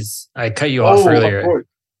species? I cut you off earlier. Of course.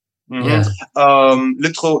 Yeah.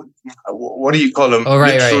 What do you call them? Oh,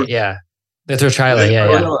 right. Yeah. Litrochila. Yeah.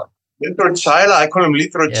 Litrochila. I call them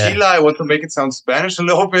Litrochila. I want to make it sound Spanish a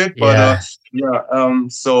little bit, but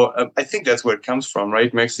So I think that's where it comes from,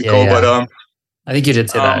 right? Mexico. Yeah. But I think you did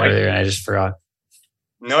say that earlier, and I just forgot.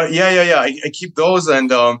 No, yeah. I keep those, and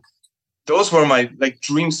those were my like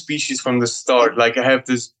dream species from the start. Like I have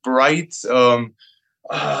this bright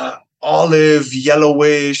olive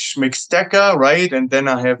yellowish Mixteca, right? And then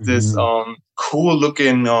I have this cool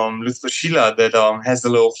looking Litrochila that has the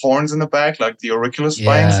little horns in the back, like the auricular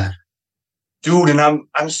spines. Yeah. Dude, and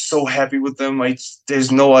I'm so happy with them.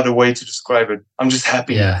 There's no other way to describe it. I'm just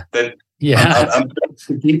happy that I'm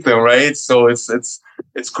to keep them, right? So it's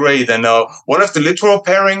great. And one of the literal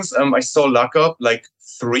pairings, I saw luck up like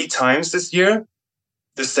 3 times this year,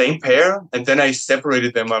 the same pair, and then I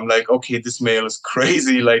separated them. I'm like, okay, this male is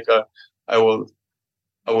crazy. Like, I will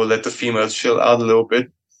let the female chill out a little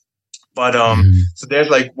bit. But so there's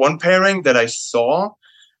like one pairing that I saw.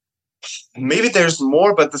 Maybe there's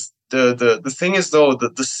more, but the thing is though,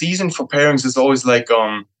 the season for pairings is always like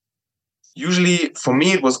usually for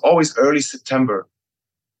me it was always early September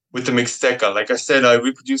with the Mixteca. Like I said, I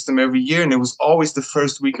reproduced them every year, and it was always the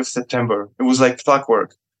first week of September. It was like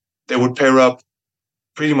clockwork. They would pair up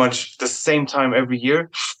pretty much the same time every year.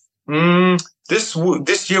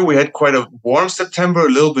 This year we had quite a warm September, a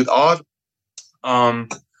little bit odd.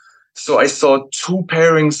 So I saw 2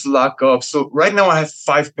 pairings lock up. So right now I have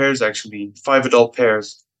 5 pairs, actually, 5 adult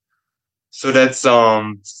pairs. So that's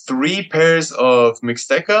 3 pairs of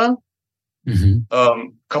Mixteca,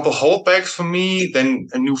 couple holdbacks for me, then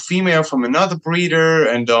a new female from another breeder,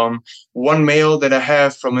 and one male that I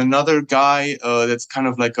have from another guy that's kind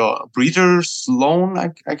of like a breeder's loan,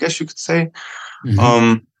 I guess you could say.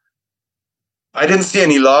 I didn't see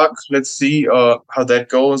any luck. Let's see how that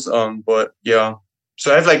goes. But yeah.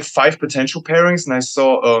 So I have like 5 potential pairings, and I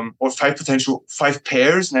saw or 5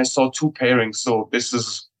 pairs, and I saw 2 pairings. So this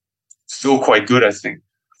is still quite good, I think.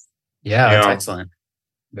 Yeah, that's excellent.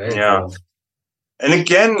 Very cool. And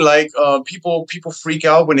again, like people freak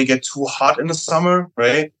out when they get too hot in the summer,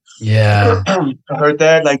 right? Yeah. I heard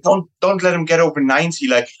that. Like, don't let them get over 90.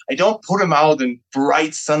 Like, I don't put them out in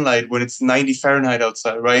bright sunlight when it's 90 Fahrenheit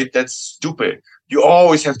outside, right? That's stupid. You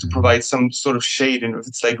always have to provide some sort of shade, and if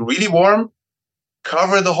it's like really warm,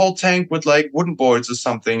 cover the whole tank with like wooden boards or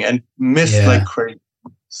something and mist like crazy.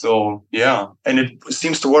 So yeah, and it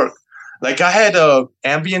seems to work. Like I had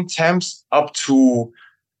ambient temps up to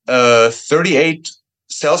 38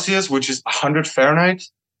 Celsius, which is 100 Fahrenheit,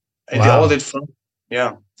 and they all did fine.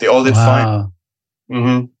 Yeah, they all did fine.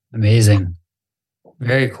 Amazing,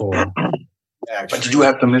 very cool. But you do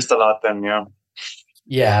have to mist a lot, then.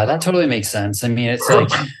 Yeah, that totally makes sense. I mean, it's like,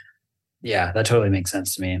 that totally makes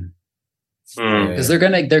sense to me. Because they're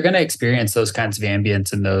gonna experience those kinds of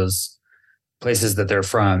ambience in those places that they're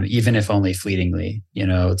from, even if only fleetingly.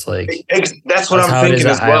 It's like that's what I'm thinking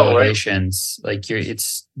as well. Elevations, right? Like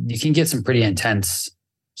you can get some pretty intense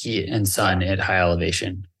heat and sun at high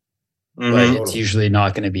elevation, but it's usually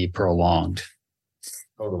not going to be prolonged.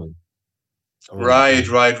 Totally. Right.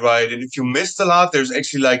 And if you mist a lot, there's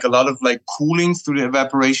actually like a lot of like cooling through the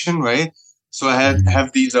evaporation, right? So I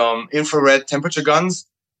have these infrared temperature guns.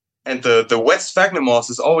 And the wet sphagnum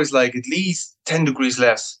moss is always like at least 10 degrees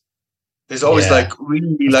less. There's always like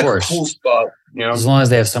really like a cool spot. As long as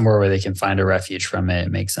they have somewhere where they can find a refuge from it,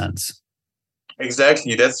 it makes sense.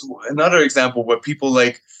 Exactly. That's another example where people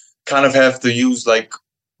like kind of have to use like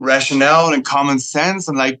rationale and common sense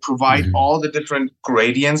and like provide all the different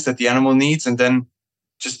gradients that the animal needs, and then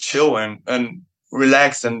just chill and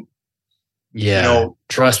relax and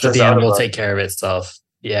trust that the animal will take care of itself.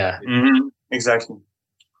 Yeah. Exactly.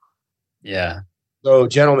 Yeah. So,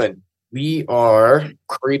 gentlemen, we are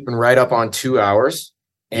creeping right up on 2 hours.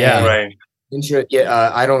 Yeah. Right.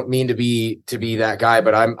 I don't mean to be that guy,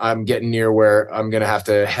 but I'm getting near where I'm gonna have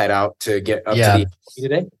to head out to get up to the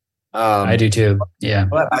today. I do too. Yeah.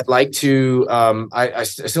 But I'd like to. I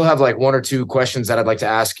still have like one or two questions that I'd like to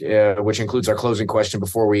ask, which includes our closing question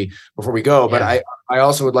before we go. But I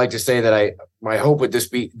also would like to say that my hope would this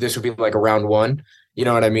would be like a round one. You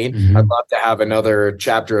know what I mean? I'd love to have another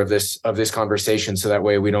chapter of this conversation, so that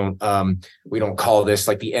way we don't call this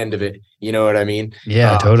like the end of it. You know what I mean?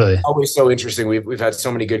 Yeah, totally. Always so interesting. We've had so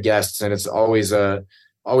many good guests, and it's always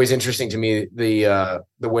interesting to me the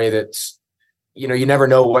way that you never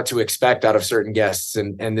know what to expect out of certain guests,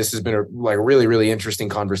 and this has been a really, really interesting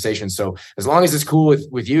conversation. So as long as it's cool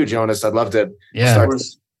with you, Jonas, I'd love to start.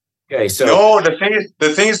 Okay, so no,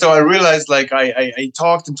 the thing is though, I realized like I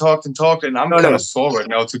talked and I'm kind of sore right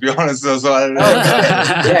now, to be honest. So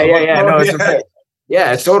yeah. No, it's okay.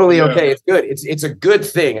 Yeah, it's totally okay. It's good. It's a good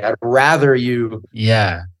thing. I'd rather you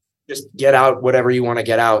just get out whatever you want to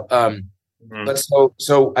get out. But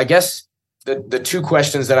so I guess the two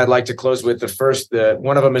questions that I'd like to close with, the first,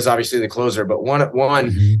 one of them is obviously the closer, but one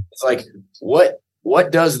is like,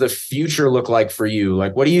 what does the future look like for you?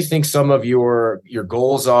 Like, what do you think some of your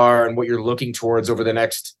goals are and what you're looking towards over the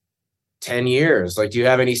next 10 years? Like, do you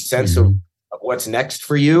have any sense of what's next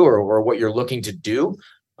for you or what you're looking to do?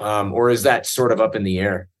 Or is that sort of up in the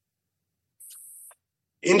air?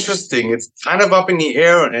 Interesting. It's kind of up in the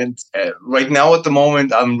air, and right now at the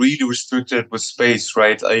moment I'm really restricted with space.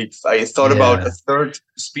 Right, I thought about a third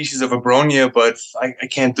species of Abronia, but I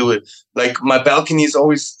can't do it. Like, my balcony is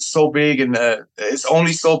always so big, and it's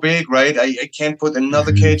only so big. Right, I can't put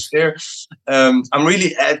another cage there. I'm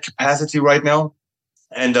really at capacity right now,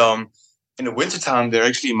 and in the wintertime they're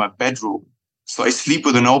actually in my bedroom. So I sleep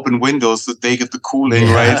with an open window so they get the cooling,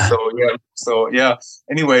 right? So yeah.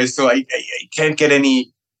 Anyway, so I can't get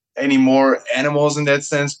any more animals in that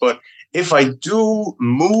sense. But if I do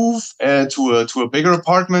move to a bigger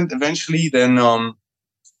apartment eventually, then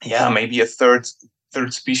maybe a third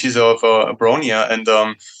species of Abronia, and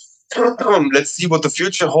let's see what the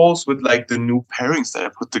future holds with like the new pairings that I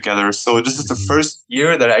put together. So this is the first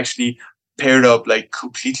year that I actually paired up like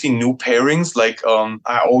completely new pairings. Like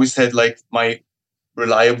I always had like my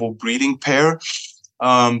reliable breeding pair,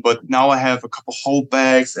 but now I have a couple whole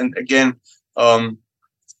bags, and again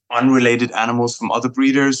unrelated animals from other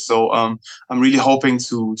breeders. So I'm really hoping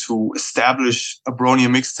to establish a Abronia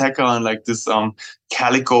mixteca and like this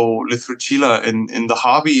calico Lithrocila in the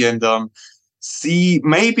hobby, and see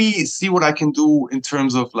what I can do in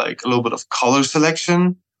terms of like a little bit of color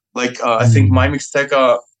selection. Like I think my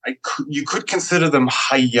mixteca, you could consider them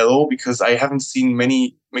high yellow, because I haven't seen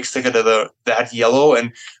many mixteca that are that yellow.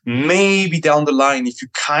 And maybe down the line, if you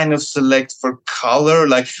kind of select for color,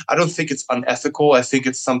 like, I don't think it's unethical. I think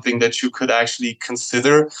it's something that you could actually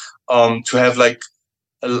consider to have like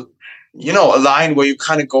a line where you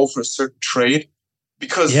kind of go for a certain trait,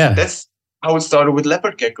 because that's how it started with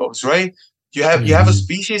leopard geckos, right? You have a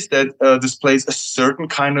species that displays a certain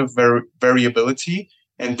kind of variability,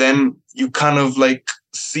 and then you kind of like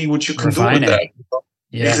see what you can do with that.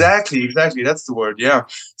 Yeah. Exactly. That's the word. Yeah.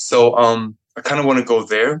 So I kind of want to go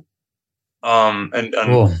there. And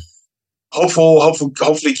cool.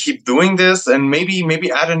 Hopefully keep doing this, and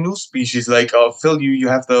maybe add a new species. Like Phil, you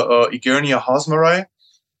have the Egernia hosmeri.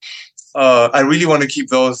 I really want to keep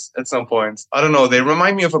those at some point. I don't know. They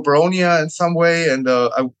remind me of Abronia in some way, and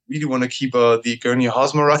I really want to keep the Egernia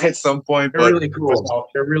hosmeri at some point. They're really cool.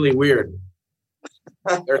 They're really weird.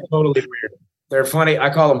 They're totally weird. They're funny. I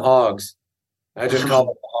call them hogs. I just call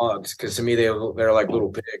them hogs because to me they're like little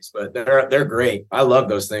pigs, but they're great. I love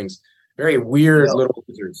those things. Very weird little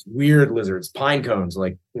lizards. Weird lizards. Pine cones,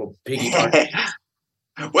 like little piggy pine.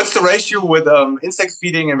 What's the ratio with insect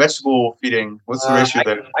feeding and vegetable feeding? What's the ratio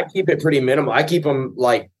there? I keep it pretty minimal. I keep them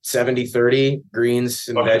like 70-30 greens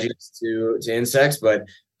and veggies to insects, but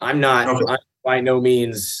I'm by no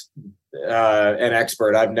means an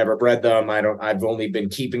expert. I've never bred them. I've only been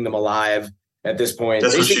keeping them alive at this point.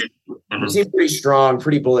 They seem pretty strong,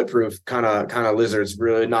 pretty bulletproof kind of lizards,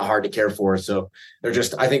 really not hard to care for. So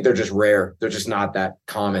I think they're just rare. They're just not that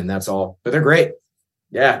common. That's all, but they're great.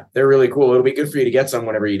 Yeah, they're really cool. It'll be good for you to get some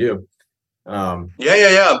whenever you do.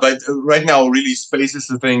 Yeah. But right now, really, space is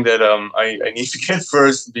the thing that I need to get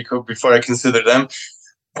first before I consider them.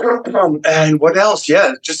 And what else?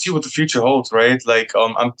 Yeah, just see what the future holds, right? Like,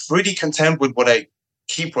 I'm pretty content with what I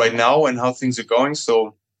keep right now and how things are going.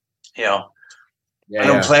 So, yeah, I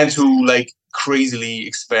don't plan to like crazily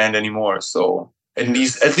expand anymore. So at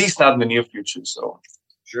least not in the near future. So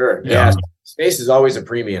sure, yeah. Space is always a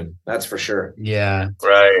premium. That's for sure. Yeah.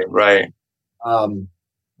 Right.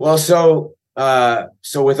 Well, so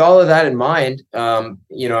with all of that in mind,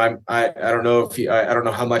 you know, I don't know if I don't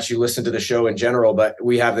know how much you listen to the show in general, but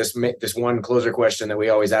we have this one closer question that we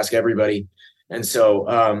always ask everybody, and so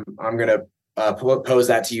I'm gonna pose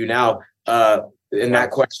that to you now. And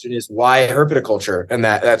that question is why herpetoculture, and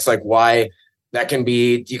that's like why. That can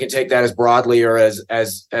be, you can take that as broadly or as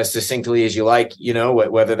succinctly as you like, you know,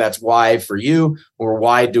 whether that's why for you or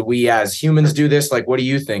why do we as humans do this? Like, what do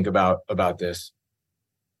you think about this?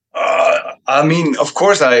 I mean, of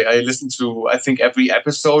course, I listen to, I think, every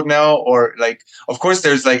episode now, or like, of course,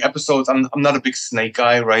 there's like episodes. I'm not a big snake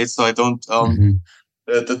guy, right? So I don't,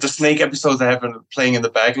 the snake episodes I have been playing in the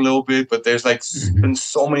back a little bit, but there's like been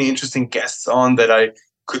so many interesting guests on that I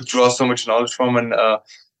could draw so much knowledge from. And,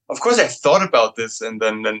 of course, I thought about this, and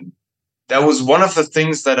then that was one of the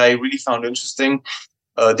things that I really found interesting,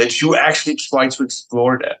 that you actually try to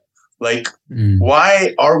explore that. Like,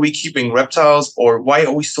 why are we keeping reptiles, or why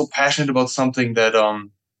are we so passionate about something that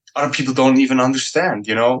other people don't even understand?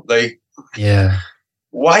 You know, like,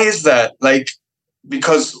 why is that? Like,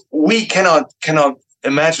 because we cannot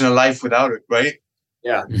imagine a life without it, right?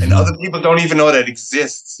 Yeah. And other people don't even know that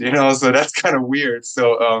exists, you know, so that's kind of weird.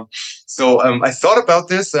 So I thought about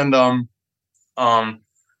this, and I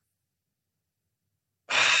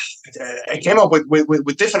came up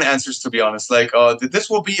with different answers, to be honest. Like, this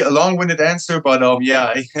will be a long-winded answer, but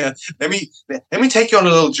yeah, let me take you on a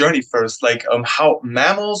little journey first. Like, how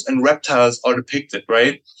mammals and reptiles are depicted,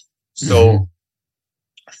 right? So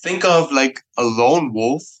think of like a lone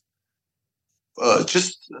wolf,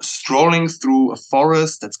 just strolling through a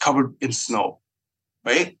forest that's covered in snow,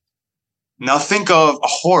 right? Now think of a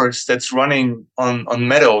horse that's running on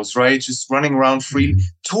meadows, right? Just running around freely.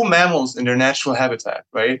 Two mammals in their natural habitat,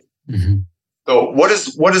 right? So what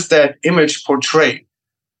does that image portray?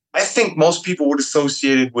 I think most people would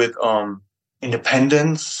associate it with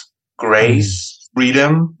independence, grace,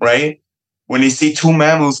 freedom, right? When they see two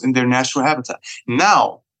mammals in their natural habitat.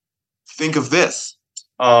 Now think of this.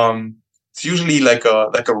 It's usually like a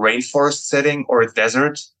rainforest setting or a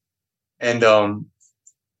desert, and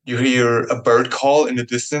you hear a bird call in the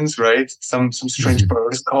distance, right? Some strange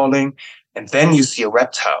bird is calling, and then you see a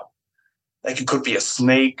reptile. Like, it could be a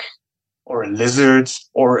snake or a lizard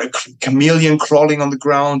or a chameleon crawling on the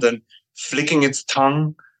ground and flicking its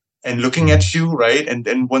tongue and looking at you, right? And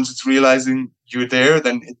then once it's realizing you're there,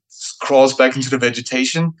 then it crawls back into the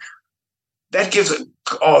vegetation. That gives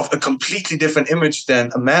a completely different image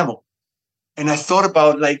than a mammal. And I thought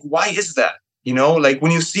about, like, why is that? You know, like,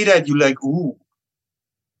 when you see that, you're like, ooh,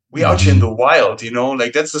 we out here in the wild, you know,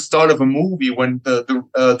 like that's the start of a movie when the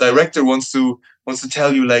director wants to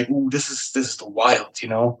tell you, like, ooh, this is the wild, you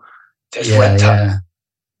know, there's reptiles,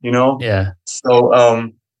 you know. So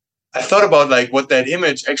I thought about like what that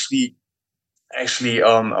image actually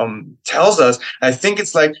tells us. I think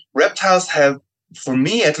it's like reptiles have, for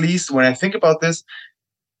me at least, when I think about this,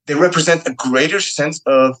 they represent a greater sense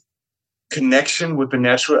of connection with the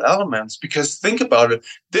natural elements. Because think about it,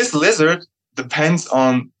 this lizard depends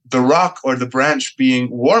on the rock or the branch being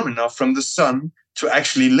warm enough from the sun to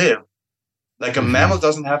actually live. Like, a mammal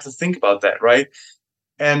doesn't have to think about that, right?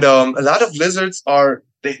 And a lot of lizards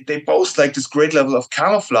they boast like this great level of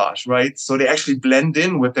camouflage, right? So they actually blend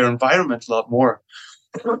in with their environment a lot more.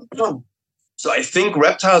 So I think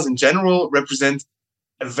reptiles in general represent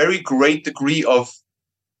a very great degree of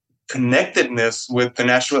connectedness with the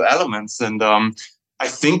natural elements. And I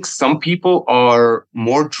think some people are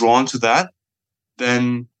more drawn to that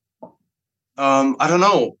than, I don't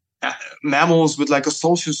know, mammals with like a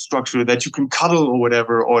social structure that you can cuddle or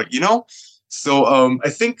whatever, or, you know. So I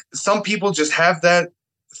think some people just have that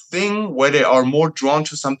thing where they are more drawn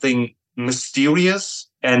to something mysterious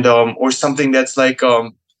and or something that's like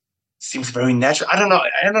seems very natural. I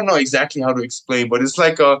don't know exactly how to explain, but it's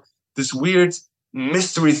like this weird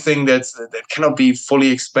mystery thing that cannot be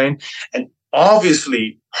fully explained. And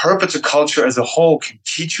obviously, herpetoculture as a whole can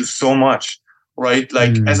teach you so much, right?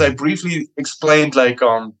 Like, as I briefly explained, like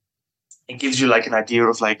it gives you like an idea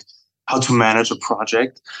of like how to manage a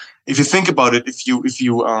project. If you think about it, if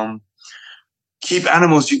you keep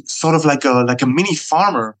animals, you sort of like a mini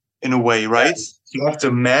farmer in a way, right? You have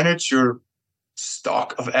to manage your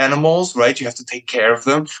stock of animals, right? You have to take care of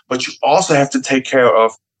them, but you also have to take care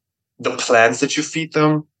of the plants that you feed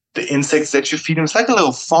them, the insects that you feed them. It's like a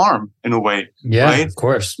little farm in a way. Yeah, right? Of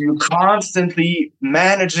course. You're constantly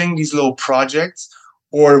managing these little projects,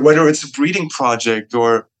 or whether it's a breeding project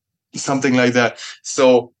or something like that.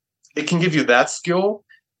 So it can give you that skill.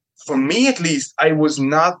 For me, at least, I was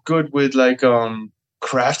not good with like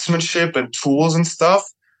craftsmanship and tools and stuff.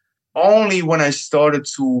 Only when I started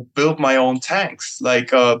to build my own tanks,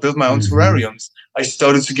 like build my own terrariums, I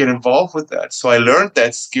started to get involved with that. So I learned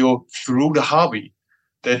that skill through the hobby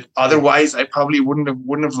that otherwise I probably wouldn't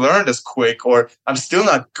have learned as quick, or I'm still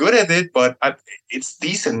not good at it, but it's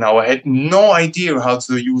decent now. I had no idea how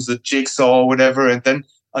to use a jigsaw or whatever, and then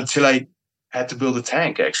until I had to build a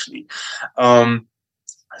tank, actually.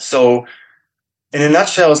 So in a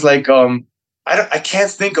nutshell, it's like I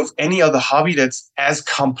can't think of any other hobby that's as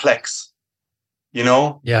complex, you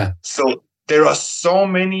know? Yeah. So there are so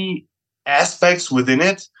many aspects within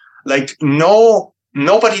it. Like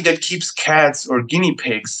nobody that keeps cats or guinea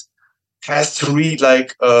pigs has to read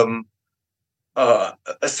like a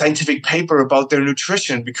scientific paper about their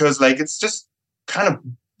nutrition, because like it's just kind of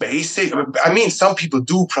basic. I mean, some people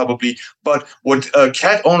do probably, but what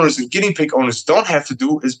cat owners and guinea pig owners don't have to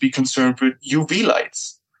do is be concerned with UV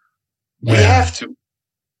lights. We have to,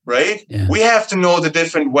 right? Yeah. We have to know the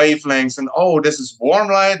different wavelengths, and this is warm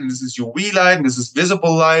light, and this is UV light, and this is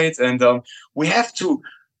visible light, and we have to.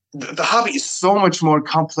 The hobby is so much more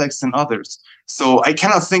complex than others. So I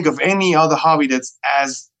cannot think of any other hobby that's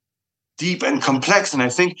as deep and complex. And I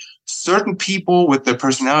think certain people with their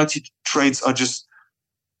personality traits are just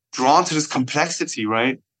drawn to this complexity,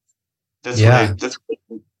 right? That's why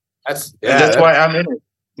I'm in it.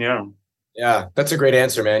 Yeah. Yeah, that's a great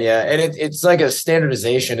answer, man. Yeah. And it's like a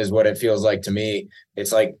standardization is what it feels like to me.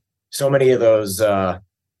 It's like so many of those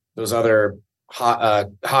other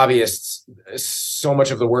hobbyists, so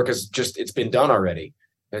much of the work is just, it's been done already.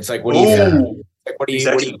 And it's like, what do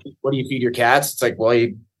you feed your cats? It's like, well,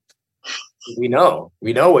 we know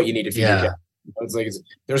what you need to feed your cats. It's like,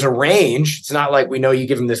 there's a range. It's not like we know you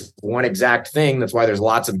give them this one exact thing. That's why there's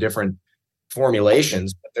lots of different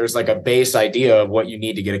formulations. But there's like a base idea of what you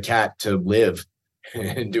need to get a cat to live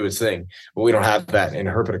and do its thing. But we don't have that in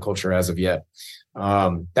herpetoculture as of yet.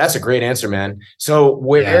 That's a great answer, man. So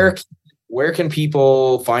where can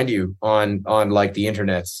people find you on like the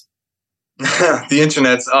internets? The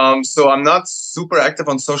internets. So I'm not super active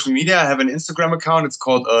on social media. I have an Instagram account. It's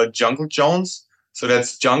called Jungle Jones. So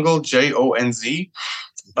that's Jungle JONZ.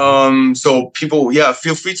 So people,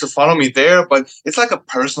 feel free to follow me there. But it's like a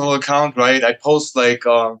personal account, right? I post like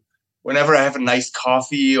whenever I have a nice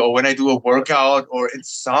coffee, or when I do a workout, or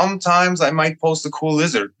sometimes I might post a cool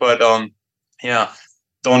lizard. But don't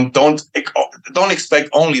expect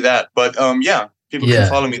only that. But people can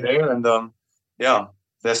follow me there, and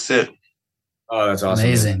that's it. Oh, that's awesome.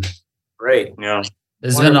 Amazing. Great. Yeah.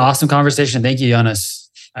 This has been an awesome conversation. Thank you, Jonas.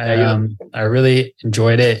 I really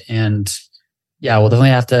enjoyed it. And we'll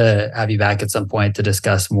definitely have to have you back at some point to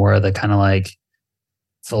discuss more of the kind of like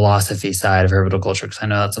philosophy side of herpetoculture, because I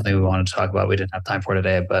know that's something we wanted to talk about. We didn't have time for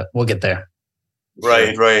today, but we'll get there.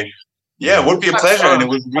 Right. Yeah, it would be a pleasure. And it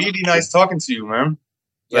was really nice talking to you, man.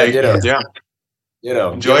 Enjoyed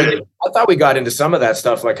it. I thought we got into some of that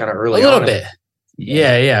stuff like kind of early on. A little bit.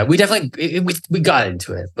 Yeah. We definitely we got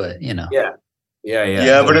into it, but you know.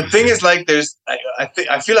 Yeah, but the thing is, like,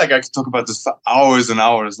 I feel like I could talk about this for hours and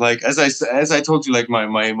hours. Like, as I told you, like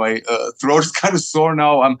my throat is kind of sore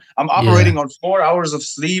now. I'm operating on 4 hours of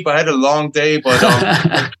sleep. I had a long day, but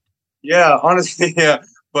honestly,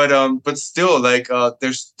 but still, like,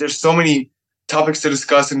 there's so many topics to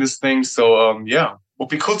discuss in this thing. So would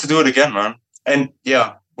be cool to do it again, man. And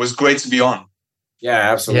it was great to be on.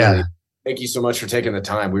 Yeah, absolutely. Yeah. Thank you so much for taking the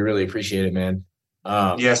time. We really appreciate it, man.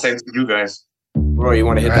 Thanks to you guys. Bro, you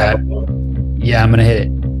want to hit that? Yeah, I'm going to hit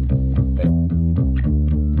it.